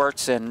school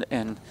sports and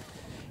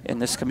in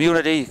this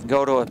community? You can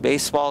go to a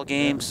baseball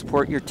game,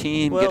 support your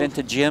team, get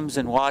into gyms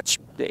and watch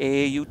the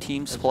AAU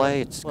teams play.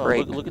 It's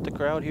great. Look at the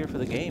crowd here for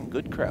the game.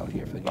 Good crowd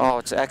here for the game. Oh,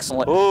 it's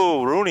excellent.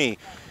 Oh, Rooney.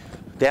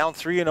 Down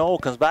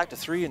 3-0, comes back to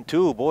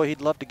 3-2. Boy,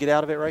 he'd love to get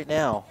out of it right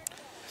now.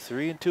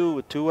 3-2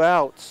 with 2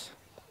 outs.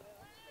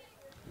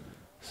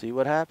 See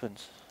what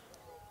happens.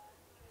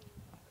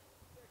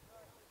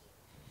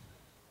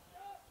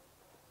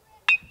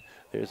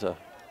 There's a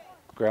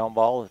ground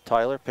ball.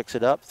 Tyler picks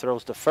it up,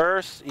 throws to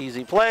first.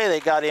 Easy play.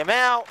 They got him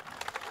out.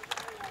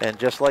 And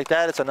just like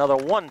that, it's another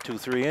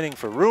 1-2-3 inning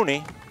for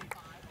Rooney.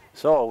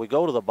 So we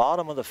go to the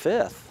bottom of the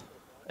 5th,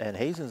 and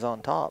Hazen's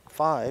on top,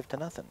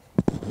 5-0.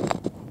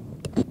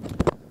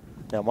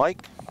 Now,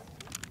 Mike,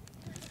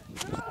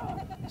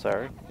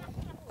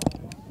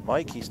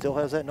 Mike, he still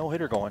has that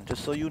no-hitter going,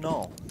 just so you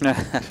know.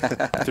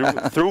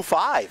 through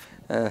 5.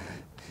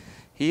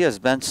 He has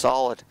been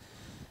solid.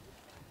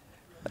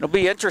 It'll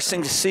be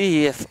interesting to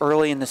see if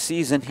early in the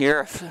season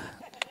here, if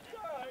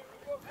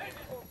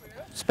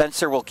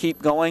Spencer will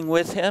keep going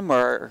with him,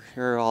 or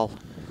you're all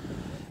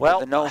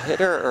the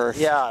no-hitter, or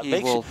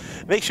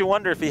makes you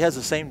wonder if he has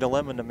the same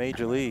dilemma in the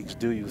major leagues.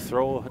 Do you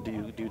throw?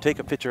 Do you take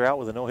a pitcher out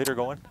with a no-hitter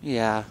going?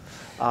 Yeah.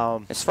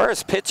 As far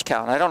as pitch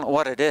count, I don't know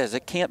what it is.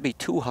 It can't be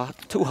too high.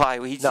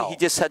 He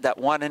just had that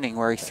one inning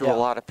where he threw a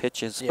lot of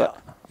pitches. Yeah.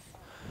 But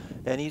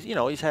and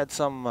he's had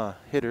some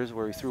hitters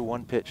where he threw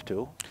one pitch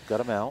to, got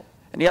him out.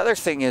 And the other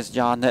thing is,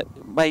 John,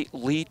 that might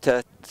lead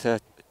to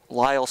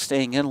Lyle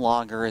staying in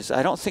longer is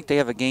I don't think they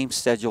have a game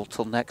scheduled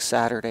till next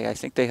Saturday. I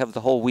think they have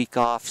the whole week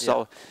off.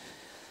 So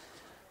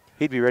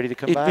he'd be ready to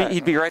come back.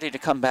 He'd be ready to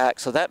come back.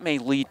 So that may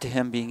lead to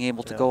him being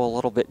able to go a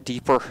little bit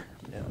deeper.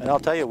 Yeah. And I'll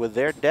tell you, with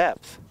their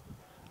depth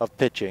of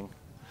pitching,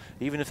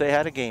 even if they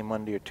had a game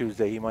Monday or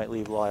Tuesday, he might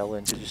leave Lyle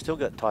in because you still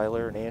got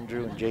Tyler and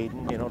Andrew and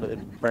Jaden,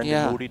 and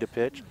Brendan Moody to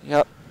pitch.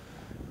 Yep.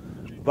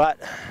 But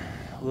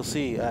we'll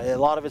see. A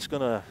lot of it's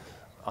going to,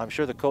 I'm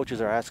sure the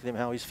coaches are asking him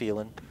how he's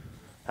feeling,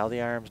 how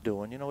the arm's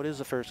doing. It is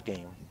the first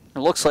game. It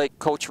looks like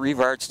Coach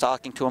Revard's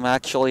talking to him,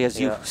 actually, as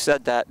you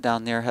said that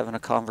down there, having a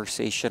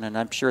conversation, and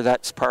I'm sure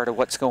that's part of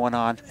what's going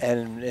on.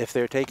 And if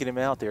they're taking him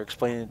out, they're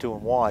explaining to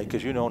him why,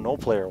 because no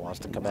player wants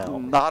to come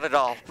out. Not at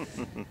all.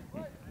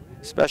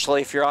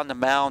 Especially if you're on the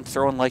mound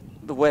throwing like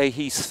the way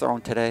he's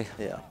thrown today.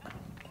 Yeah.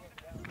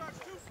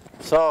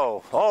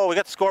 So, oh, we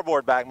got the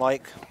scoreboard back,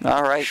 Mike.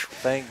 All right.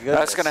 Thank goodness.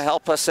 That's going to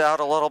help us out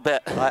a little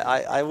bit.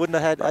 I wouldn't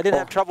have had, I didn't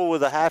have trouble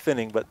with a half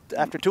inning, but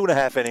after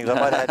 2.5 innings, I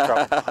might have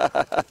had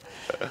trouble.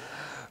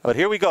 But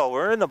here we go.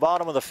 We're in the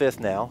bottom of the 5th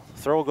now.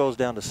 Throw goes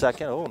down to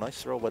second. Oh,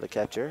 nice throw by the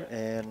catcher.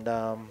 And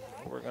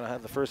we're going to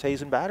have the first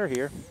Hazen batter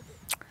here.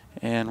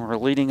 And we're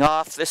leading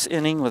off this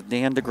inning with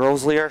Dan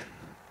DeGroslier.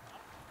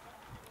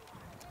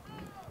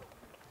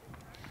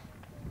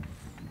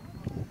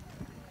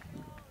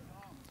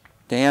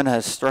 Dan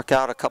has struck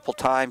out a couple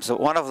times, but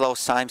one of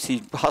those times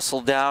he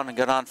hustled down and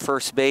got on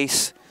first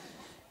base.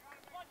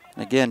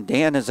 And again,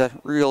 Dan is a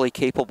really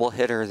capable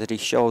hitter that he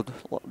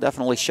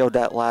definitely showed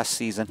that last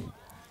season.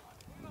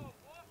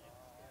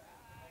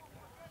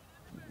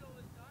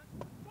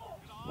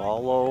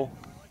 Ball low,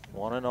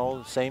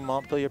 1-0, same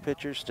Montpelier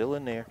pitcher still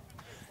in there.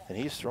 And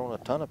he's thrown a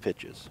ton of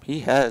pitches.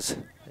 He has.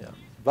 Yeah.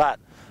 But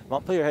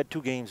Montpelier had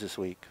 2 games this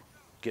week,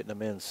 getting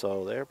them in,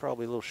 so they're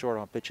probably a little short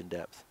on pitching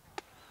depth.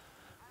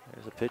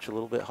 There's a pitch a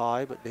little bit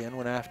high, but Dan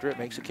went after it,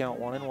 makes it count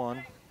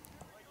 1-1.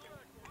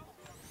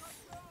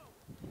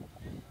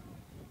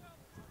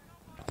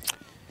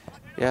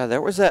 Yeah,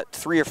 there was that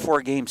 3 or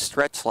 4 game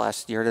stretch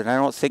last year that I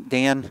don't think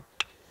Dan...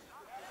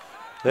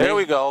 There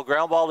we go,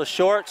 ground ball to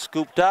short,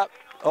 scooped up.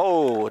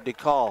 Oh, what'd he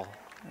call?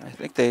 I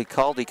think they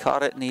called, he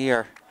caught it in the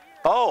air.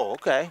 Oh,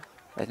 okay.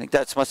 I think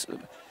that's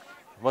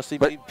He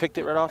picked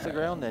it right off the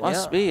ground then,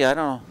 Must be, I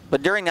don't know.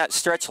 But during that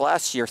stretch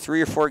last year,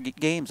 3 or 4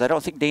 games, I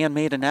don't think Dan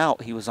made an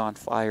out. He was on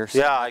fire. So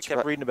yeah, I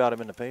kept reading about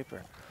him in the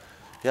paper.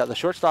 Yeah, the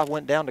shortstop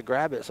went down to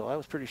grab it, so I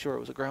was pretty sure it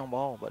was a ground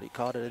ball, but he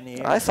caught it in the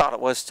air. I thought it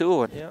was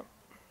too. And yeah.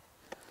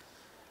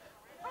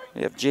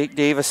 We have Jake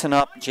Davison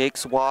up.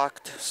 Jake's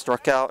walked,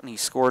 struck out, and he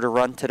scored a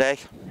run today.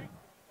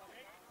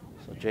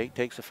 So Jake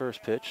takes the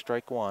first pitch,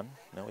 strike 1.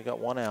 Now we got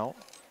 1 out.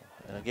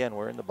 And again,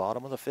 we're in the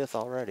bottom of the 5th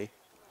already.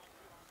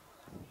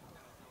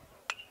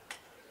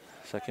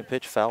 Second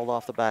pitch fouled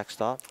off the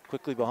backstop,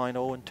 quickly behind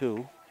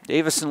 0-2.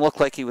 Davison looked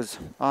like he was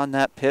on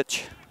that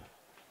pitch.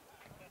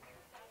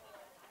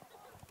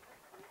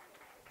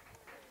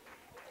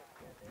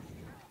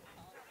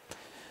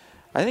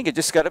 I think it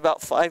just got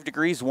about 5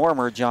 degrees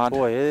warmer, John.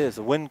 Boy, it is.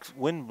 The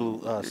wind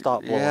blew,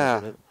 stopped blowing.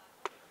 Yeah.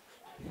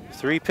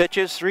 3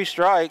 pitches, 3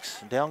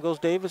 strikes. Down goes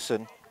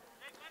Davison.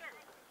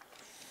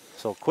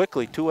 So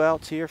quickly, 2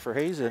 outs here for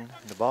Hazen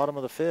in the bottom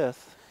of the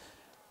 5th.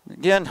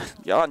 Again,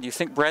 John, do you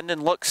think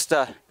Brendan looks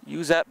to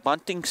use that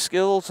bunting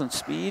skills and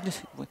speed?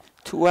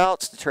 2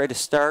 outs to try to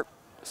start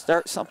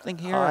something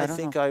here? I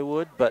think I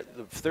would, but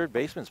the third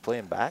baseman's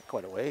playing back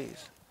quite a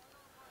ways.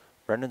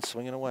 Brendan's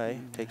swinging away,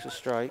 takes a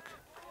strike.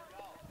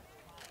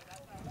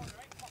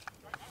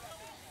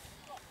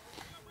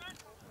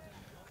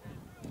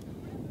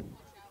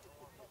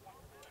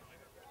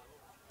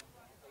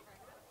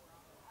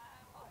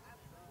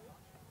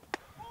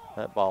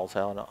 That ball's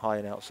high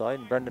and outside,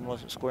 and Brendan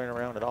wasn't squaring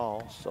around at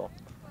all. So,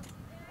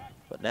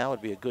 but now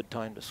would be a good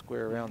time to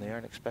square around. They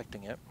aren't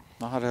expecting it.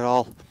 Not at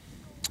all.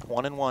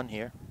 1-1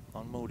 here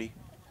on Moody.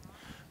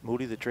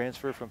 Moody, the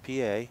transfer from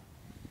PA.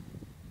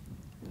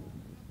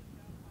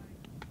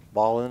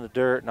 Ball in the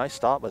dirt. Nice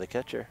stop by the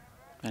catcher.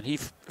 And he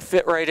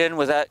fit right in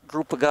with that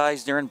group of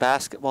guys during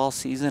basketball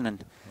season,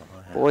 and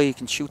boy, he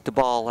can shoot the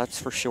ball, that's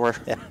for sure.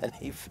 Yeah, and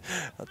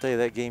I'll tell you,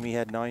 that game he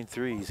had 9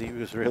 threes. He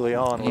was really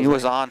on. He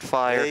was on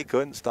fire. They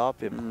couldn't stop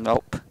him.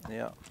 Nope.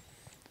 Yeah.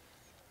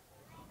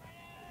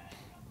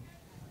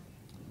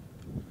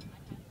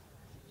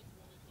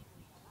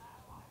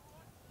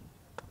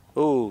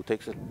 Ooh,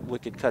 takes a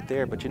wicked cut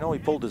there, but you know he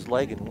pulled his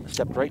leg and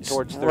stepped right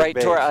towards third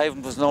base. I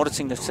was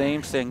noticing the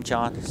same thing,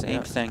 John.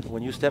 Same thing.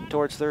 When you step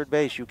towards third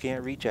base, you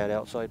can't reach at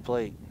outside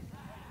plate.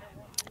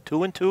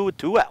 2-2 with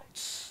 2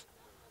 outs.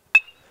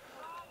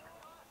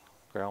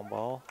 Ground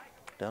ball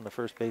down the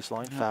first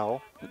baseline,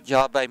 foul. Good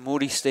job by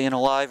Moody staying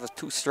alive with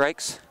 2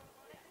 strikes.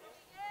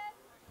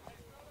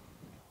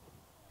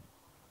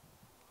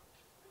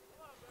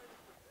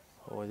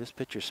 Boy, this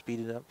pitcher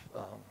speeded up.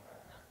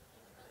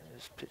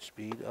 His pitch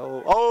speed.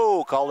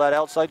 Oh, call that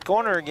outside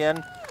corner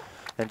again.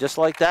 And just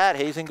like that,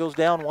 Hazen goes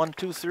down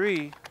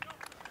 1-2-3.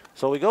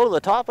 So we go to the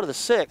top of the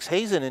 6th.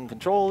 Hazen in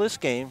control of this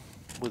game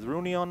with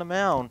Rooney on the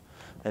mound.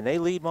 And they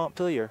lead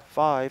Montpelier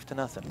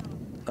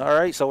 5-0. All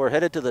right, so we're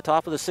headed to the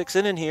top of the 6th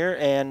inning here,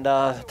 and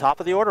top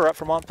of the order up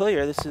for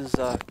Montpelier. This is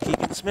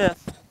Keegan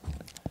Smith.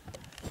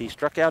 He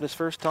struck out his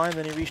first time,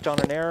 then he reached on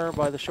an error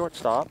by the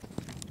shortstop.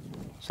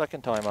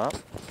 Second time up.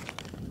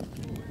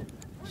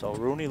 So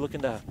Rooney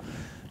looking to...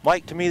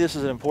 Mike, to me, this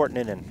is an important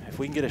inning. If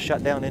we can get a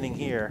shutdown inning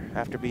here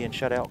after being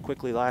shut out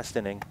quickly last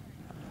inning,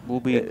 we'll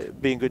be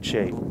in good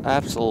shape.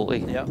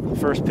 Absolutely. Yeah. The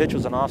first pitch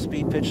was an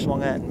off-speed pitch,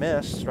 swung at and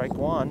missed. Strike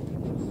 1.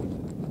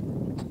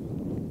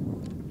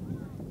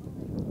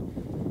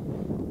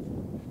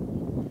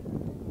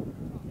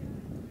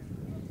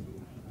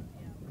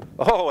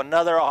 Oh,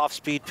 another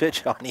off-speed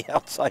pitch on the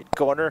outside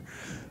corner.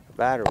 The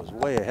batter was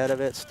way ahead of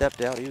it,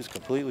 stepped out. He was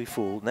completely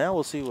fooled. Now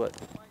we'll see what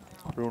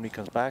Rooney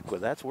comes back with.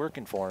 That's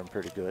working for him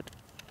pretty good.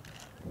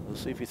 We'll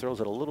see if he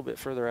throws it a little bit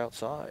further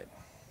outside.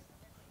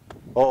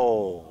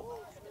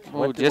 Oh,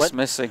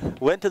 Missing.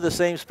 Went to the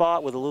same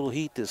spot with a little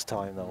heat this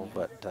time, though,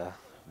 but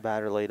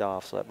batter laid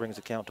off, so that brings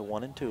the count to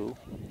 1-2.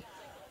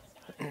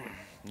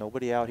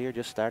 Nobody out here,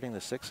 just starting the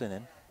 6th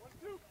inning.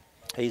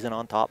 Hazen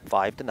on top,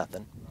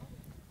 5-0.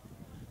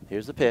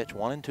 Here's the pitch,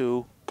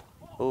 1-2.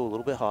 Oh, a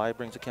little bit high,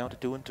 brings the count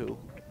to 2-2.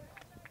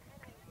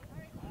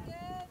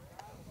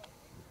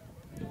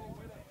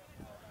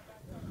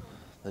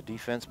 The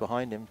defense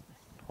behind him,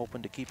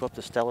 hoping to keep up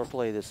the stellar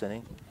play this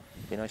inning.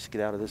 Be nice to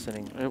get out of this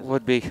inning. It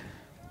would be.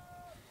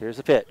 Here's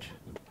the pitch.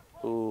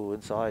 Ooh,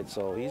 inside.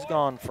 So he's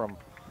gone from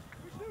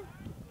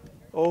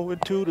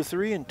 0-2 to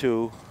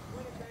 3-2.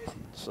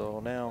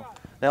 So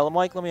now,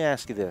 Mike, let me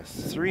ask you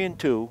this: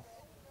 3-2.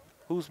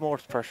 Who's more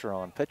pressure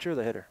on, pitcher or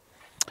the hitter?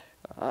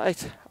 I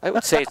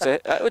would say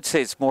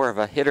it's more of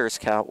a hitter's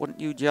count, wouldn't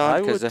you, John?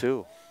 I would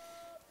too.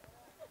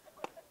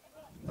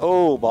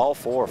 Oh, ball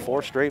 4,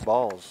 4 straight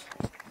balls.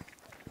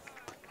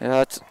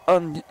 Yeah, it's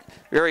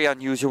very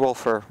unusual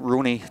for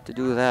Rooney to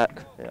do that.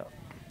 Yeah.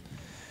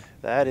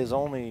 That is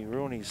only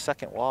Rooney's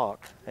 2nd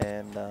walk.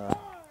 And,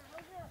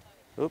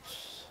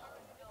 oops.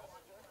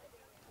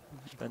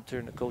 Spencer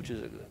and the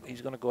coaches,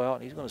 he's going to go out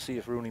and he's going to see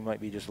if Rooney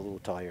might be just a little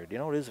tired. You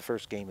know, it is the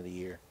first game of the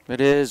year.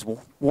 It is.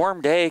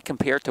 Warm day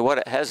compared to what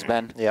it has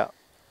been. Yeah.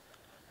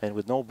 And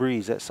with no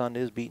breeze, that sun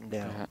is beating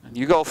down. Yeah.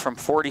 You go from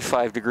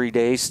 45-degree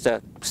days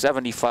to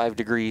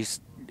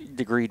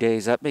 75-degree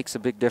days. That makes a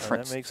big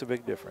difference. That makes a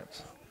big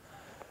difference.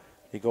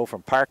 You go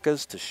from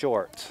parkas to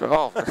shorts.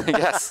 Oh,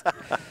 yes.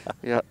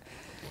 Yeah.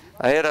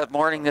 I had a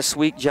morning this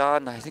week,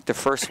 John. I think the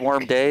first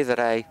warm day that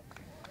I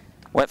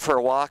went for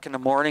a walk in the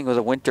morning with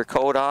a winter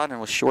coat on and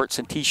with shorts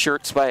and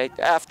T-shirts by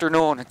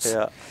afternoon. It's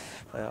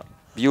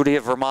beauty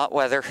of Vermont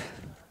weather.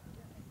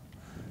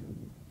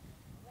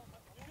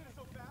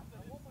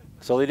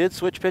 So they did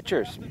switch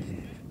pitchers.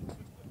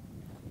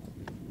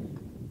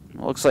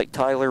 Looks like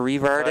Tyler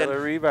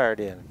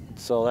Revard in.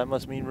 So that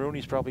must mean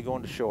Rooney's probably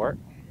going to short.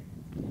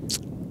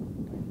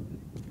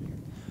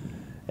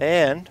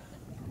 And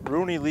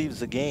Rooney leaves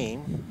the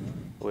game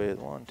with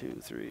 1, 2,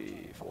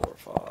 3, 4,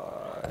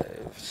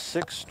 5,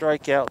 6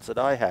 strikeouts that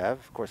I have.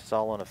 Of course, it's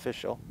all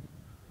unofficial.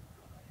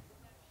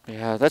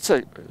 Yeah, that's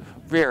a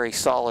very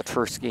solid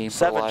first game.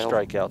 7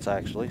 strikeouts,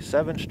 actually.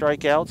 7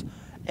 strikeouts,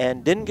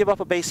 and didn't give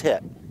up a base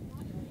hit.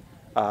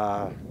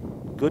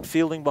 Good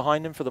fielding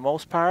behind him for the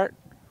most part.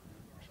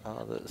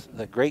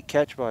 The great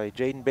catch by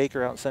Jaden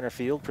Baker out in center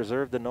field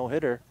preserved the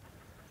no-hitter.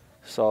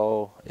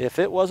 So if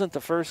it wasn't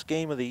the first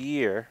game of the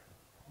year,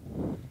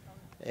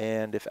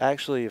 and if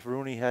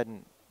Rooney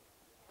hadn't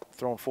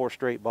thrown 4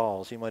 straight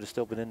balls, he might have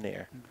still been in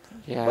there.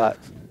 Yeah. But,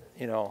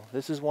 you know,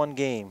 this is one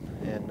game,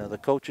 and the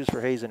coaches for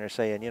Hazen are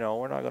saying, you know,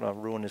 we're not going to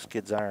ruin this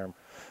kid's arm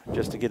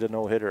just to get a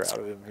no-hitter out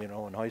of him, you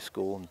know, in high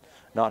school and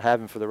not have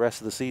him for the rest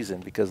of the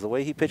season, because the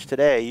way he pitched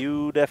today,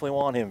 you definitely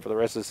want him for the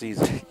rest of the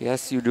season.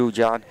 Yes, you do,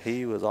 John.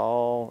 He was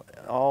all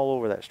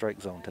over that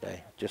strike zone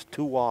today. Just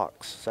 2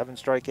 walks, 7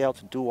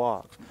 strikeouts and 2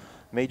 walks.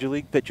 Major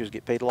league pitchers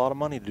get paid a lot of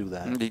money to do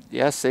that.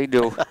 Yes, they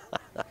do.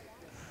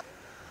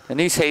 And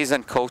these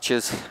Hazen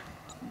coaches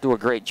do a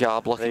great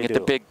job looking at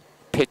the big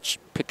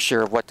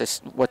picture of what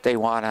they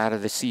want out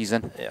of the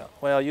season. Yeah.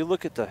 Well, you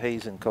look at the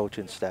Hazen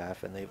coaching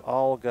staff, and they've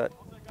all got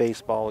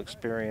baseball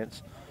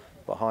experience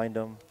behind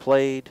them,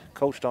 played,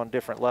 coached on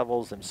different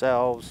levels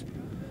themselves,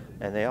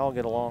 and they all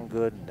get along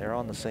good, and they're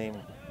on the same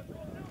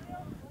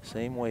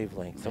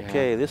wavelength. Yeah.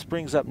 Okay, this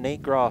brings up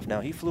Nate Groff. Now,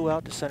 he flew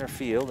out to center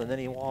field, and then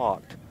he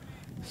walked.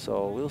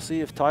 So we'll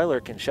see if Tyler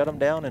can shut him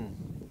down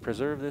and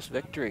preserve this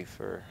victory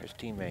for his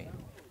teammate.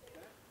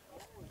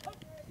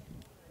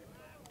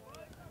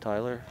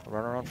 Tyler,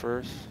 runner on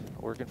first,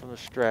 working from the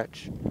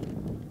stretch.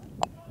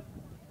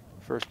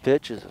 First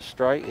pitch is a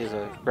strike, is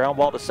a ground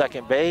ball to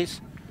second base.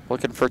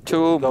 Looking for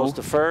 2. Goes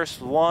to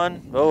first,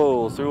 1.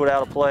 Oh, threw it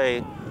out of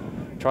play.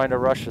 Trying to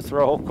rush the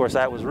throw. Of course,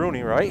 that was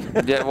Rooney, right?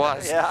 Yeah, it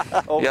was. Yeah,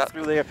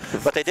 through there.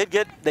 But they did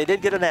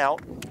get an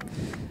out,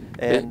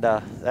 and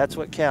that's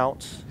what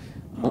counts.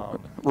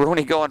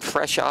 Rooney going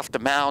fresh off the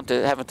mound,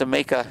 having to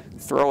make a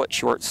throw at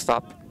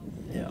shortstop.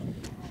 Yeah.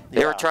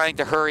 They were trying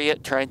to hurry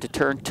it, trying to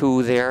turn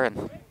 2 there,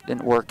 and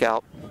didn't work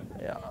out.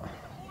 Yeah.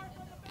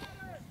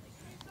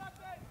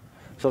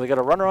 So they got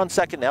a runner on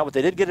second now, but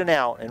they did get an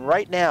out. And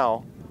right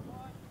now,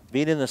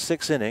 being in the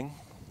 6th inning,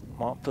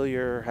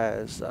 Montpelier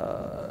has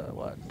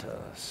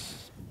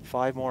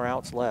 5 more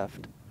outs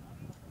left.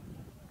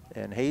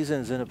 And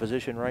Hazen's in a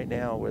position right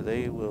now where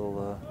they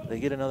will, they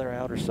get another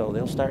out or so,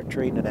 they'll start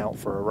trading it out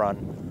for a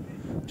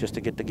run just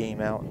to get the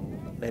game out.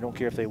 And they don't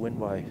care if they win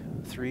by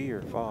 3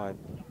 or 5.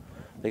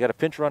 They got a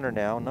pinch runner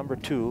now, number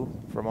 2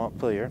 for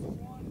Montpelier.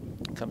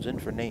 Comes in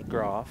for Nate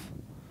Groff.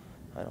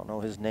 I don't know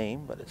his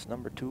name, but it's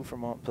number 2 for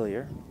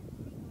Montpelier.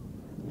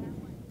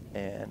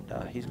 And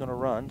he's going to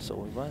run, so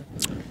we might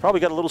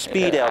probably got a little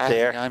speed out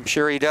there. I'm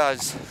sure he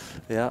does.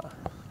 Yeah.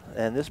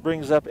 And this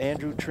brings up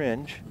Andrew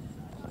Tringe,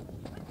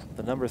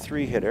 the number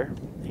 3 hitter.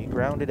 He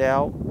grounded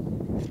out,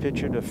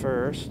 pitcher to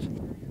first.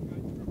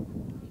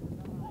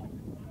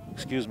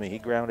 Excuse me, he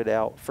grounded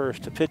out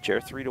first to pitcher,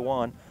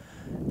 3-1.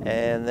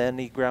 And then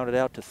he grounded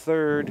out to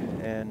third,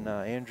 and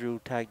Andrew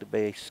tagged the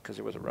base because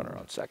there was a runner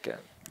on second.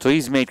 So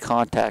he's made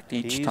contact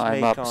each He's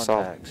time made up.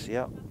 contacts, So.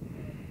 yep.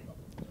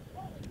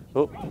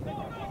 Oh.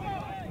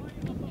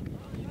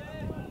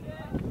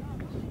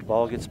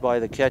 Ball gets by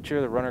the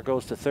catcher. The runner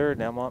goes to third.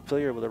 Now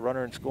Montpelier with a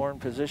runner in scoring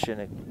position.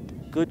 A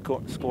good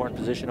scoring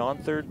position on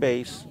third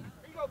base.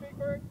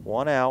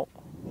 1 out.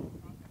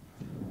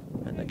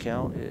 And the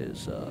count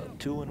is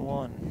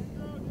 2-1.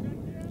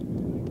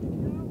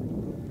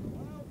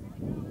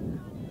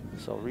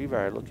 So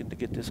Rivard looking to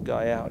get this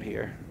guy out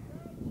here.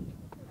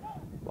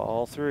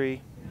 Ball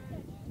 3.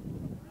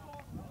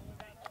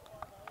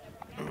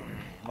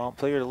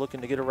 Montpelier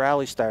looking to get a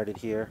rally started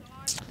here.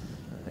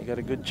 They got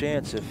a good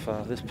chance if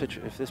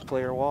this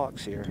player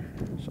walks here.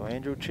 So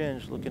Andrew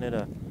Chinge looking at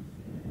a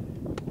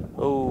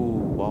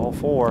ball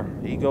 4.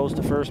 He goes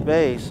to first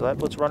base. So that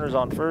puts runners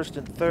on first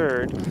and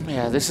third.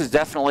 Yeah, this is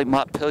definitely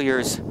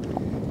Montpelier's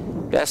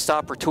best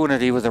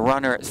opportunity with a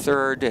runner at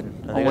third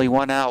and only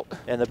 1 out.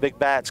 And the big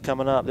bat's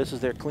coming up. This is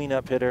their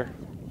cleanup hitter,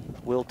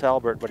 Will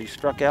Talbert, but he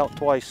struck out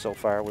twice so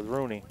far with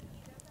Rooney.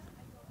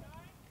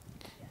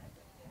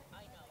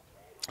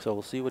 So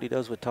we'll see what he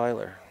does with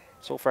Tyler.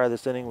 So far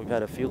this inning, we've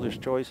had a fielder's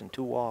choice and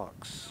 2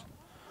 walks.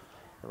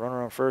 The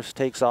runner on first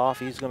takes off.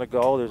 He's going to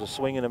go. There's a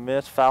swing and a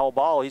miss. Foul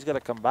ball. He's going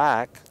to come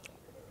back.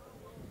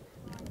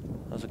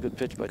 That was a good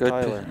pitch by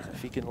Tyler.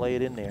 If he can lay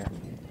it in there.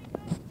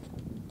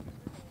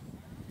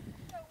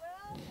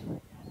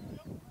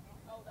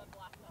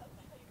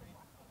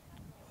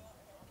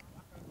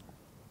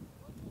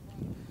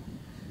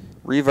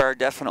 Rivard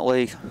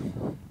definitely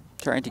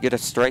trying to get a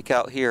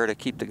strikeout here to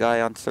keep the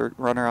guy on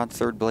runner on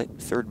third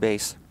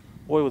base.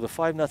 Boy, with a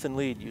 5-0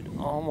 lead, you'd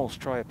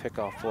almost try a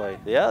pickoff play.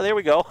 Yeah, there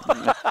we go.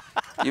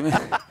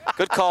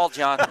 Good call,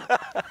 John.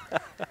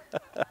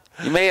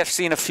 You may have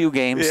seen a few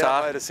games. Yeah,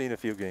 I might have seen a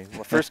few games.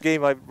 My first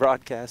game I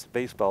broadcast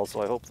baseball,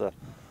 so I hope the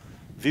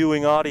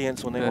viewing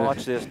audience, when they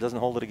watch this, doesn't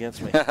hold it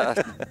against me.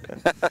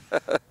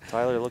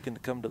 Tyler looking to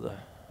come to the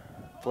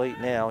plate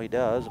now. He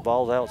does. The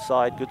ball's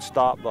outside. Good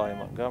stop by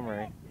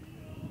Montgomery.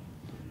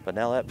 But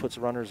now that puts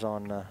runners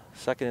on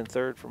second and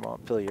third for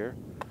Montpelier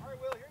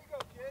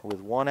with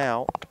 1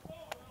 out.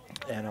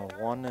 And a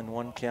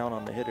 1-1 count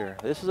on the hitter.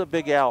 This is a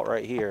big out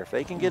right here. If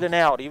they can get an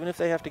out, even if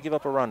they have to give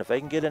up a run, if they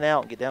can get an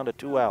out and get down to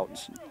 2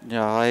 outs.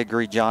 Yeah, I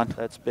agree, John.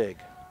 That's big.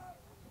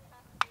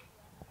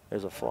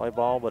 There's a fly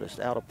ball, but it's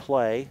out of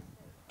play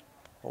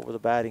over the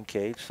batting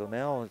cage. So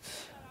now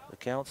the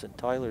count's in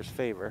Tyler's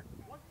favor.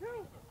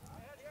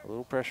 A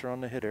little pressure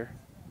on the hitter.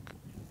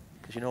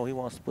 Because you know he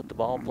wants to put the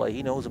ball in play.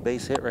 He knows a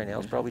base hit right now.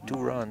 It's probably 2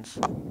 runs.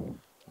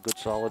 Good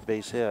solid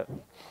base hit.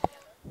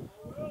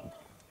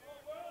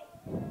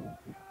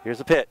 Here's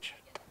the pitch.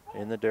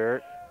 In the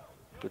dirt.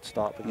 Good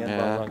stop again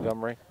by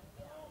Montgomery.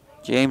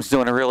 James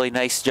doing a really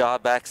nice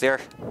job back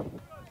there.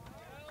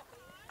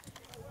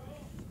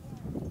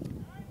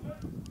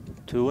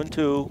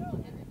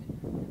 2-2.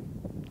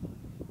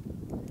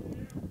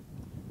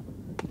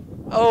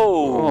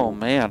 Oh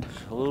man.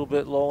 A little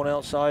bit low and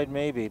outside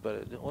maybe, but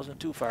it wasn't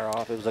too far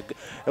off. It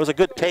was a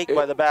good take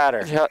by the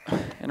batter. Yeah,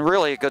 and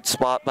really a good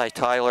spot by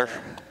Tyler.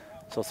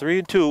 So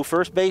 3-2.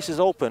 First base is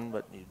open,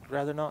 but you'd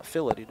rather not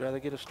fill it. You'd rather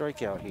get a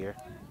strikeout here.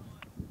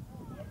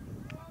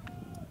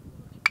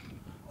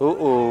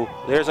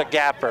 There's a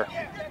gapper.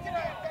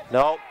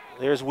 Nope.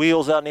 There's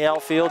wheels out in the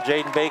outfield.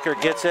 Jaden Baker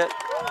gets it.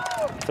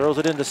 Throws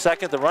it into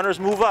second. The runners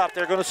move up.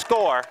 They're going to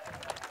score.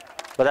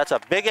 But that's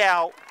a big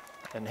out,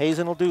 and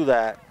Hazen will do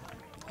that.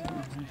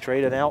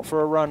 Trade an out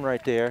for a run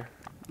right there.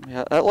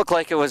 Yeah, that looked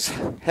like it was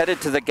headed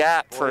to the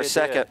gap for a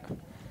second.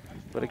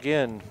 But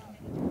again,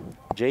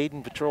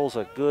 Jaden patrols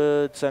a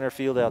good center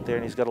field out there,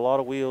 and he's got a lot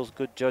of wheels,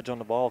 good judge on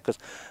the ball. Because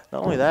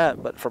not only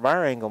that, but from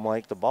our angle,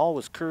 Mike, the ball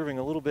was curving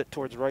a little bit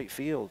towards right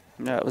field.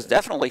 Yeah, it was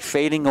definitely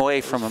fading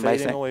away from him, I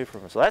think. Fading away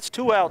from him. So that's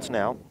 2 outs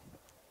now.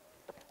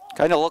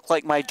 Kind of looked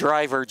like my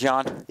driver,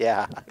 John.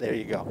 Yeah, there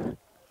you go.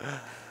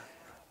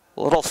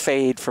 A little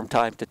fade from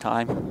time to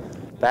time.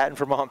 Batting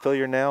for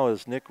Montpelier now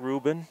is Nick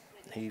Rubin.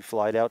 He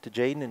flied out to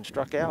Jaden and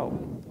struck out.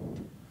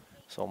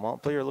 So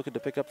Montpelier looking to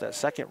pick up that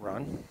second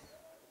run.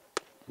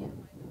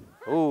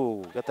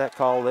 Got that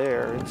call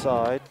there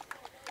inside.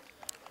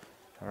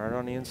 Right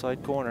on the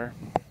inside corner.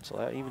 So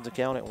that evens the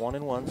count at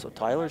 1-1. So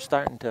Tyler's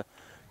starting to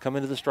come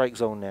into the strike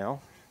zone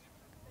now.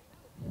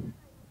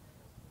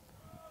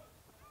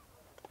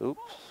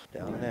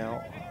 Down and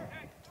out.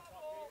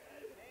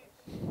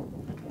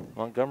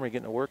 Montgomery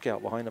getting a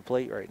workout behind the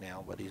plate right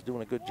now, but he's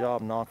doing a good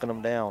job knocking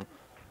him down,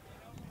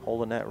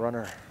 holding that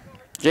runner.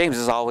 James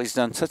has always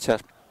done such a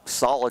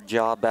solid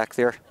job back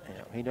there.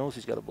 Yeah, he knows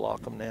he's got to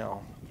block him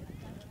now.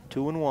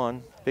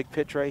 2-1, big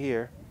pitch right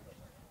here.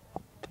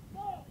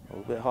 A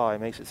little bit high,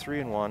 makes it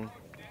 3-1.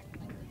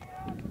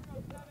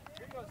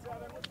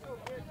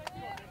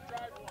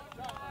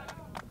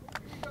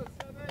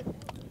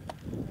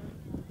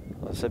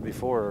 I said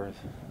before,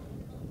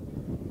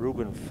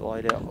 Rubin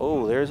flied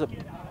out. There's a,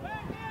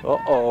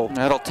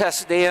 That'll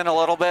test Dan a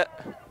little bit.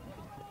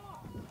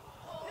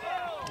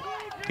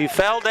 He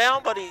fell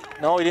down, but he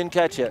didn't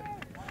catch it.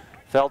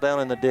 Fell down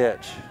in the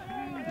ditch.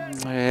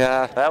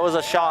 Yeah. That was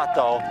a shot,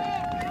 though.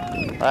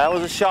 That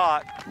was a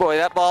shot. Boy,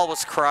 that ball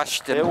was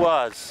crushed. It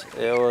was.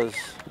 It was.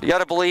 You got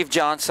to believe,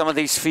 John, some of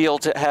these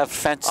fields that have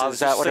fences,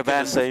 that would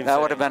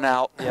have been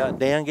out. Yeah,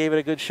 Dan gave it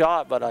a good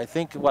shot, but I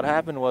think what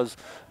happened was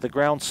the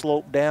ground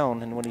sloped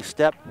down, and when he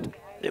stepped,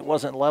 it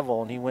wasn't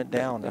level, and he went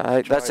down.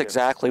 That's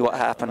exactly what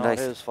happened. Not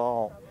his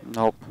fault.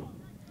 Nope.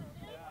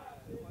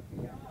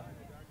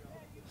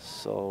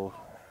 So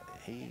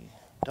he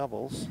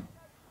doubles.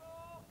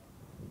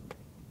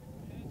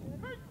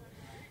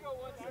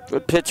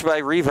 Good pitch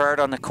by Rivard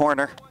on the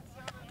corner.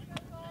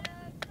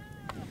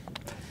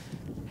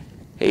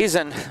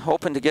 Hazen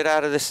hoping to get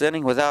out of this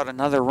inning without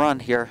another run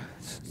here.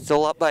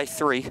 Still up by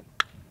 3.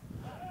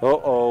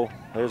 Uh-oh,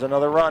 there's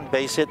another run.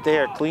 Base hit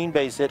there, clean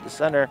base hit to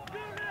center.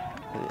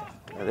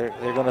 They're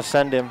going to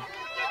send him.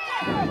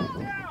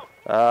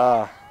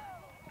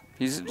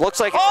 He looks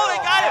like. Oh, they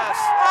got him!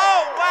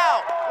 Oh,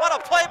 wow! What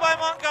a play by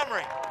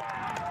Montgomery.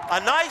 A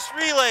nice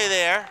relay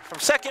there from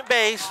second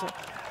base.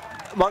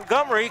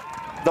 Montgomery,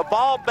 the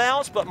ball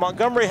bounced, but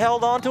Montgomery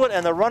held onto it,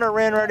 and the runner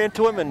ran right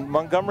into him, and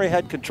Montgomery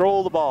had control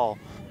of the ball.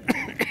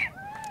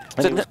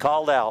 And he was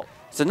called out.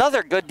 It's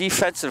another good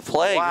defensive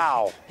play.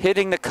 Wow.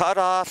 Hitting the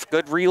cutoff,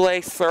 good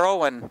relay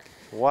throw, and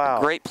wow.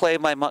 Great play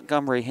by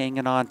Montgomery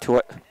hanging on to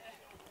it.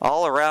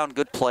 All around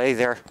good play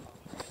there.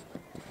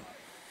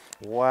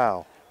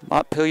 Wow.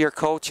 Montpelier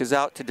coach is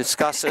out to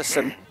discuss this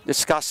and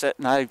discuss it,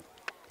 and I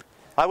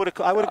would have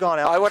gone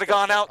out. I would have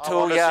gone out too. I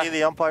want to see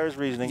the umpire's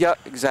reasoning. Yeah,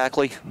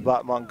 exactly.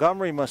 But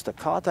Montgomery must have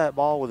caught that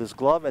ball with his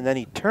glove, and then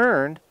he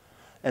turned,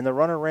 and the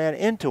runner ran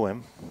into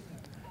him,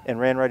 and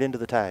ran right into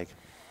the tag.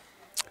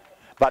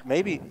 But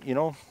maybe, you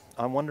know,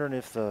 I'm wondering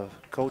if the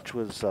coach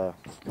was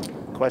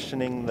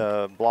questioning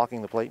the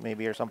blocking the plate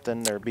maybe or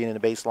something, or being in the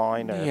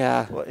baseline, or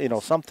yeah, you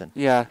know, something.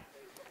 Yeah.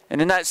 And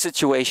in that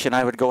situation,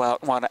 I would go out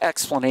and want an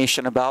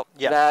explanation about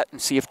that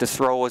and see if the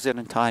throw was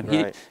in time.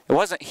 Right. It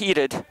wasn't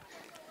heated.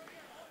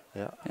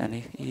 Yeah.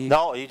 And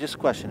no, you just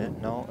question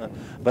it. No,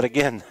 but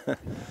again,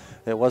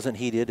 it wasn't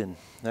heated, and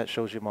that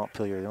shows you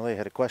Montpelier. You know, they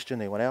had a question,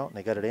 they went out, and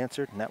they got it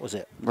answered, and that was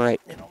it.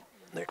 Right. You know,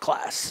 their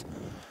class.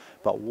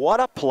 But what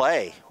a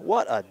play.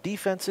 What a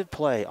defensive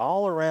play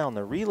all around.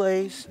 The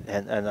relays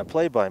and the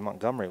play by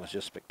Montgomery was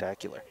just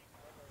spectacular.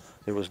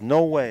 There was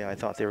no way I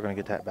thought they were going to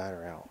get that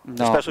batter out,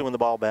 especially when the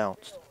ball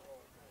bounced.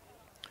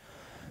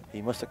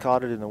 He must have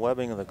caught it in the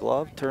webbing of the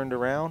glove, turned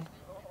around.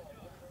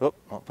 Oh,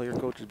 Montpelier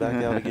coach is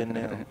back out again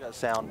now. Got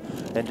sound.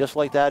 And just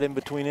like that in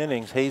between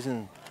innings,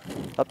 Hazen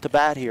up to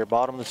bat here,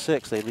 bottom of the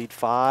 6th. They lead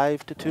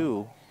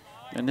 5-2.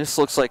 And this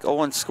looks like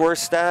Owen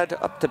Skorstad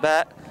up to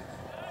bat.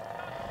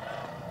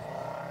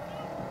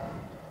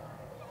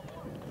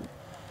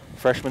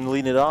 Freshman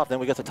leading it off. Then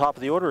we got the top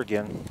of the order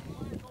again.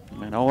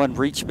 And Owen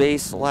reached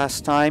base the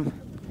last time.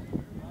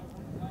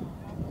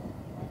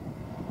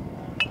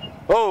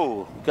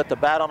 Oh, got the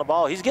bat on the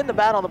ball. He's getting the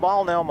bat on the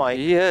ball now, Mike.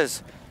 He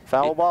is.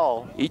 Foul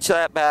ball. Each of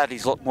that bat,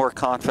 he's looked more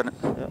confident.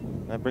 Yep.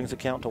 That brings the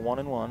count to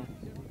 1-1.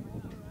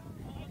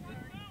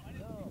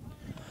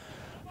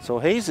 So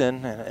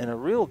Hazen, in a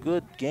real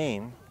good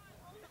game,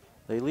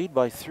 they lead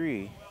by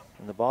 3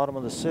 in the bottom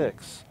of the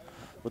 6th.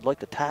 Would like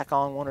to tack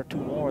on 1 or 2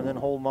 more and then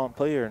hold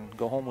Montpelier and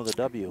go home with a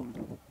W.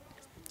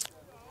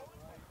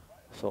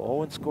 So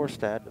Owen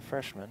Skorstad, the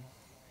freshman.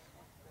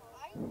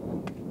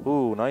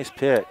 Ooh, nice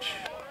pitch.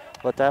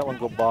 Let that one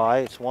go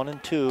by. It's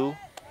 1-2.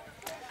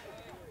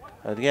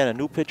 And again, a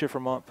new pitcher for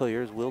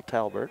Montpelier is Will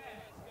Talbert.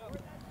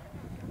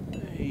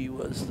 He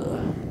was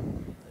the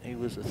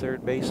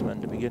third baseman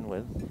to begin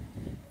with.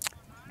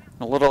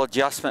 A little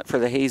adjustment for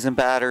the Hazen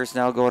batters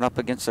now going up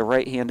against a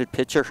right-handed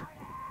pitcher.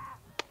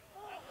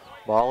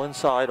 Ball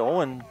inside.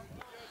 Owen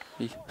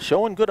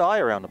showing good eye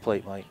around the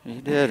plate, Mike.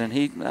 He did, and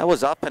that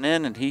was up and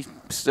in, and he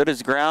stood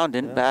his ground,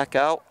 didn't back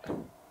out.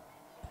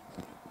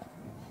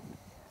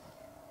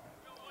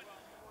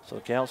 So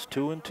it counts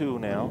 2-2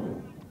 now.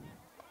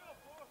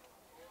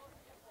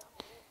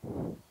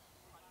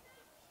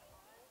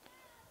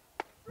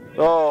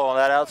 Oh,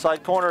 that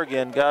outside corner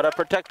again. Gotta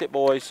protect it,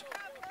 boys.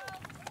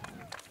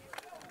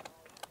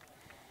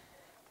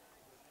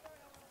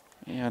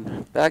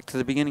 And back to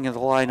the beginning of the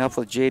lineup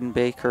with Jaden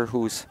Baker,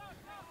 who's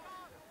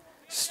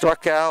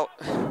struck out,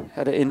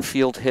 had an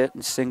infield hit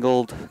and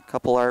singled, a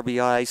couple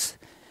RBIs.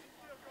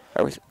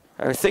 I was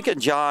thinking,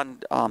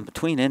 John,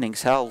 between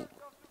innings, how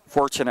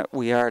fortunate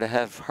we are to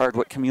have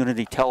Hardwick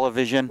Community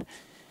Television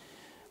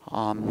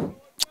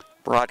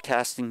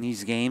broadcasting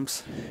these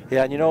games.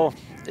 Yeah, and you know,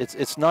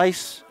 it's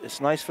nice.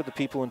 It's nice for the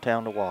people in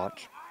town to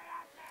watch.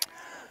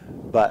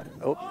 But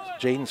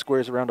Jaden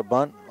squares around a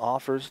bunt,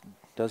 offers,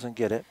 doesn't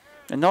get it.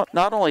 And not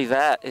only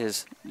that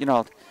is, you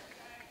know,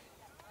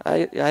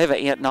 I have an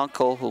aunt and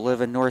uncle who live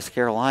in North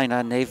Carolina,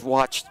 and they've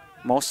watched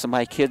most of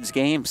my kids'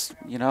 games.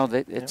 You know,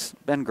 it's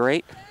been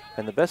great.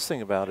 And the best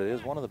thing about it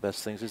is, one of the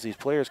best things is these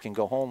players can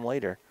go home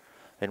later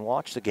and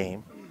watch the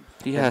game.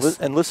 Yes.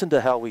 And listen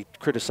to how we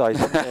criticize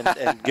them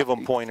and give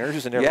them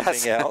pointers and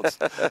everything else.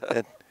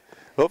 And,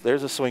 Oh,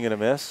 there's a swing and a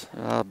miss.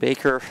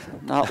 Baker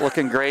not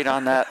looking great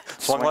on that.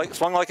 Swung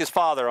like his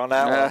father on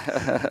that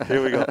one.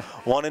 Here we go.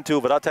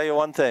 1-2. But I'll tell you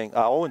one thing.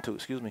 0-2,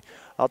 excuse me.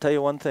 I'll tell you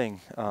one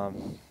thing.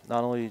 Not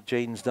only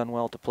Jaden's done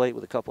well to plate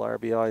with a couple of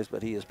RBIs,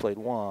 but he has played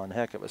one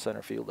heck of a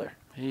center fielder.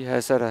 He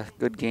has had a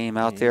good game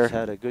out there. He's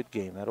had a good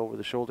game. That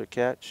over-the-shoulder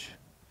catch.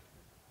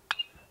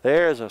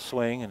 There's a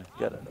swing, and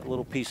got a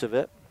little piece of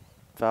it.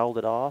 Fouled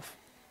it off.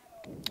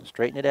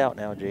 Straighten it out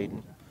now,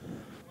 Jaden.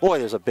 Boy,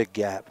 there's a big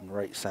gap in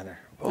right center.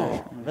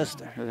 Oh, missed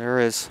her. There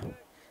is.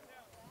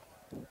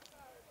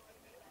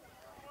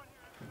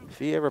 If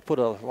he ever put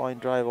a line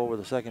drive over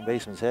the second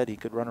baseman's head, he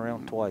could run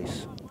around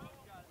twice.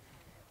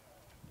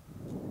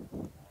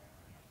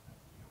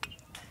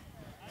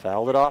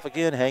 Fouled it off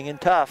again, hanging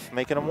tough,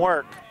 making him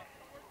work.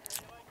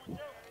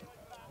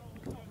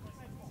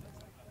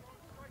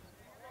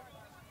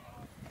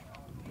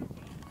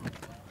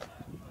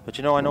 But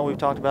you know, I know we've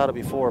talked about it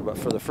before, but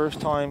for the first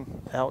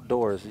time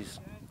outdoors, these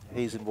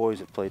Hazen boys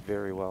have played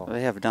very well.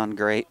 They have done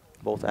great.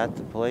 Both at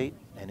the plate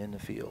and in the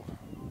field.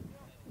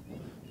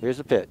 Here's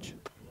the pitch.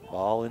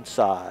 Ball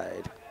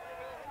inside.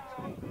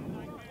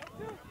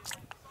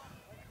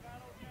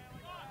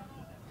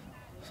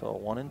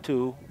 So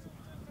 1-2.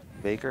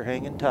 Baker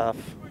hanging tough.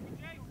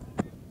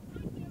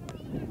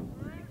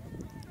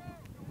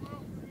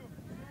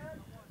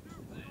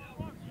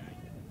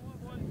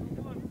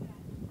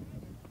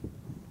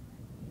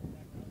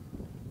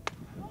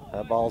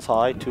 That ball's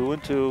high,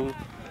 2-2.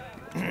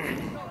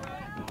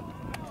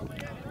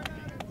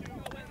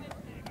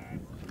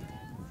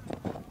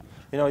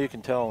 You know, you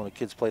can tell when a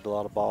kid's played a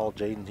lot of ball.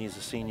 Jaden, he's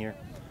a senior.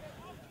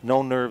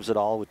 No nerves at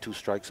all with 2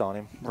 strikes on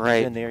him. Right.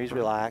 He's in there, he's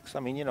relaxed. I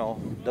mean, you know,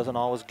 doesn't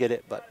always get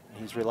it, but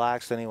he's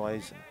relaxed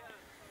anyways.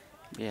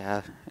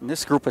 Yeah, and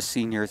this group of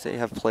seniors, they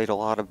have played a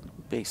lot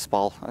of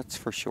baseball, that's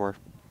for sure.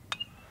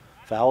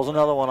 Fouls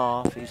another one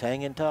off. He's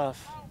hanging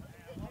tough.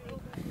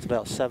 It's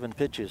about 7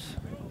 pitches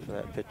for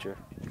that pitcher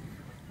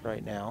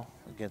right now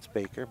against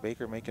Baker.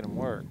 Baker making him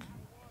work.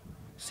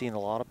 Seeing a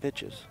lot of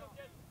pitches.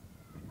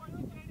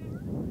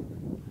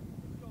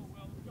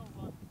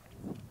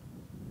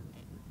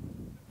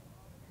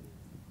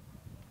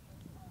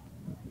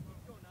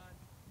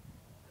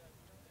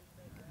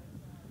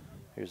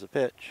 Here's the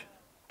pitch.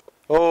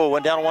 Oh,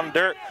 went down one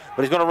dirt,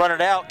 but he's going to run it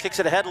out. Kicks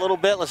it ahead a little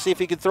bit. Let's see if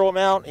he can throw him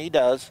out. He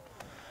does.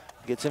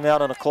 Gets him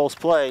out on a close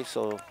play.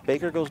 So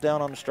Baker goes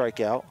down on the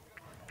strikeout.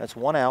 That's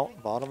 1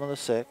 out, bottom of the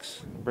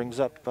 6th. Brings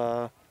up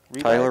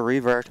Tyler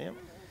Revert. Yep.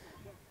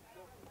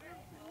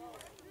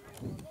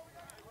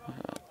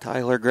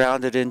 Tyler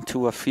grounded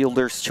into a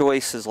fielder's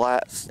choice his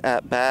last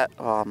at bat.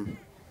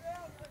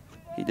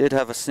 He did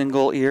have a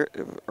single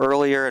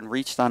earlier and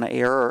reached on an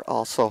error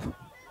also.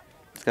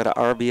 He's got an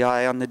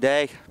RBI on the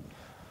day.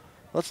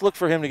 Let's look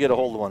for him to get a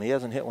hold of one. He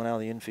hasn't hit one out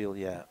of the infield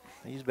yet.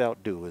 He's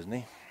about due, isn't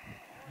he?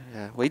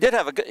 Yeah, well, he did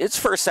have a good, his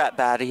first at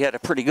bat, he had a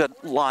pretty good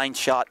line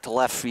shot to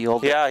left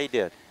field. Yeah, he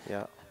did.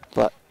 Yeah.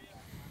 But,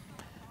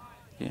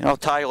 you know,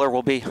 Tyler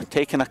will be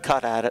taking a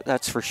cut at it,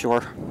 that's for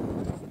sure.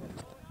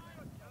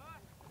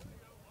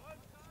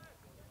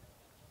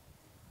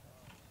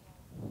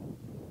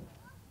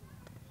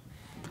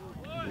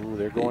 Ooh,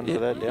 they're going for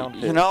that down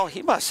pitch. You know,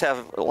 he must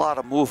have a lot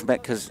of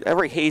movement because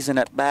every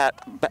Hazen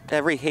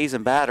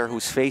batter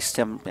who's faced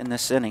him in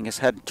this inning has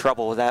had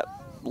trouble with that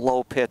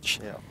low pitch.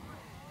 Yeah.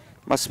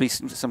 Must be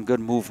some good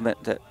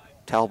movement that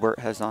Talbert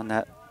has on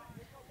that.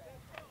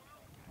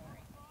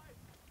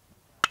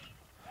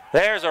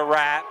 There's a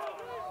wrap.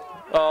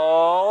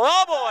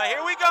 Oh boy,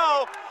 here we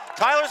go.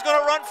 Tyler's going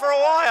to run for a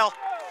while.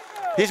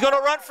 He's going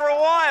to run for a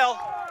while.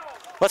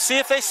 Let's see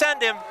if they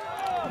send him.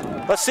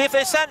 Let's see if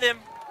they send him.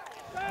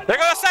 They're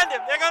going to send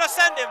him. They're going to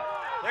send him.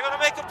 They're going to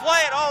make him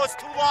play it. Oh, it's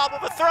too lob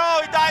of a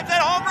throw. He dives in.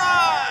 Home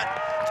run.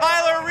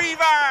 Tyler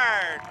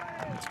Revard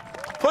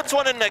puts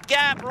one in the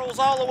gap, rolls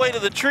all the way to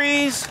the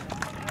trees.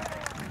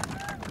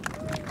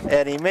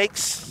 And he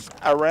makes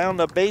around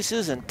the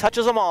bases and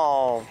touches them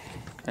all.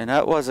 And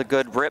that was a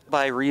good rip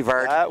by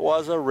Revard. That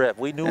was a rip.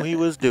 We knew he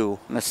was due.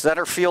 And the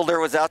center fielder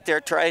was out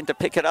there trying to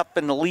pick it up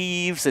in the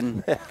leaves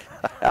and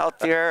out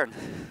there.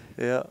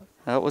 Yeah.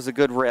 That was a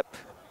good rip.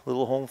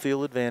 Little home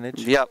field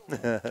advantage. Yep.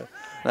 that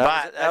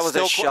was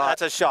a shot.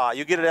 That's a shot.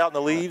 You get it out in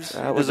the leaves,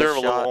 you was deserve a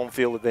a little shot. home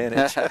field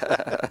advantage.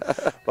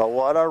 But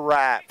what a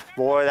wrap.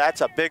 Boy, that's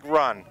a big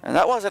run. And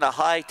that wasn't a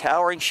high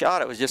towering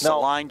shot. It was just a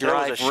line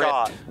drive. It was a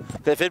shot.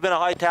 If it had been a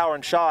high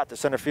towering shot, the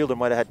center fielder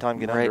might have had time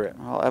to get under it.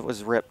 Well, that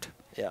was ripped.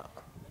 Yeah.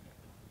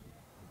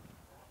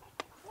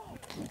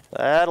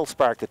 That'll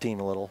spark the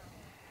team a little.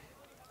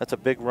 That's a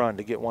big run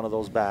to get one of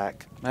those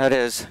back. That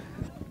is.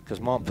 Because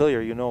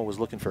Montpelier, you know, was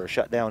looking for a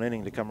shutdown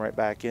inning to come right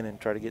back in and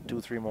try to get 2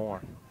 or 3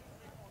 more.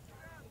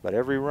 But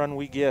every run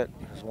we get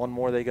is one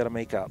more they got to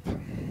make up.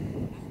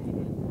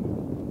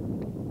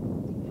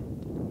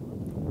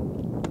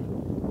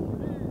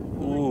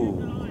 Ooh.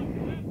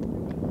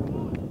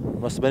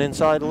 Must have been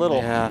inside a little.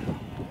 Yeah.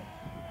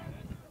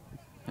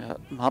 Yeah.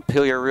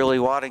 Montpelier really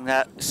wanting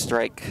that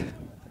strike.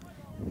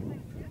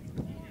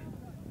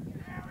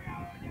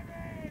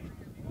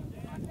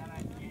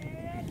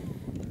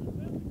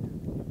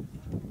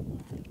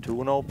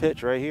 2-0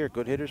 pitch right here.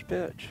 Good hitter's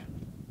pitch.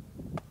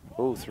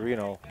 Oh,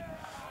 3-0.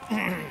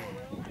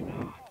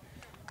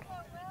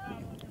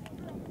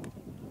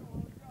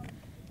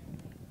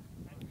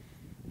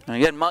 And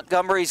again,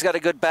 Montgomery's got a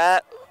good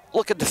bat.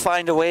 Looking to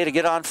find a way to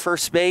get on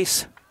first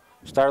base.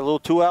 Start a little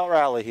 2-out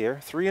rally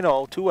here.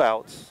 3-0, 2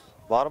 outs.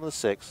 Bottom of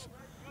the 6th.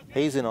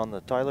 Hazen on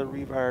the Tyler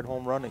Revard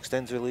home run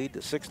extends their lead to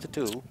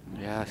 6-2.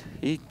 Yeah,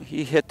 he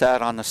hit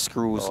that on the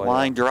screws. Oh,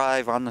 Line yeah.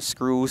 drive on the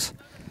screws.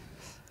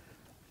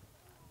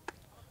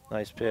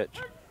 Nice pitch.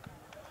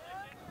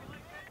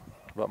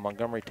 But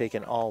Montgomery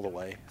taking all the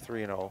way.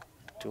 3-0,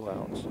 2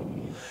 outs.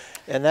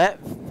 And that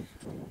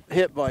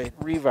hit by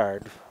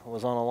Revard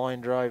was on a line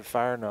drive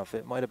far enough.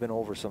 It might have been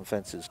over some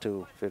fences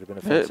too. If it had been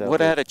a fence It out would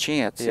there. have had a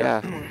chance,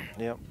 yeah.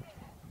 Yep.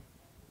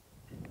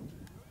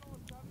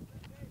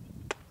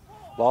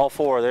 Ball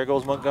 4. There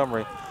goes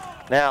Montgomery.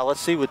 Now let's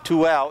see, with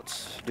 2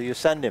 outs, do you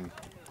send him?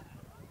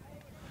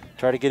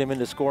 Try to get him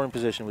into scoring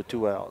position with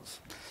 2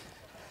 outs.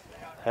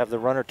 Have the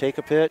runner take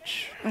a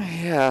pitch.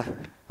 Yeah.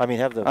 I mean,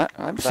 have the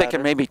I'm batter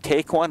thinking maybe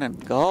take one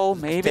and go,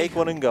 maybe. take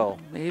one and go.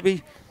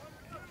 Maybe.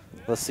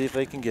 Let's see if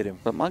they can get him.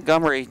 But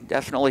Montgomery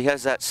definitely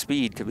has that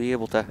speed to be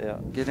able to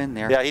get in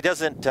there. Yeah, he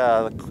doesn't,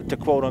 to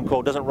quote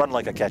unquote, doesn't run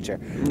like a catcher.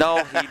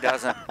 No, he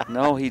doesn't.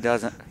 No, he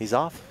doesn't. He's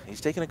off.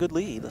 He's taking a good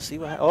lead. Let's see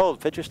what happens. Oh, the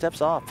pitcher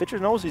steps off. Pitcher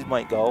knows he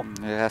might go.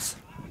 Yes.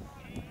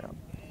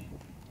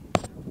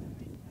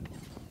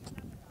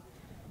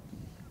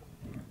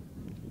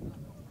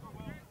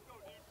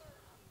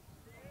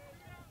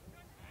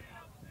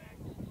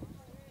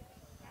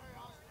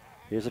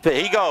 Here's a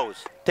pitch. He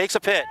goes. Takes a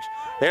pitch.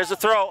 There's the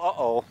throw.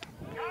 Uh-oh.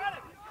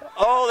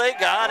 Oh, they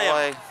got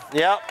him.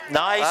 Yep.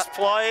 Nice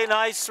play.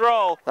 Nice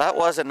throw. That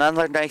was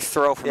another nice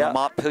throw from the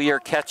Montpelier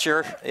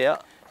catcher. Yeah.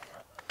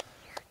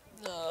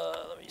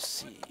 Let me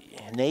see.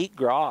 Nate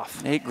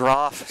Groff. Nate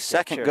Groff.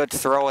 Second good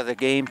throw of the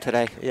game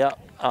today. Yeah.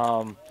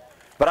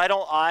 But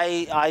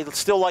I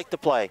still like the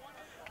play.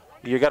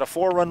 You got a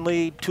 4-run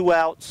lead, 2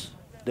 outs.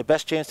 The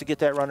best chance to get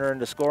that runner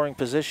into scoring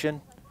position.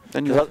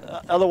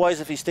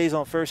 Otherwise, if he stays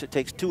on first, it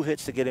takes 2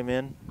 hits to get him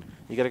in.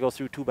 You got to go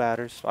through 2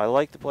 batters. I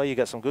like the play. You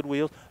got some good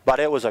wheels, but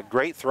it was a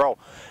great throw.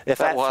 If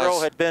that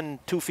throw had been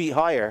 2 feet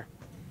higher,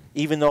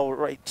 even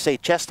though, say,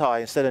 chest high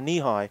instead of knee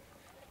high,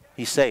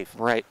 he's safe.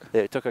 Right.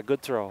 It took a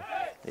good throw.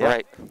 Yeah.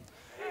 Right.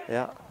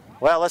 Yeah.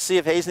 Well, let's see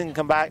if Hazen can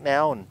come back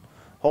now and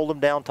hold him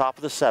down top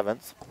of the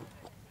 7th.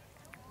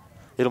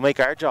 It'll make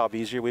our job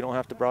easier. We don't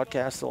have to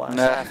broadcast the last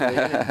half of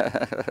the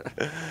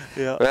inning.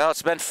 Yeah. Well,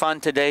 it's been fun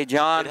today,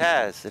 John. It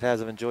has. It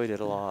has. I've enjoyed it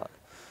a lot.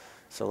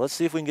 So let's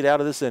see if we can get out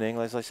of this inning.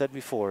 As I said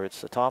before,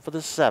 it's the top of the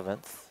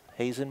 7th.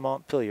 Hazen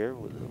Montpelier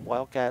with the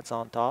Wildcats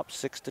on top,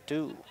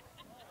 6-2.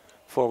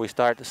 Before we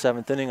start the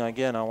 7th inning,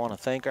 again, I want to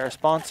thank our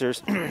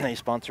sponsors. They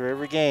sponsor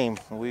every game.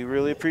 We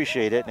really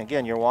appreciate it. And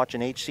again, you're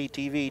watching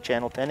HCTV,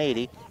 channel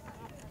 1080.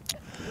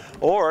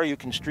 Or you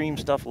can stream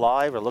stuff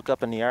live or look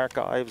up in the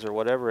archives or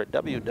whatever at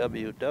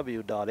www.hctv.us.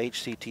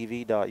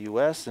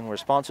 And we're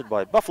sponsored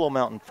by Buffalo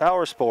Mountain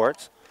Power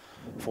Sports,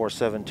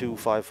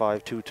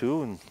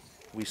 472-5522. And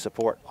we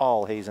support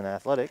all Hazen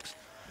athletics.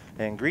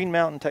 And Green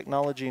Mountain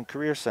Technology and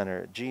Career Center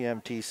at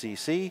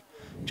GMTCC.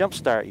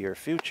 Jumpstart your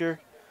future.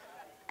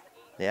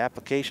 The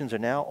applications are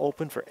now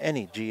open for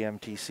any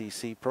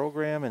GMTCC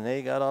program, and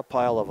they got a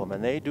pile of them,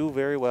 and they do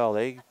very well.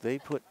 They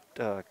put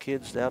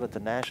kids out at the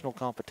national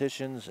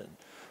competitions, and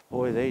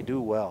boy, they do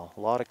well. A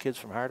lot of kids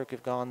from Hardwick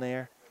have gone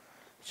there.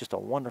 It's just a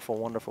wonderful,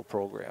 wonderful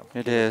program.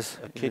 It is.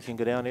 A kid can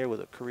go down there with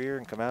a career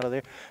and come out of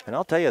there. And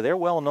I'll tell you, they're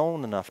well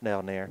known enough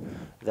down there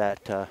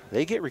that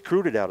they get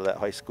recruited out of that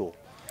high school.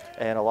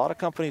 And a lot of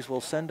companies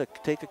will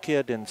take a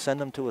kid and send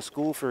them to a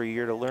school for a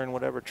year to learn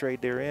whatever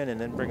trade they're in and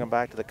then bring them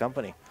back to the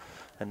company.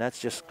 And that's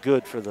just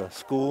good for the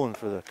school and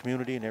for the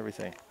community and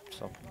everything.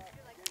 So,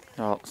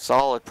 oh,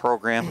 solid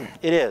program.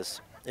 It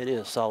is. It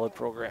is a solid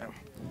program.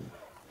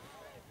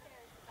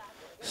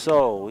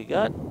 So we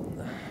got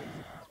a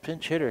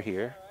pinch hitter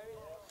here.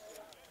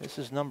 This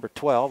is number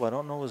 12. I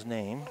don't know his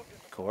name,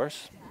 of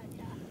course.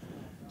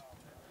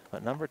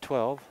 But number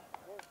 12,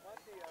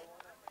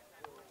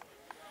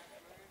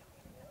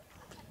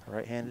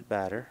 right-handed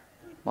batter.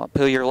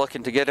 Montpelier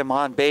looking to get him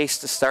on base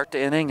to start the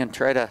inning and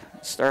try to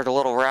start a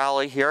little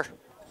rally here.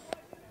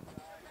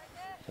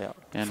 Yeah.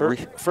 And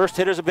first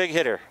hitter's a big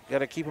hitter. Got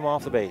to keep him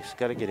off the base.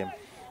 Got to get him.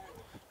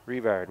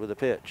 Revard with a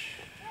pitch.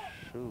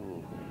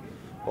 Ooh.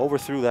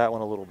 Overthrew that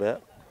one a little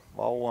bit.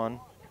 Ball 1.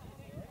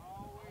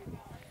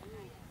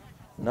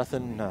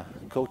 Nothing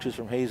coaches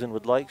from Hazen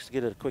would like to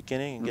get a quick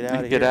inning and get out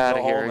of here. Get out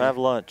of here and have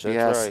lunch.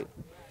 That's right.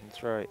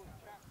 That's right.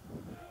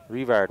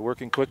 Revard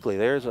working quickly.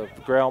 There's a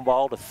ground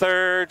ball to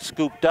third,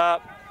 scooped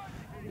up.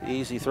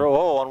 Easy throw.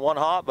 Oh, on one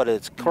hop, but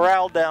it's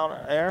corralled down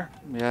there.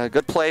 Yeah,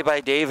 good play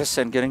by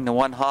Davison getting the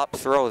 1-hop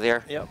throw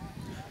there. Yep.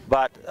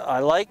 But I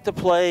like the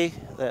play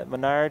that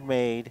Menard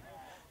made.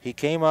 He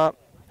came up.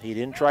 He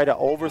didn't try to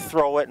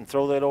overthrow it and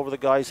throw that over the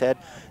guy's head.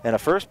 And a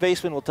first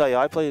baseman will tell you,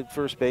 I played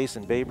first base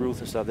and Babe Ruth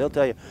and stuff. They'll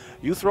tell you,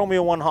 you throw me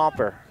a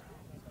 1-hopper,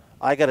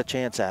 I got a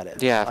chance at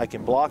it. Yeah. I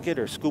can block it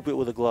or scoop it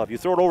with a glove. You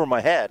throw it over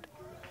my head,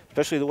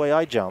 especially the way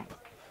I jump,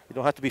 You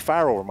don't have to be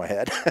far over my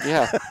head.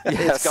 Yeah,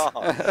 It's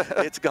gone.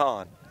 It's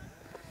gone.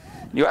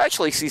 You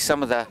actually see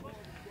some of the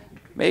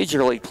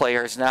major league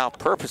players now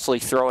purposely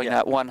throwing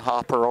that one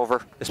hopper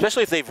over.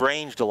 Especially if they've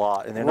ranged a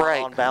lot and they're not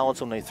on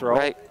balance when they throw.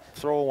 Right.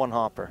 Throw a one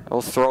hopper.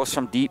 They'll throw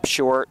some deep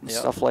short and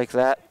stuff like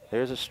that.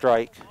 There's a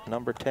strike.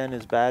 Number 10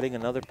 is batting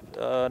another.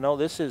 No,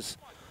 this is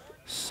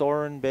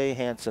Soren Bay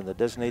Hansen, the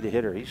designated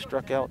hitter. He's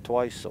struck out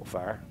twice so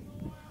far.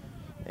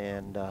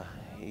 And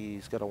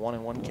he's got a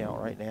 1-1 count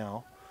right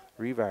now.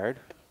 Rivard.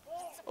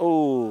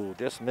 Oh,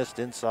 just missed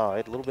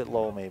inside. A little bit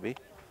low maybe.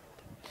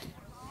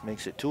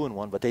 Makes it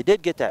 2-1, but they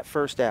did get that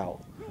first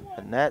out,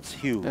 and that's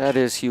huge. That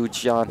is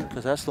huge, John.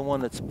 Because that's the one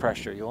that's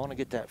pressure. You want to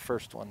get that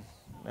first one.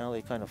 Now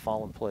they kind of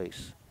fall in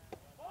place.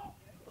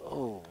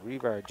 Oh,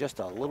 Rivard just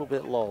a little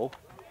bit low.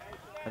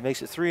 That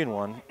makes it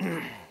 3-1.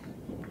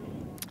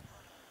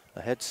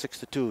 Ahead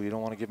 6-2. You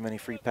don't want to give them any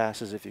free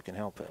passes if you can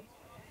help it.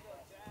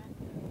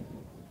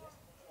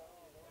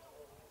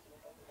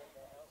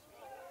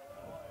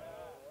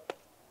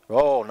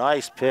 Oh,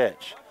 nice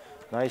pitch.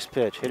 Nice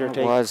pitch.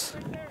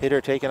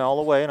 Hitter taken all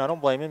the way, and I don't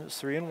blame him. It's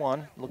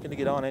 3-1. Looking to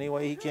get on any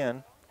way he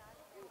can.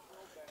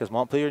 Because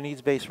Montpelier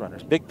needs base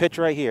runners. Big pitch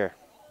right here.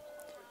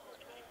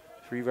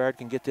 If Rivard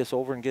can get this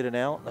over and get it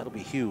out, that'll be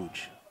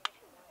huge.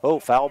 Oh,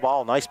 foul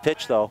ball. Nice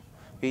pitch, though.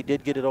 He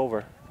did get it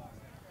over.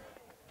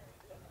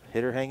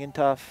 Hitter hanging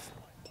tough.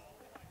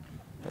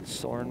 That's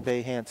Soren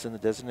Bay Hansen, the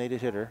designated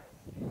hitter.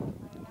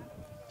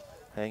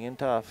 Hanging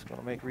tough.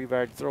 Going to make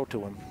Rivard throw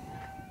to him.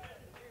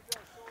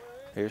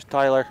 Here's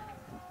Tyler.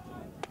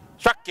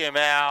 Struck him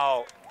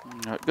out.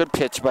 Good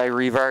pitch by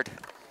Rivard.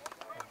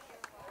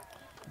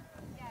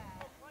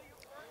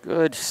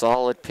 Good,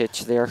 solid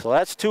pitch there. So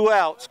that's 2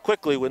 outs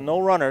quickly with no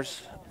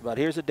runners. But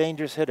here's a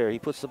dangerous hitter. He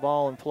puts the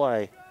ball in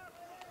play.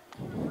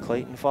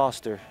 Clayton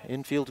Foster.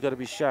 Infield's got to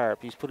be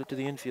sharp. He's put it to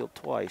the infield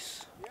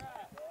twice.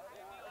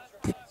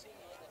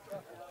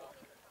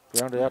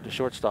 Grounded out to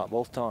shortstop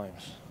both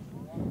times.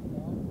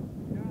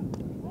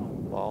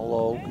 Ball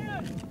low.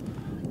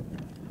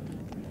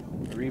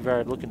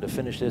 Rivard looking to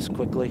finish this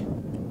quickly.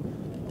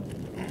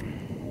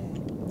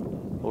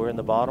 We're in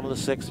the bottom of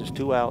the 6th. There's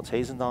 2 outs.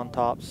 Hazen on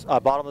tops.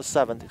 Bottom of the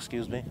 7th,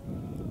 excuse me.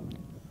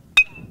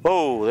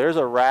 Oh, there's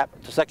a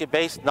wrap to second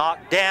base.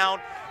 Knocked down.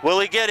 Will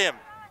he get him?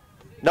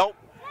 Nope.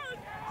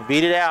 He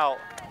beat it out.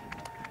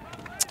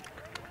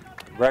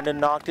 Brendan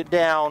knocked it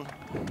down.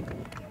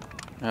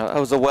 That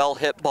was a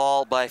well-hit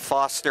ball by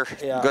Foster.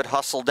 Yeah. Good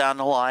hustle down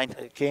the line.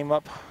 It came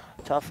up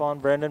tough on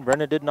Brendan.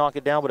 Brendan did knock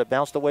it down, but it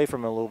bounced away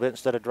from him a little bit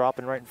instead of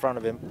dropping right in front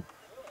of him.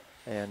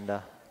 And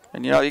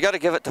you know, you got to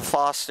give it to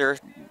Foster.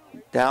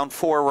 Down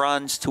 4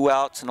 runs, 2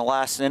 outs in the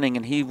last inning,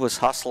 and he was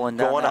hustling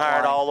down going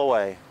hard all the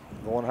way.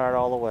 Going hard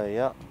all the way,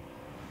 yeah.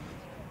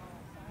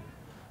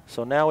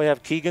 So now we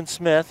have Keegan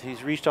Smith.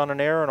 He's reached on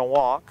an error and a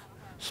walk.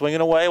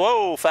 Swinging away.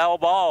 Whoa, foul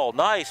ball.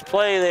 Nice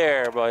play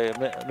there by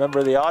a member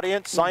of the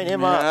audience. Sign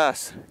him up.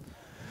 Yes.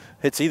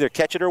 It's either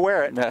catch it or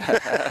wear it.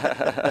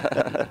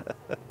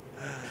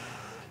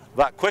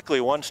 But quickly,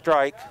 1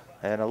 strike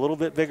and a little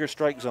bit bigger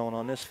strike zone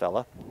on this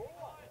fella.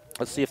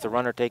 Let's see if the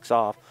runner takes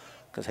off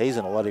because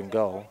Hazen will let him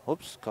go.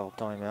 Oops, called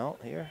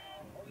timeout here.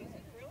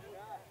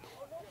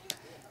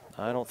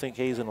 I don't think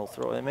Hazen will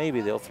throw.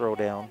 Maybe they'll throw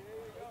down.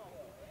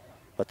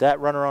 But that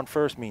runner on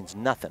first means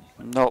nothing.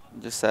 Nope,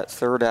 just that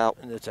 3rd out.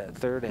 And it's that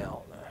 3rd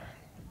out.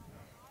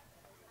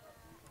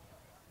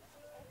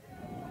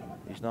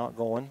 He's not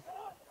going.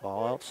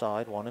 Ball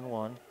outside,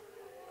 1-1.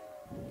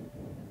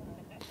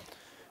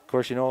 Of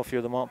course, you know, if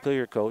you're the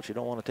Montpelier coach, you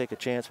don't want to take a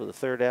chance with a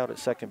 3rd out at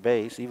second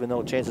base, even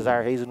though chances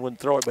are Hazen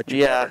wouldn't throw it, but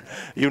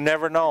you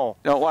never know.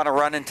 Don't want to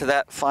run into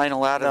that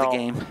final out of the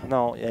game.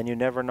 No, and you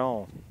never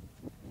know.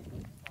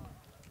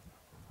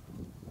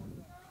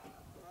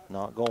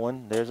 Not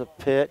going. There's a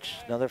pitch.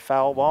 Another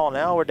foul ball.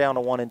 Now we're down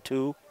to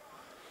 1-2.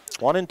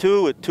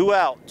 1-2 with 2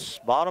 outs.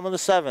 Bottom of the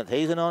 7th.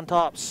 Hazen on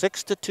top.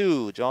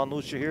 6-2. John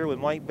Lucier here with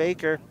Mike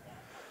Baker,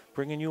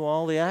 bringing you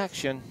all the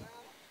action.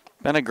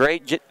 Been a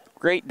great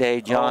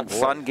day, John.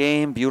 Fun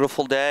game.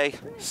 Beautiful day.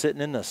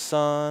 Sitting in the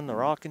sun, the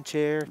rocking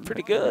chair.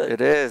 Pretty good.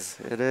 It is.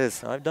 It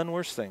is. I've done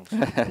worse things.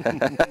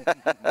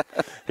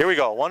 Here we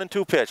go.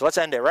 1-2 pitch. Let's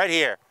end it right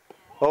here.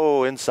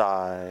 Oh,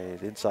 inside.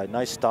 Inside.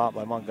 Nice stop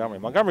by Montgomery.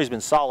 Montgomery's been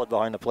solid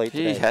behind the plate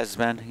today. He has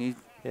been.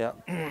 Yeah.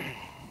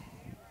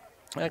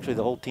 Actually,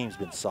 the whole team's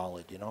been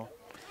solid, you know.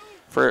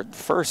 For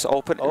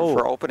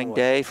opening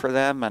day for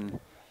them, and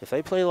if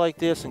they play like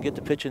this and get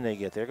the pitching they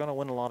get, they're going to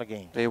win a lot of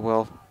games. They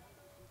will.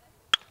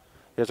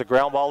 There's a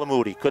ground ball to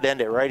Moody. Could end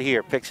it right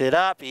here. Picks it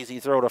up. Easy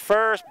throw to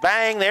first.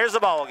 Bang. There's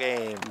the ball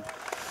game.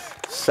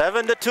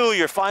 7-2,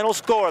 your final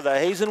score. The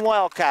Hazen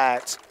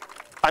Wildcats.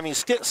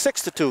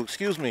 6-2,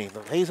 excuse me.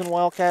 The Hazen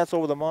Wildcats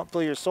over the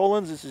Montpelier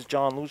Solons. This is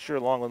John Lucier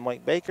along with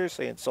Mike Baker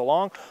saying so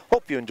long.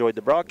 Hope you enjoyed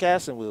the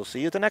broadcast, and we'll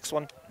see you at the next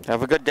one.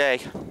 Have a good day.